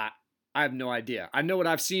 I have no idea. I know what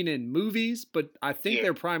I've seen in movies, but I think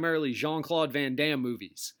they're primarily Jean-Claude Van Damme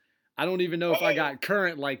movies. I don't even know if I got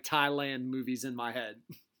current like Thailand movies in my head.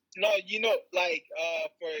 No, like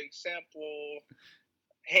for example,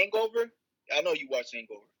 Hangover. I know you watch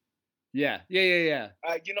Hangover. Yeah.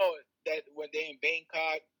 That when they're in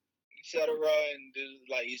Bangkok, etc., and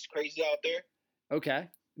like it's crazy out there. Okay.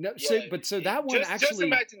 No, so that one actually. Just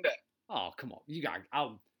imagine that. Oh come on,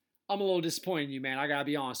 I'm a little disappointed in you, man. I gotta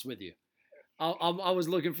be honest with you. I was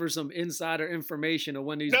looking for some insider information of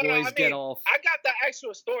when these boys get off. I got the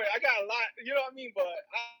actual story. I got a lot. You know what I mean? But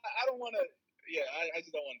I don't want to. Yeah, I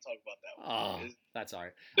just don't want to talk about that one. Oh, that's all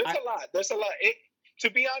right. There's a lot. To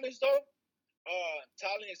be honest, though,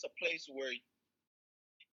 Thailand is a place where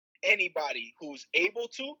anybody who's able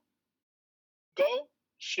to go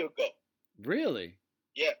should go. Really?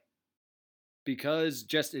 Yeah. Because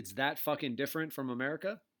it's that fucking different from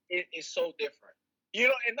America? It is so different.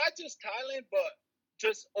 And not just Thailand, but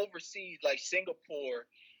just overseas, like Singapore,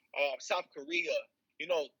 South Korea,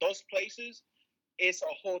 those places. It's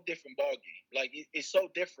a whole different ballgame. Like it's so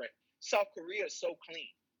different. South Korea is so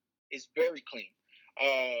clean. It's very clean.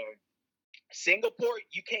 Singapore,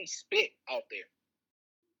 you can't spit out there.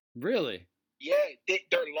 Really? Yeah,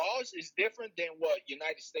 their laws is different than what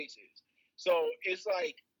United States is. So it's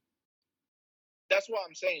like that's what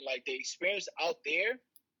I'm saying. Like the experience out there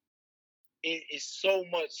is so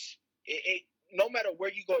much. No matter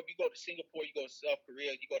where you go, if you go to Singapore, you go to South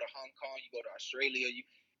Korea, you go to Hong Kong, you go to Australia,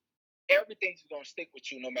 everything's gonna stick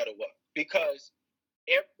with you no matter what, because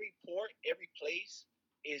every port, every place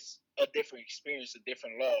is a different experience, a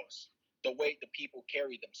different laws, the way the people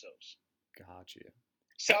carry themselves. Gotcha.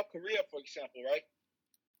 South Korea, for example, right?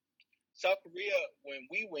 South Korea, when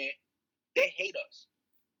we went, they hate us.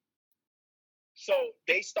 So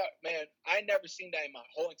they start, man, I never seen that in my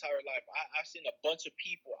whole entire life. I've seen a bunch of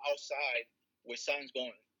people outside with signs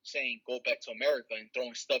saying go back to America and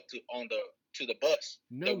throwing stuff to the bus.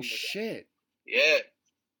 No shit. Yeah.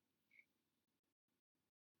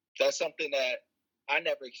 That's something that I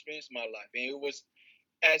never experienced in my life. And it was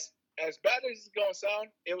as bad as it's gonna sound,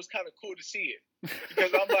 it was kind of cool to see it.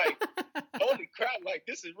 Because I'm like, holy crap, like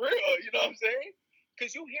this is real, you know what I'm saying?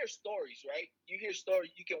 Because you hear stories, right? You hear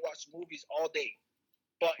stories, you can watch movies all day.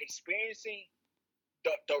 But experiencing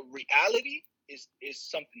the reality is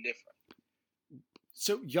something different.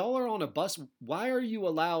 So y'all are on a bus. Why are you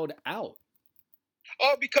allowed out?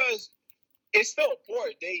 Oh, because it's still a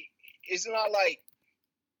port. It's not like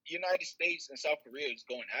United States and South Korea is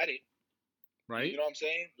going at it. Right. You know what I'm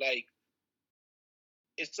saying? Like,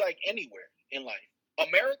 it's like anywhere in life.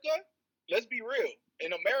 America, let's be real.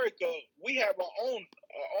 In America, we have our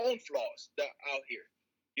own flaws that out here.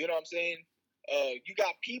 You know what I'm saying? You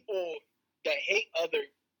got people that hate other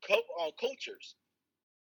cultures.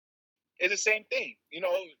 It's the same thing. You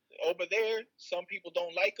know, over there, some people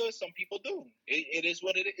don't like us, some people do. It is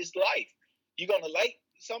what it is. It's life. You're going to like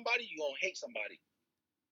somebody, you're going to hate somebody.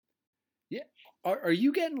 Yeah. Are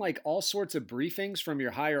you getting like all sorts of briefings from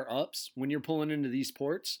your higher ups when you're pulling into these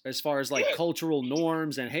ports as far as like cultural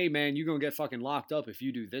norms and, hey man, you're going to get fucking locked up if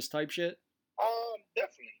you do this type shit?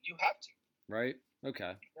 Definitely. You have to. Right?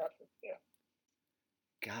 Okay. You have to, yeah.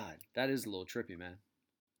 God, that is a little trippy, man.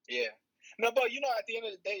 Yeah. No, but you know, at the end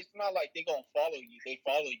of the day, it's not like they're going to follow you. They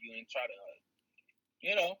follow you and try to,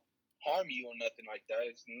 you know, harm you or nothing like that.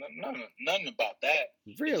 It's nothing about that.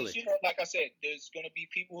 Really? Just, you know, like I said, there's going to be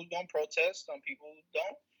people who's going to protest, some people who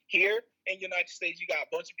don't. Here in the United States, you got a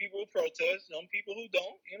bunch of people who protest, some people who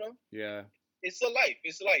don't, you know? Yeah. It's a life.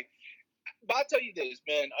 It's life. But I'll tell you this,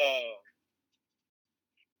 man.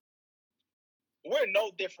 We're no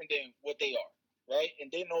different than what they are, right? And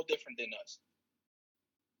they're no different than us.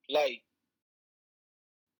 Like,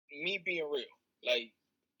 me being real. Like,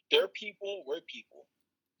 they're people, we're people.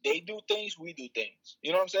 They do things, we do things.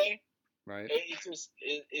 You know what I'm saying? Right.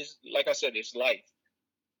 It's like I said, it's life.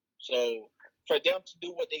 So for them to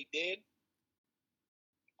do what they did,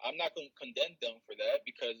 I'm not going to condemn them for that,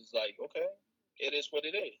 because it's like, okay, it is what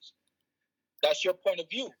it is. That's your point of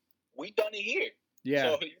view. We done it here. Yeah.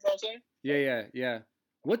 So, you know what I'm saying? Yeah.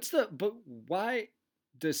 What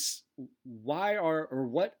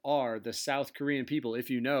are the South Korean people,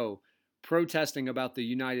 if you know, protesting about the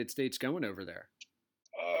United States going over there?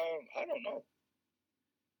 I don't know.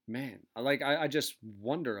 Man, I just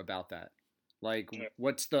wonder about that. Like, yeah.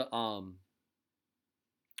 What's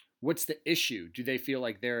the issue? Do they feel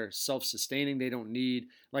like they're self-sustaining? They don't need,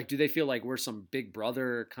 like, do they feel like we're some big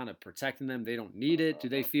brother kind of protecting them? They don't need it. Do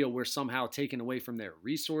they feel we're somehow taking away from their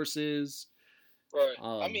resources? Right.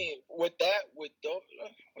 I mean, with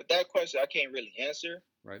that question, I can't really answer.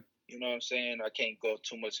 Right. You know what I'm saying? I can't go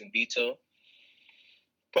too much in detail.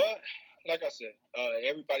 But like I said,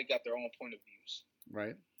 everybody got their own point of views.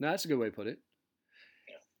 Right. No, that's a good way to put it.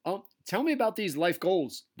 Yeah. Tell me about these life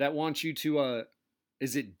goals that want you to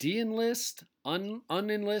is it de-enlist,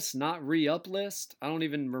 unenlist, not re-uplist? I don't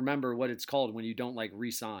even remember what it's called when you don't like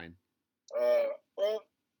re-sign. Well,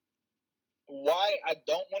 why I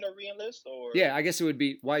don't want to re-enlist, or yeah, I guess it would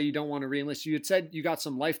be why you don't want to re-enlist. You had said you got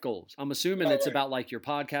some life goals. I'm assuming it's right. About like your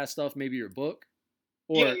podcast stuff, maybe your book,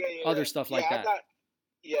 or other stuff like that.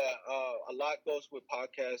 A lot goes with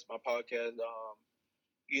podcasts. My podcast,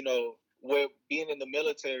 you know, with being in the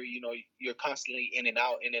military, you know, you're constantly in and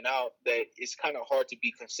out. That it's kind of hard to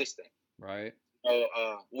be consistent. Right. So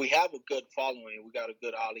we have a good following. We got a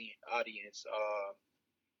good audience.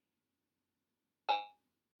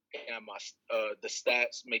 And my the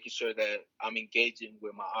stats, making sure that I'm engaging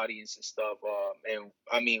with my audience and stuff. And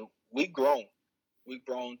I mean, we've grown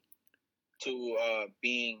to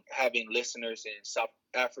having listeners in South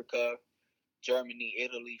Africa, Germany,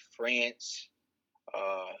 Italy, France,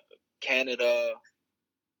 Canada,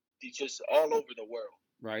 just all over the world.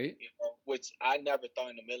 Right. You know, which I never thought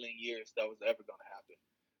in a million years that was ever going to happen.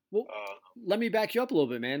 Well, let me back you up a little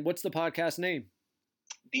bit, man. What's the podcast name?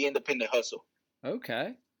 the independent hustle.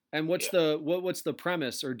 Okay. And what's the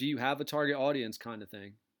premise, or do you have a target audience kind of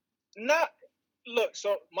thing?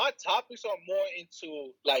 So my topics are more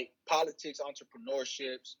into like politics,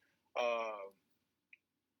 entrepreneurships,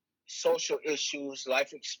 social issues,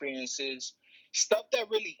 life experiences, stuff that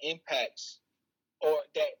really impacts or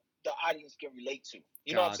that the audience can relate to.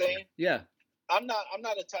 You know what I'm saying? Yeah. I'm not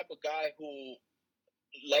the type of guy who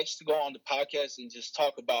likes to go on the podcast and just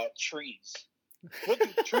talk about trees. What do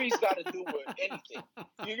trees got to do with anything?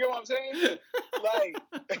 You get what I'm saying?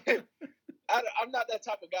 Like, I'm not that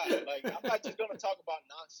type of guy. Like, I'm not just gonna talk about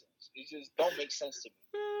nonsense. It just don't make sense to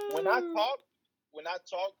me. When I talk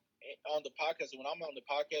on the podcast, when I'm on the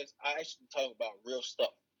podcast, I actually talk about real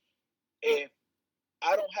stuff. If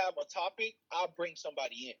I don't have a topic, I'll bring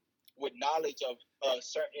somebody in with knowledge of a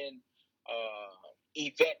certain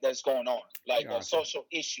event that's going on, like a social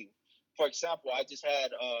issue. For example, I just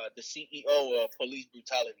had the CEO of Police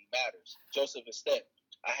Brutality Matters, Joseph Estet.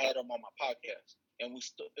 I had him on my podcast, and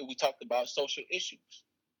we talked about social issues,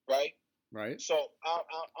 right? Right. So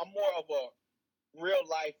I'm more of a real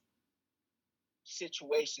life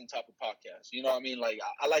situation type of podcast. You know what I mean? Like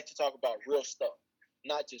I like to talk about real stuff,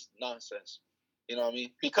 not just nonsense. You know what I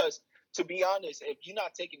mean? Because to be honest, if you're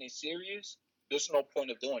not taking it serious, there's no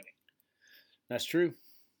point of doing it. That's true.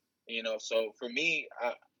 You know, so for me,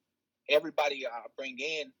 everybody I bring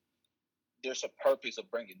in, there's a purpose of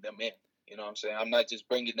bringing them in. You know what I'm saying? I'm not just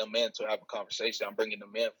bringing them in to have a conversation. I'm bringing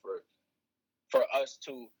them in for us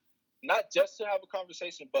to not just to have a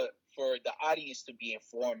conversation, but for the audience to be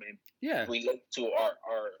informed and relate to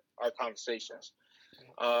our conversations.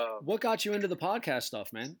 What got you into the podcast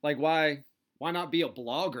stuff, man? Like, why not be a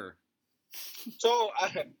blogger? So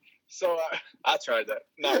I tried that.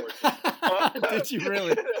 Not working. Did you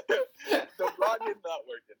really? The blogging not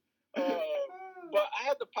working. But I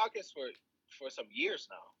had the podcast for some years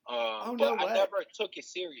now. But I never took it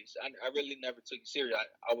serious. I really never took it serious.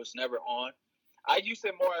 I was never on. I used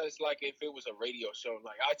it more as like if it was a radio show.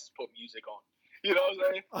 Like I just put music on. You know what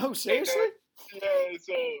I'm saying? Oh, seriously? Yeah.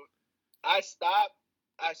 So I stopped.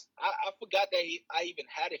 I forgot that I even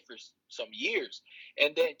had it for some years,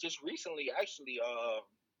 and then just recently, actually,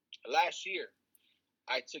 last year,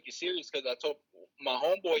 I took it serious because I told my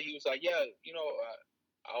homeboy. He was like, "Yeah, you know,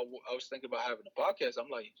 I was thinking about having a podcast." I'm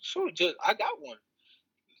like, "Sure, I got one.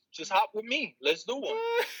 Just hop with me. Let's do one."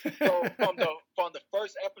 So from the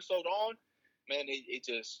first episode on, man,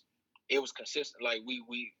 it was consistent. Like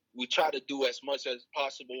we try to do as much as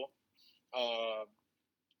possible.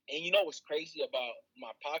 And you know what's crazy about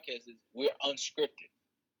my podcast is we're unscripted.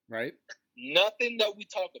 Right. Nothing that we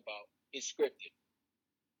talk about is scripted.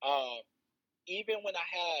 Even when I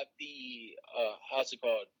have the how's it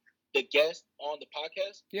called, the guest on the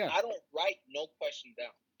podcast, I don't write no question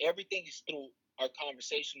down. Everything is through our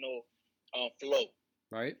conversational flow.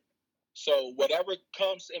 Right. So whatever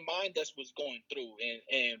comes in mind, that's what's going through,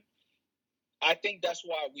 and I think that's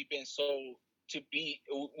why we've been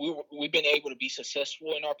we've been able to be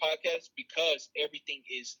successful in our podcast because everything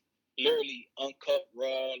is literally uncut,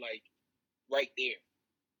 raw, like right there.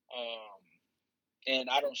 And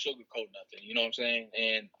I don't sugarcoat nothing, you know what I'm saying?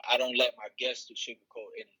 And I don't let my guests to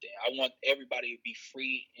sugarcoat anything. I want everybody to be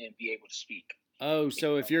free and be able to speak. Oh,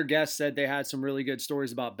 so if your guest said they had some really good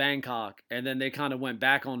stories about Bangkok and then they kind of went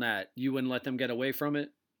back on that, you wouldn't let them get away from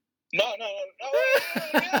it? No.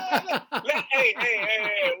 Hey,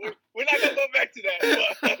 we're not gonna go back to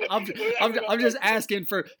that. I'm just asking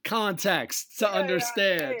for context to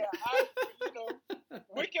understand.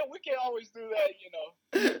 We can always do that,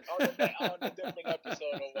 on a different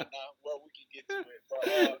episode or whatnot, where we can get to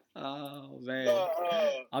it. But, oh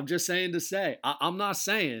man, I'm just saying to say. I'm not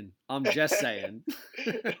saying. I'm just saying.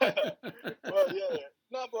 Well, yeah,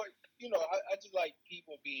 no, but I just like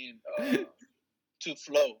people being to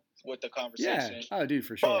flow with the conversation. Yeah, I do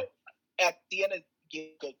for sure. But at the end of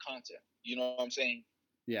get good content, you know what I'm saying?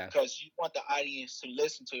 Yeah. Because you want the audience to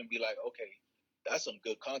listen to it and be like, okay, that's some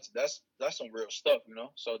good content. That's some real stuff, you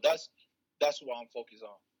know. So that's what I'm focused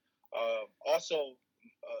on. Also,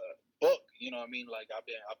 book. You know what I mean? Like I've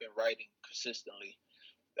been writing consistently.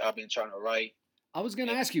 I've been trying to write. I was going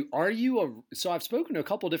to ask you, are you so I've spoken to a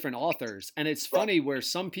couple different authors, and it's funny where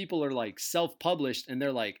some people are like self-published and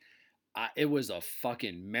they're like, it was a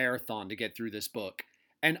fucking marathon to get through this book.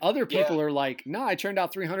 And other people are like, no, I turned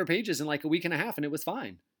out 300 pages in like a week and a half and it was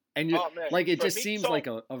fine. And you're, like, it just seems like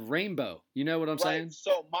a rainbow. You know what I'm saying?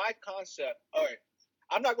 So my concept, all right,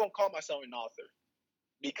 I'm not going to call myself an author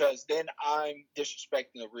because then I'm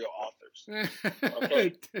disrespecting the real authors.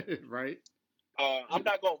 Okay? Right. I'm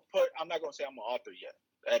not going to say I'm an author yet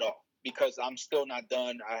at all because I'm still not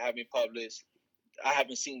done. I haven't published. I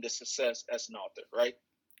haven't seen the success as an author, right?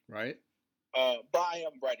 Right. But I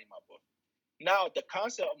am writing my book. Now, the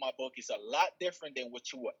concept of my book is a lot different than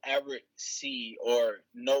what you will ever see or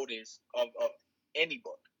notice of any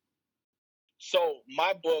book. So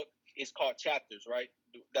my book is called Chapters, right?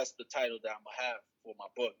 That's the title that I'm going to have for my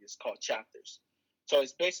book. It's called Chapters. So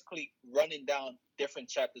it's basically running down different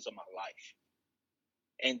chapters of my life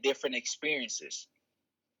and different experiences.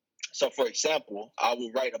 So, for example, I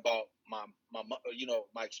will write about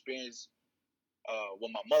my experience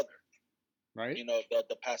with my mother. Right.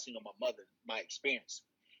 The passing of my mother, my experience.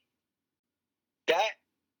 That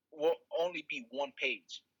will only be one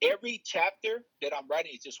page. Every chapter that I'm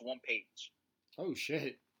writing is just one page. Oh,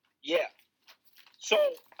 shit. Yeah. So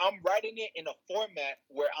I'm writing it in a format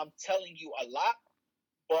where I'm telling you a lot,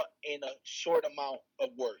 but in a short amount of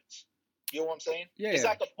words. You know what I'm saying? Yeah. It's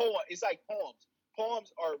like a poem. It's like poems.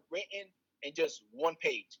 Poems are written in just one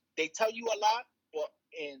page. They tell you a lot, but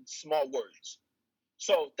in small words.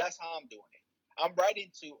 So that's how I'm doing it. I'm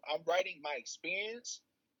writing my experience,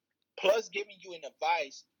 plus giving you an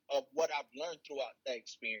advice of what I've learned throughout that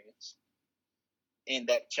experience in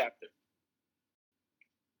that chapter.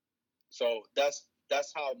 So that's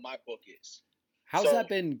how my book is. How's that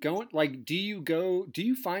been going? Like, do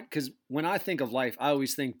you find, because when I think of life, I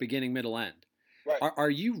always think beginning, middle, end. Right. Are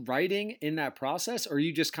you writing in that process, or are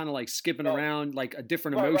you just kind of like skipping around, like a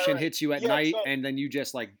different emotion hits you at night, and then you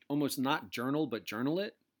just like almost not journal, but journal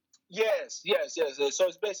it? Yes. So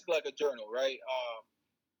it's basically like a journal, right?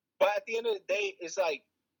 But at the end of the day, it's like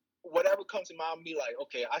whatever comes to mind, be like,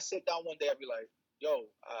 okay, I sit down one day, I'll be like, yo,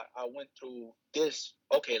 I went through this.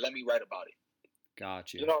 Okay, let me write about it.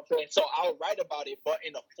 Gotcha. You know what I'm saying? So I'll write about it, but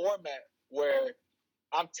in a format where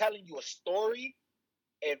I'm telling you a story,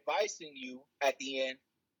 advising you at the end,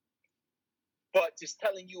 but just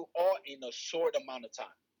telling you all in a short amount of time.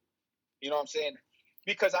 You know what I'm saying?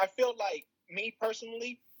 Because I feel like, me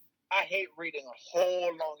personally, I hate reading a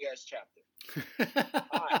whole long ass chapter.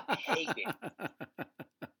 I hate it.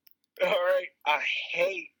 All right? I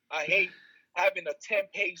hate having a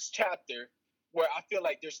 10-page chapter where I feel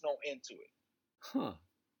like there's no end to it. Huh.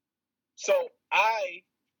 So I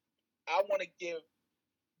want to give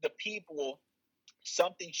the people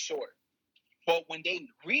something short. But when they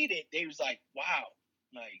read it, they was like, wow,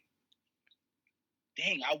 like,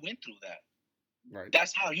 dang, I went through that. Right.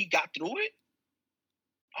 That's how he got through it?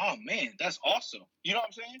 Oh, man, that's awesome. You know what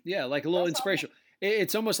I'm saying? Yeah, like a little inspirational.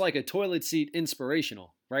 It's almost like a toilet seat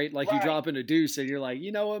inspirational, right? Like you drop in a deuce and you're like,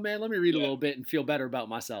 you know what, man, let me read a little bit and feel better about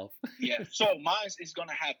myself. Yeah, so mine is going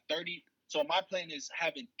to have 30. So my plan is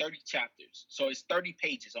having 30 chapters. So it's 30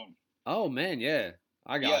 pages only. Oh, man, yeah.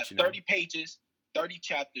 I got you. 30 pages, 30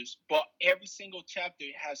 chapters, but every single chapter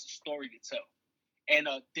has a story to tell and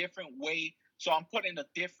a different way. So I'm putting a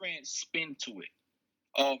different spin to it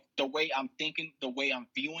of the way I'm thinking, the way I'm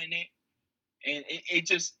viewing it. And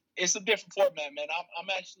it's a different format, man. I'm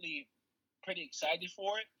actually pretty excited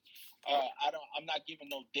for it. I'm not giving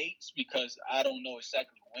no dates because I don't know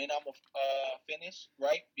exactly when I'm gonna finish,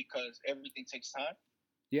 right? Because everything takes time.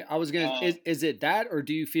 Yeah, I was gonna. Is it that, or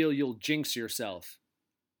do you feel you'll jinx yourself?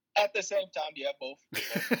 At the same time, yeah, both.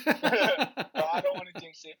 No, I don't want to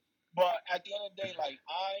jinx it, but at the end of the day, like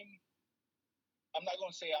I'm not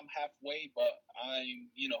gonna say I'm halfway, but I'm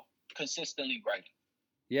consistently writing.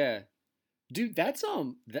 Yeah, dude, that's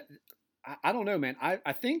I don't know, man.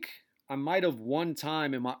 I think I might have one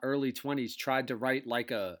time in my early 20s tried to write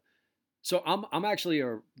like so I'm actually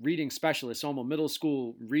a reading specialist. So I'm a middle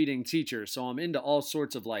school reading teacher. So I'm into all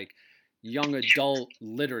sorts of like young adult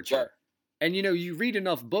literature. Right. And you read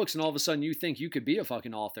enough books and all of a sudden you think you could be a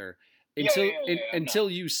fucking author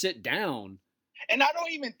until you sit down. And I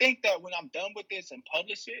don't even think that when I'm done with this and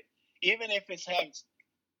publish it, even if it has,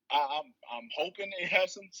 I'm hoping it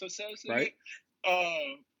has some success in it.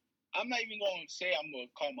 I'm not even going to say I'm going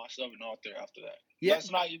to call myself an author after that. Yeah.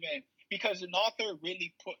 That's not even, because an author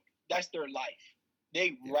really that's their life.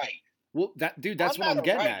 They write. Well, that's what I'm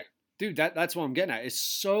getting at. Dude, that's what I'm getting at. It's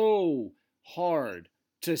so hard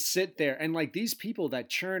to sit there and like these people that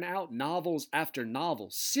churn out novels after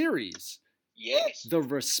novels, series. Yes. The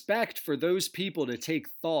respect for those people to take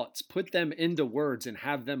thoughts, put them into words and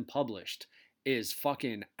have them published is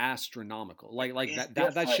fucking astronomical. Like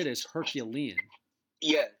that shit is Herculean.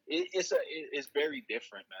 Yeah, it's very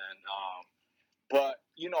different, man. But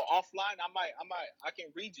offline, I can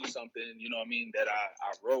read you something, what I mean, that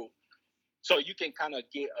I wrote, so you can kind of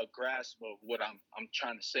get a grasp of what I'm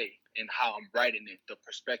trying to say and how I'm writing it, the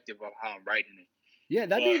perspective of how I'm writing it. Yeah,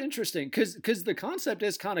 that'd be interesting because the concept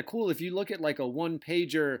is kind of cool. If you look at like a one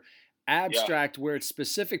pager abstract where it's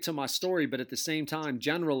specific to my story, but at the same time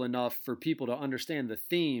general enough for people to understand the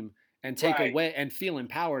theme and take away and feel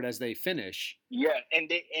empowered as they finish. Yeah, and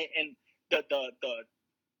they and the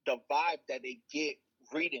vibe that they get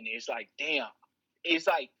reading is like, damn, it's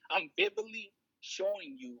like I'm vividly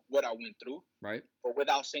showing you what I went through, right? But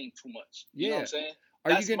without saying too much. You know what I'm saying?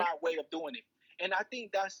 That's my way of doing it, and I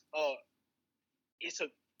think that's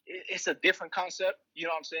it's a different concept. You know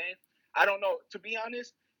what I'm saying? I don't know. To be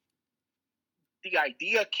honest, the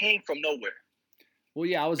idea came from nowhere. Well,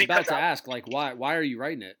 yeah, I was about to ask, like, why are you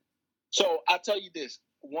writing it? So I'll tell you this.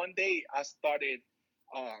 One day I started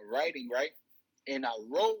writing, right? And I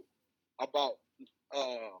wrote about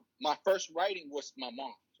my first writing was my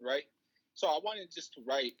mom's, right? So I wanted just to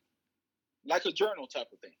write like a journal type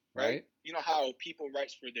of thing, right? You know how people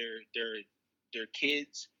write for their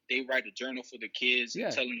kids? They write a journal for their kids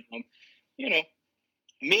and telling them, you know,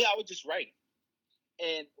 me, I would just write.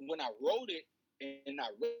 And when I wrote it and I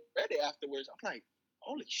read it afterwards, I'm like,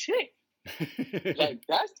 holy shit. Like,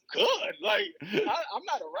 that's good. Like, I'm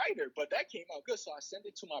not a writer, but that came out good. So I sent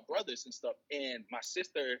it to my brothers and stuff. And my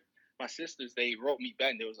sisters, they wrote me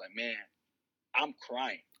back and they was like, man, I'm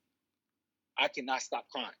crying. I cannot stop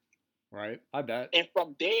crying. Right. I bet. And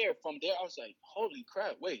from there, I was like, holy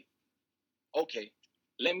crap, wait. Okay,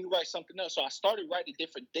 let me write something else. So I started writing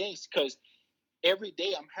different things because every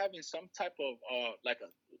day I'm having some type of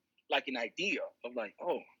like an idea of like,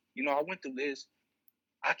 oh, you know, I went through this.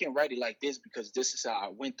 I can write it like this because this is how I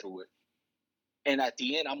went through it. And at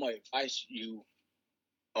the end, I'm gonna advise you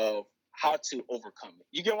of how to overcome it.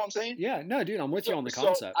 You get what I'm saying? Yeah, no, dude, I'm with you on the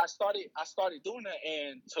concept. So I started doing that,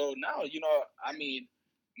 and so now, you know, I mean,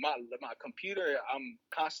 my computer, I'm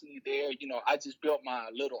constantly there. You know, I just built my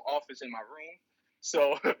little office in my room.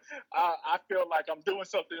 So I feel like I'm doing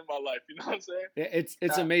something in my life. You know what I'm saying?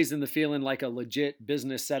 It's amazing the feeling like a legit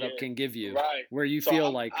business setup can give you. Right. Where you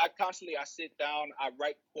feel like I sit down, I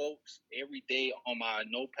write quotes every day on my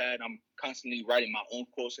notepad. I'm constantly writing my own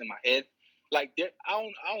quotes in my head. Like I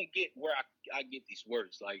don't get where I get these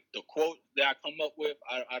words. Like the quote that I come up with,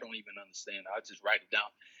 I don't even understand. I just write it down.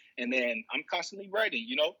 And then I'm constantly writing,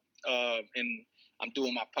 you know, and I'm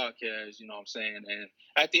doing my podcast, you know what I'm saying? And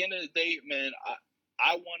at the end of the day, man,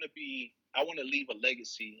 I want to leave a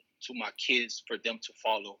legacy to my kids for them to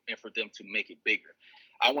follow and for them to make it bigger.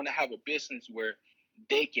 I want to have a business where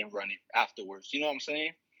they can run it afterwards. You know what I'm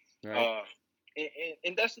saying? Right.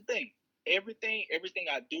 And that's the thing. Everything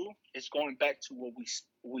I do is going back to what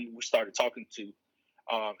we started talking to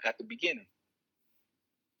at the beginning.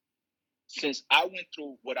 Since I went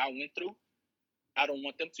through what I went through, I don't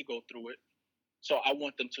want them to go through it. So I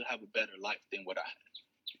want them to have a better life than what I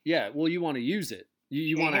had. Yeah, well, you want to use it.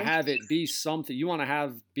 You want to have it be something. You want to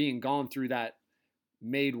have being gone through that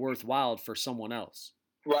made worthwhile for someone else.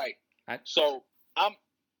 Right. So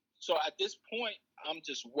at this point, I'm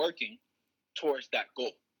just working towards that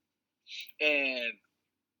goal. And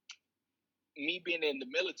me being in the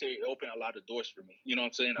military opened a lot of doors for me. You know what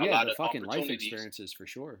I'm saying? Yeah, a lot the of fucking life experiences for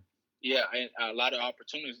sure. Yeah, and a lot of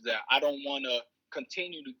opportunities that I don't want to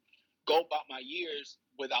continue to go about my years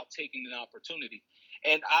without taking an opportunity.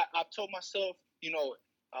 And I've told myself, you know,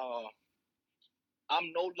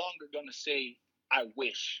 I'm no longer going to say, I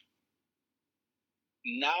wish.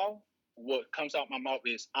 Now, what comes out my mouth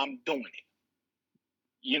is, I'm doing it.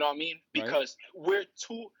 You know what I mean? Because for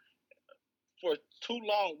too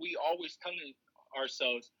long, we always telling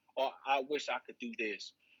ourselves, oh, I wish I could do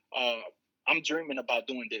this. I'm dreaming about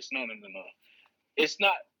doing this. No. It's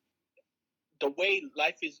not the way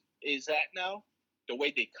life is at now, the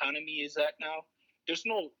way the economy is at now. There's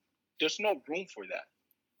no room for that.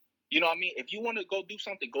 You know what I mean? If you want to go do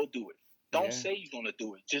something, go do it. Don't say you're going to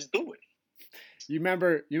do it. Just do it. You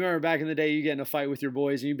remember back in the day, you get in a fight with your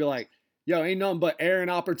boys and you'd be like, yo, ain't nothing but air and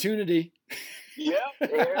opportunity. Yeah,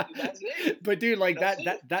 that's it. But dude, like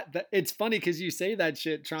that it's funny because you say that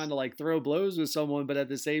shit trying to like throw blows with someone, but at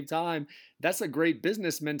the same time, that's a great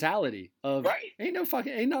business mentality of ain't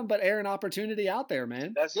nothing but air and opportunity out there,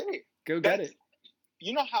 man. That's it. Go get it.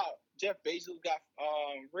 You know how Jeff Bezos got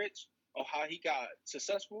rich or how he got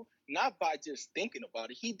successful? Not by just thinking about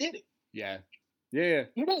it. He did it. Yeah.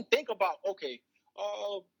 You don't think about, okay,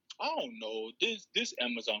 I don't know, this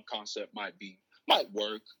Amazon concept might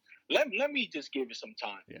work. Let me just give it some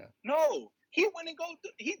time. Yeah. No, he went and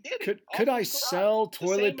he did it. Could I sell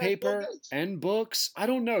toilet paper and books? I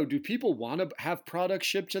don't know. Do people want to have products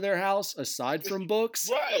shipped to their house aside from books?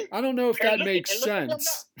 Right. I don't know if that makes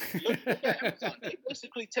sense. Look at Amazon. They're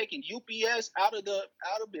basically taking UPS out of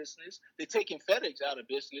business. They're taking FedEx out of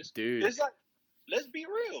business. Dude. It's like, let's be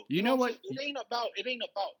real. You know what? It ain't about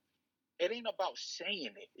it ain't about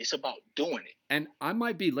saying it. It's about doing it. And I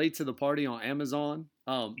might be late to the party on Amazon.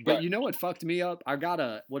 But Right. you know what fucked me up? I got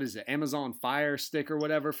a, what is it, Amazon Fire Stick or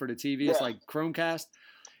whatever for the TV. It's Yeah. like Chromecast.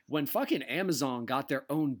 When fucking Amazon got their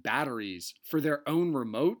own batteries for their own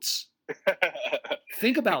remotes,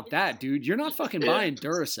 think about that, dude. You're not fucking buying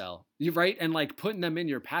Duracell, you right? And like putting them in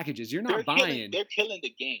your packages. You're not buying. They're killing the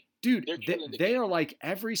game. Dude, they are like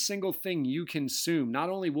every single thing you consume. Not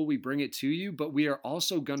only will we bring it to you, but we are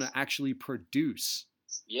also going to actually produce.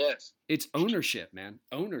 Yes. It's ownership, man.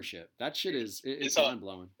 Ownership. That shit is, it's mind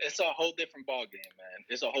blowing. It's a whole different ball game, man.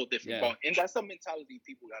 It's a whole different ball. And that's the mentality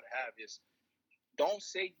people got to have is don't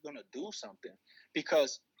say you're going to do something,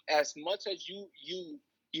 because as much as you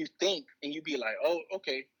think and you be like, oh,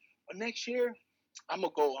 okay, next year I'm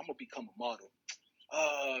going to become a model.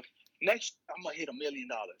 Next, I'm going to hit $1 million.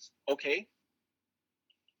 Okay.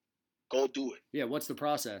 Go do it. Yeah. What's the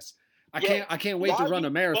process? I can't wait to run a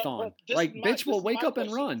marathon. Like, bitch, will wake up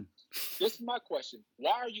and run. This is my question.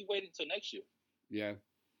 Why are you waiting till next year? Yeah.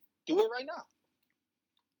 Do it right now.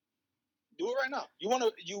 Do it right now. You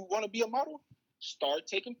want to be a model? Start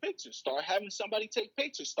taking pictures. Start having somebody take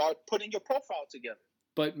pictures. Start putting your profile together.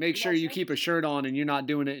 But make sure you keep a shirt on and you're not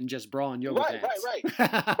doing it in just bra and yoga pants. Right.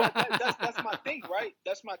 But that's my thing, right?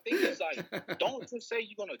 That's my thing. Is like, don't just say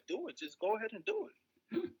you're gonna do it. Just go ahead and do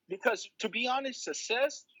it. Because to be honest,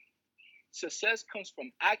 success comes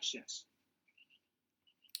from actions.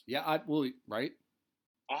 Yeah, right.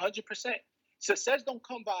 100%. Success don't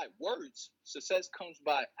come by words. Success comes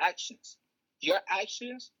by actions. Your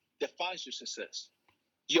actions defines your success.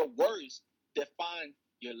 Your words define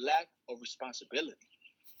your lack of responsibility.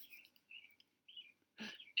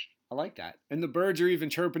 I like that. And the birds are even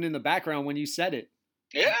chirping in the background when you said it.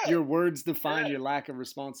 Yeah. Your words define your lack of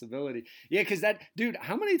responsibility. Yeah, because dude,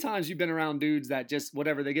 how many times you've been around dudes that just,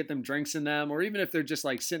 whatever, they get them drinks in them, or even if they're just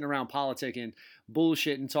like sitting around politicking,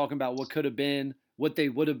 bullshit and talking about what could have been, what they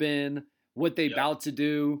would have been, what they about to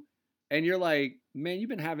do. And you're like, man, you've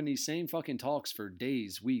been having these same fucking talks for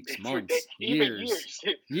days, weeks, months, years.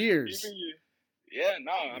 Yeah,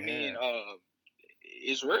 no, I mean,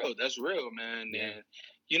 it's real. That's real, man. Yeah.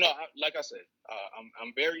 And like I said,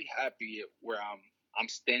 I'm very happy where I'm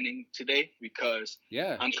standing today, because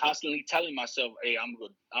I'm constantly telling myself, hey, I'm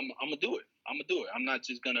gonna do it. I'm gonna do it. I'm not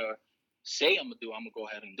just gonna say I'm gonna do it. I'm gonna go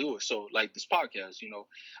ahead and do it. So like this podcast,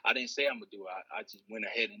 I didn't say I'm gonna do it. I just went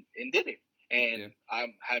ahead and did it. And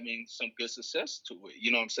I'm having some good success to it.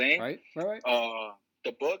 You know what I'm saying? Right.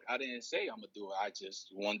 The book, I didn't say I'm going to do it. I just,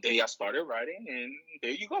 one day I started writing, and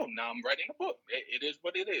there you go. Now I'm writing a book. It is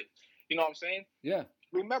what it is. You know what I'm saying? Yeah.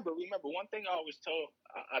 Remember, one thing I always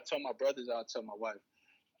tell my brothers, I tell my wife,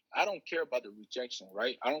 I don't care about the rejection,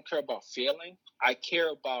 right? I don't care about failing. I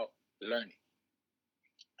care about learning.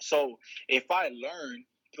 So if I learn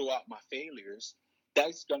throughout my failures,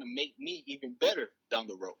 that's going to make me even better down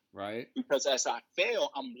the road. Right. Because as I fail,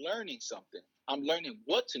 I'm learning something. I'm learning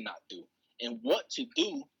what to not do and what to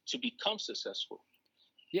do to become successful.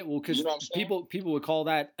 Yeah, well, because people would call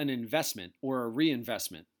that an investment or a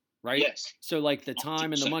reinvestment, right? Yes. So like the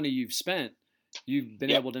time 100%. And the money you've spent, you've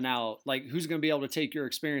been able to now, like, who's going to be able to take your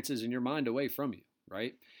experiences and your mind away from you,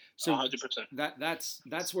 right? So 100%.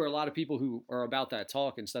 That's where a lot of people who are about that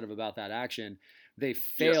talk instead of about that action, they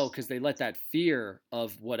fail because they let that fear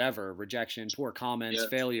of whatever, rejection, poor comments,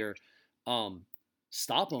 failure,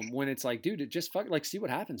 stop them when it's like, dude, just see what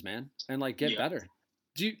happens, man, and like get better.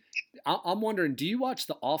 I'm wondering, do you watch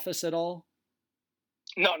The Office at all?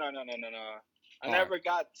 No. I never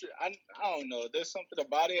got to. I don't know. There's something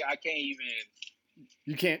about it I can't even.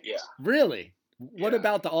 You can't. Yeah. Really? What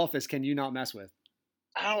about The Office can you not mess with?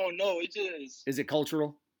 I don't know. It just. Is it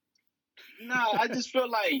cultural? No, I just feel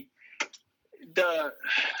like the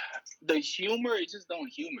humor, it just don't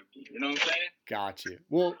humor me. You know what I'm saying? Got you.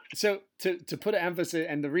 Well, so to put an emphasis,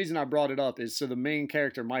 and the reason I brought it up is so the main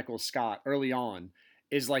character, Michael Scott, early on,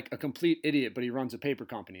 is like a complete idiot, but he runs a paper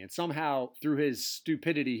company. And somehow, through his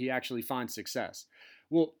stupidity, he actually finds success.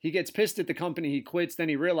 Well, he gets pissed at the company, he quits, then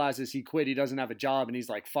he realizes he quit, he doesn't have a job, and he's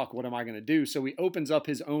like, fuck, what am I going to do? So he opens up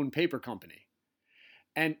his own paper company.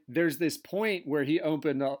 And there's this point where he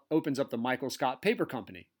opens up the Michael Scott Paper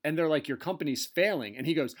Company. And they're like, your company's failing. And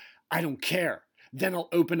he goes, I don't care. Then I'll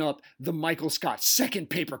open up the Michael Scott second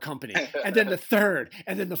paper company. And then the third.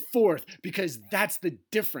 And then the fourth. Because that's the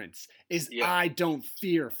difference is I don't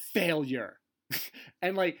fear failure.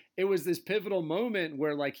 And like, it was this pivotal moment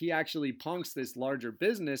where like he actually punks this larger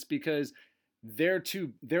business because they're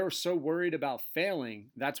so worried about failing.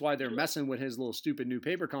 That's why they're messing with his little stupid new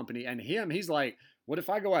paper company. And he's like, what if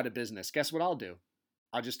I go out of business? Guess what I'll do?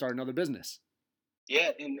 I'll just start another business.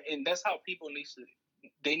 Yeah, and that's how people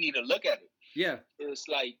they need to look at it. Yeah. It's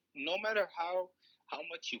like no matter how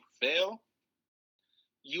much you fail,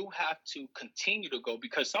 you have to continue to go,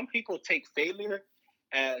 because some people take failure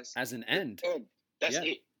as an end. That's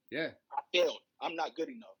it. Yeah. I failed. I'm not good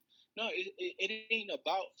enough. No, it ain't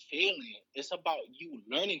about failing. It's about you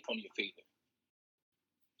learning from your failure.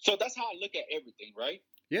 So that's how I look at everything, right?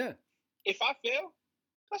 Yeah. If I fail,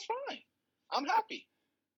 that's fine. I'm happy.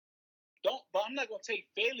 But I'm not gonna take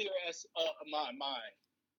failure as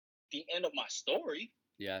the end of my story.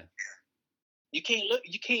 Yeah. You can't.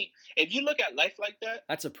 If you look at life like that,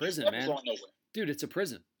 that's a prison, man. Dude, it's a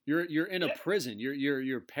prison. You're in a prison.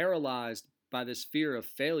 You're paralyzed by this fear of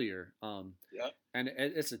failure. And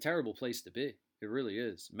it's a terrible place to be. It really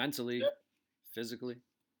is. Mentally, physically.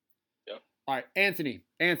 Yeah. All right, Anthony,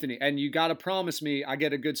 and you got to promise me I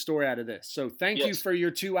get a good story out of this. So thank you for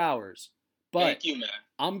your 2 hours. But thank you, man.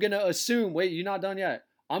 I'm going to assume, wait, you're not done yet.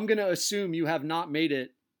 I'm going to assume you have not made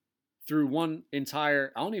it through one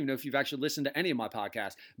entire, I don't even know if you've actually listened to any of my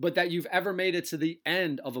podcasts, but that you've ever made it to the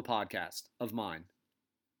end of a podcast of mine.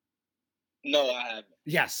 No, I haven't.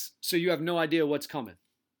 Yes. So you have no idea what's coming.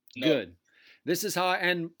 No. Good. This is how I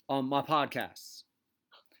end my podcasts.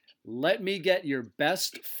 Let me get your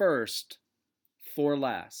best first for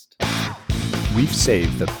last. We've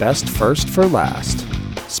saved the best first for last.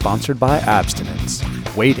 Sponsored by Abstinence.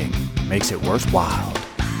 Waiting makes it worthwhile.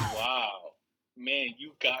 Wow. Man,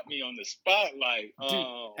 you got me on the spotlight.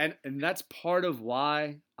 Dude, and that's part of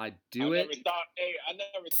why I do it. I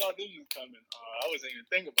never thought of you coming. I wasn't even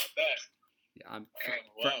thinking about that. Yeah,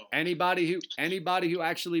 for anybody who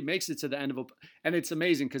actually makes it to the end of and it's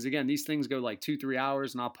amazing because again, these things go like 2-3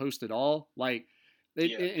 hours and I'll post it all. Like,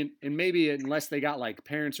 and maybe unless they got like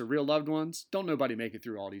parents or real loved ones, don't nobody make it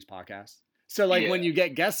through all these podcasts. So like when you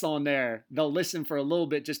get guests on there, they'll listen for a little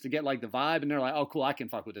bit just to get like the vibe, and they're like, oh cool, I can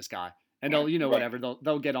fuck with this guy, and they'll whatever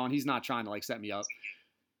they'll get on. He's not trying to like set me up,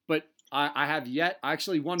 but. I have yet,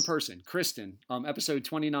 actually one person, Kristen, episode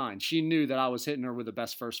 29, she knew that I was hitting her with the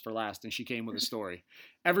best first for last, and she came with a story.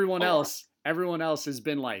 Everyone else has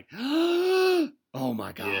been like, oh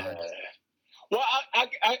my God. Yeah. Well,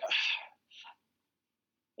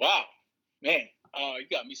 wow, man, you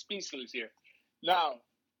got me speechless here. Now,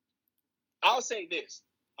 I'll say this.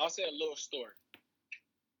 I'll say a little story.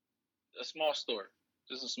 A small story.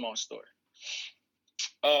 Just a small story.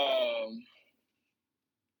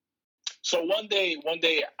 So one day,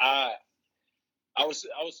 I was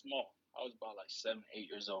small. I was about like 7, 8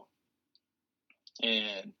 years old,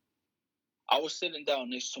 and I was sitting down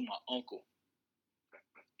next to my uncle.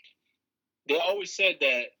 They always said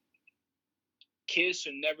that kids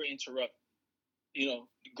should never interrupt,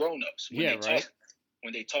 grown-ups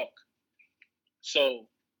when they talk. So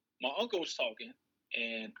my uncle was talking,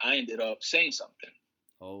 and I ended up saying something.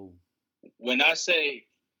 Oh. When I say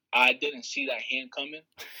I didn't see that hand coming.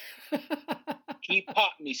 He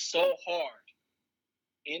popped me so hard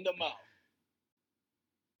in the mouth.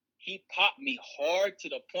 He popped me hard to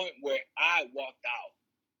the point where I walked out.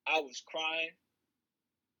 I was crying.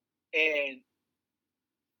 And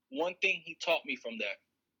one thing he taught me from that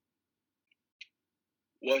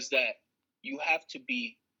was that you have to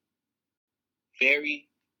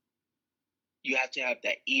have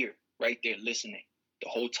that ear right there listening the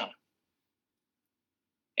whole time.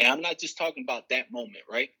 And I'm not just talking about that moment,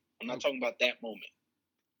 right? I'm not talking about that moment.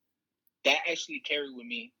 That actually carried with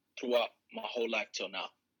me throughout my whole life till now.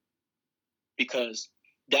 Because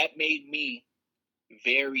that made me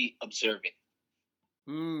very observant.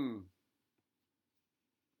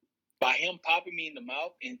 By him popping me in the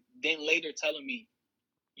mouth and then later telling me,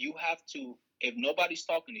 you have to, if nobody's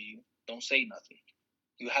talking to you, don't say nothing.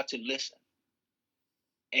 You have to listen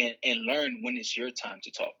and learn when it's your time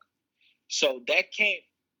to talk. So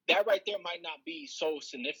that right there might not be so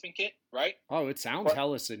significant, right? Oh, it sounds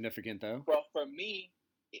hella significant, though. But for me,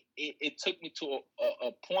 it took me to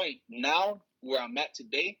a point now where I'm at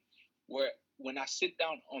today, where when I sit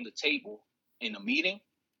down on the table in a meeting,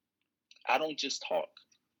 I don't just talk.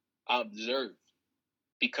 I observe.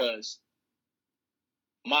 Because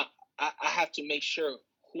I have to make sure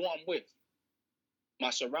who I'm with, my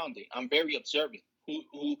surrounding. I'm very observant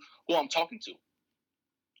who I'm talking to.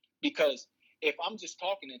 Because if I'm just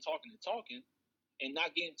talking and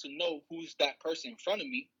not getting to know who's that person in front of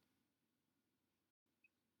me,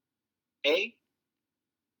 I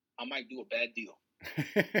might do a bad deal.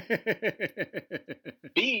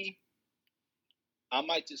 B, I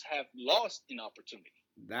might just have lost an opportunity.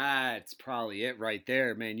 That's probably it right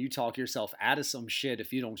there, man. You talk yourself out of some shit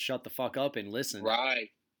if you don't shut the fuck up and listen. Right.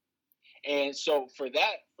 And so for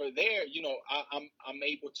there, I'm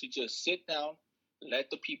able to just sit down,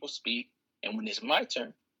 let the people speak, And when it's my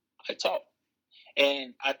turn, I talk.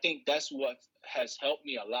 And I think that's what has helped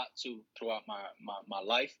me a lot too throughout my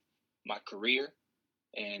life, my career,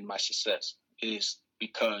 and my success is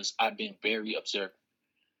because I've been very observant.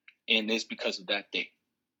 And it's because of that thing.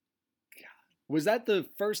 Was that the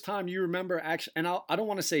first time you remember actually? And I don't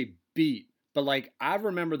want to say beat, but like I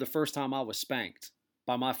remember the first time I was spanked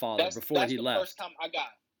by my father before he left. That's the first time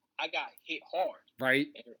I got hit hard. Right?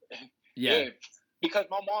 Yeah. Because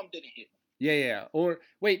my mom didn't hit me. Yeah. Or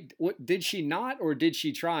wait, what, did she not, or did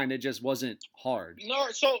she try and it just wasn't hard? No.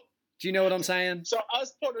 So do you know what I'm saying? So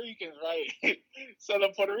us Puerto Ricans, right? So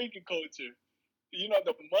the Puerto Rican culture, you know,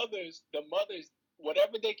 the mothers,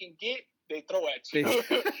 whatever they can get, they throw at you.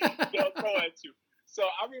 They'll throw at you. So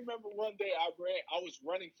I remember one day I was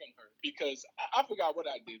running from her because I forgot what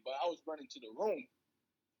I did, but I was running to the room,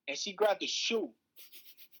 and she grabbed the shoe.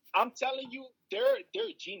 I'm telling you, they're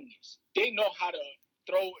genius. They know how to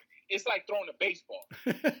throw. It's like throwing a baseball.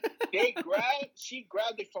 She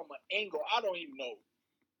grabbed it from an angle I don't even know.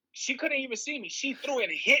 She couldn't even see me. She threw it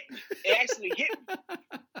and hit me. It actually hit me.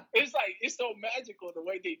 It's so magical the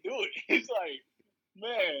way they do it. It's like,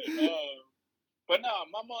 man. But no,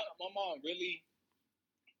 my mom really,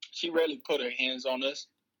 she really put her hands on us.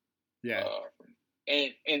 Yeah.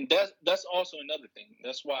 And that's also another thing.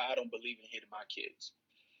 That's why I don't believe in hitting my kids.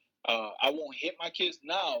 I won't hit my kids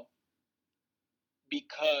now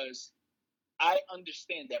because I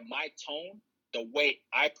understand that my tone, the way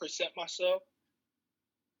I present myself,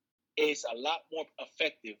 is a lot more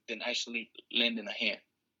effective than actually lending a hand.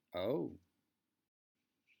 Oh.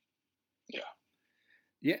 Yeah.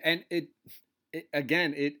 Yeah, and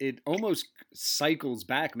it almost cycles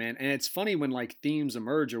back, man. And it's funny when like themes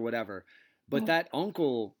emerge or whatever. But that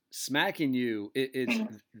uncle smacking you,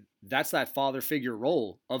 that's that father figure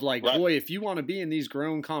role of like, right. Boy, if you want to be in these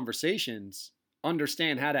grown conversations,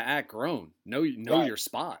 understand how to act grown. Know right. Your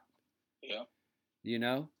spot. Yeah. You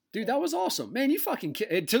know? Dude, that was awesome. Man, you fucking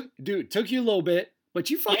it took you a little bit, but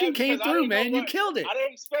you fucking came through, man. You killed it. I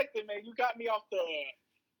didn't expect it, man. You got me off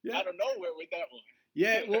out of nowhere with that one.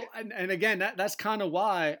 Yeah, well, and again, that's kind of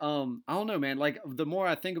why, I don't know, man, like, the more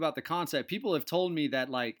I think about the concept, people have told me that,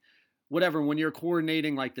 like, whatever, when you're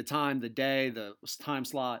coordinating, like, the time, the day, the time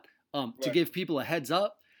slot, right. To give people a heads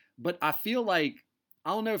up, but I feel like,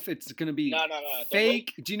 I don't know if it's going to be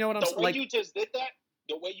fake. Do you know what I'm saying? The way you just did that,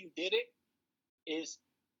 the way you did it is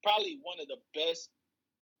probably one of the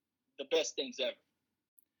best things ever.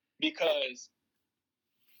 Because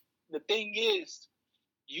the thing is,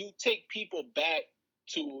 you take people back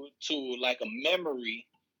to like a memory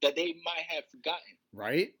that they might have forgotten.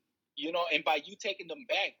 Right. You know, and by you taking them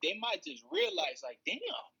back, they might just realize, like, damn,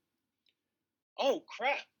 oh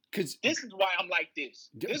crap. Because this is why I'm like this.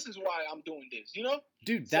 This is why I'm doing this, you know?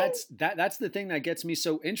 Dude, that's the thing that gets me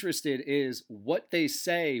so interested is what they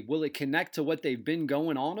say. Will it connect to what they've been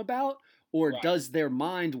going on about? Or right. Does their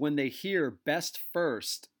mind, when they hear best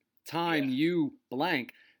first time you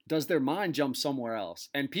blank, does their mind jump somewhere else?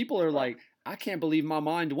 And people are like, I can't believe my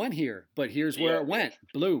mind went here, but here's where it went.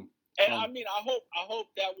 Bloom. And I mean, I hope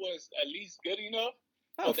that was at least good enough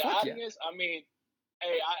for the audience. Yeah. I mean,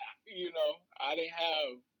 hey, I didn't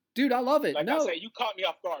have. Dude, I love it. Like I said, you caught me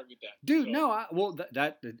off guard with that. Dude, so. No,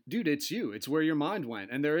 dude, it's you. It's where your mind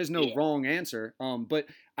went, and there is no wrong answer. But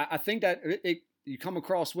I think that you come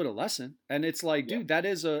across with a lesson, and it's like, dude, that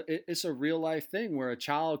is it's a real life thing where a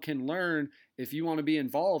child can learn. If you want to be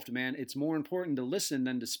involved, man, it's more important to listen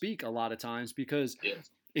than to speak a lot of times because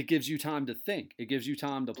it gives you time to think. It gives you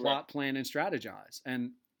time to plot, plan, and strategize.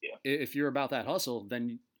 And if you're about that hustle,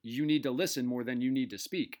 then you need to listen more than you need to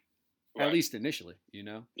speak, at least initially, you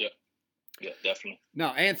know? Yeah. Yeah, definitely. No,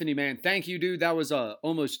 Anthony, man, thank you, dude. That was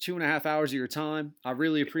almost 2.5 hours of your time. I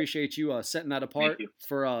really appreciate you setting that apart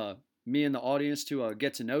for me and the audience to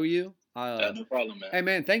get to know you. No problem, man. Hey,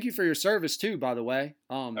 man, thank you for your service too, by the way.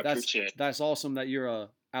 I appreciate it. That's awesome that you're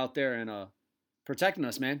out there and protecting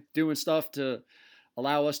us, man. Doing stuff to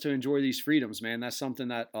allow us to enjoy these freedoms, man. That's something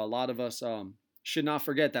that a lot of us should not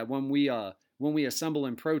forget. That when we assemble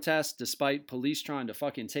and protest, despite police trying to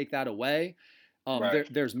fucking take that away,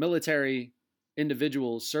 there's military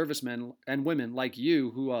individuals, servicemen and women like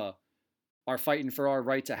you who are fighting for our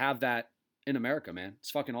right to have that in America, man.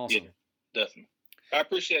 It's fucking awesome. Yeah, definitely. I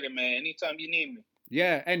appreciate it, man. Anytime you need me.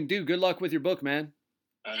 Yeah, and dude, good luck with your book, man.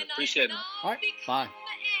 I appreciate it. All right, bye. On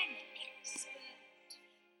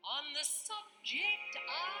the subject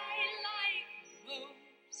I like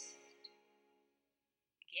most.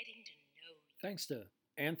 Getting to know you. Thanks to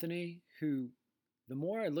Anthony, who, the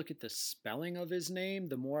more I look at the spelling of his name,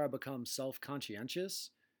 the more I become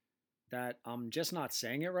self-conscientious that I'm just not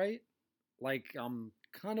saying it right. Like, I'm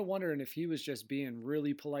kind of wondering if he was just being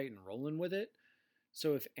really polite and rolling with it.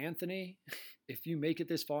 So if Anthony, if you make it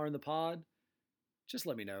this far in the pod, just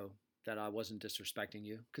let me know that I wasn't disrespecting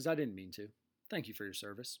you, because I didn't mean to. Thank you for your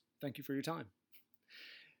service. Thank you for your time.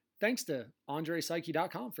 Thanks to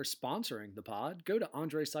AndrePsyche.com for sponsoring the pod. Go to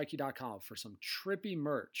AndrePsyche.com for some trippy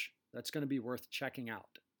merch that's going to be worth checking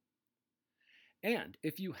out. And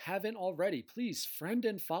if you haven't already, please friend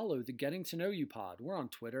and follow the Getting to Know You pod. We're on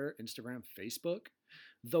Twitter, Instagram, Facebook.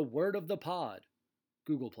 The Word of the Pod,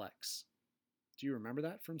 Googleplex. Do you remember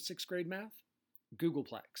that from 6th grade math?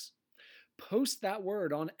 Googleplex. Post that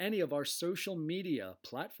word on any of our social media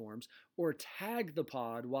platforms or tag the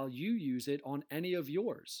pod while you use it on any of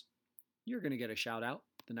yours. You're going to get a shout out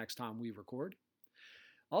the next time we record.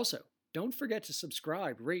 Also, don't forget to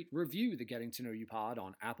subscribe, rate, review the Getting to Know You pod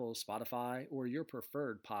on Apple, Spotify, or your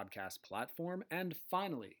preferred podcast platform. And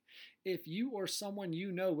finally, if you or someone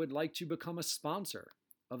you know would like to become a sponsor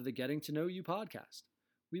of the Getting to Know You podcast,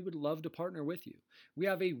 we would love to partner with you. We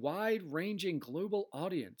have a wide-ranging global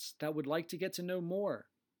audience that would like to get to know more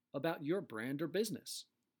about your brand or business.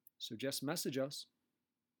 So just message us.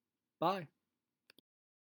 Bye.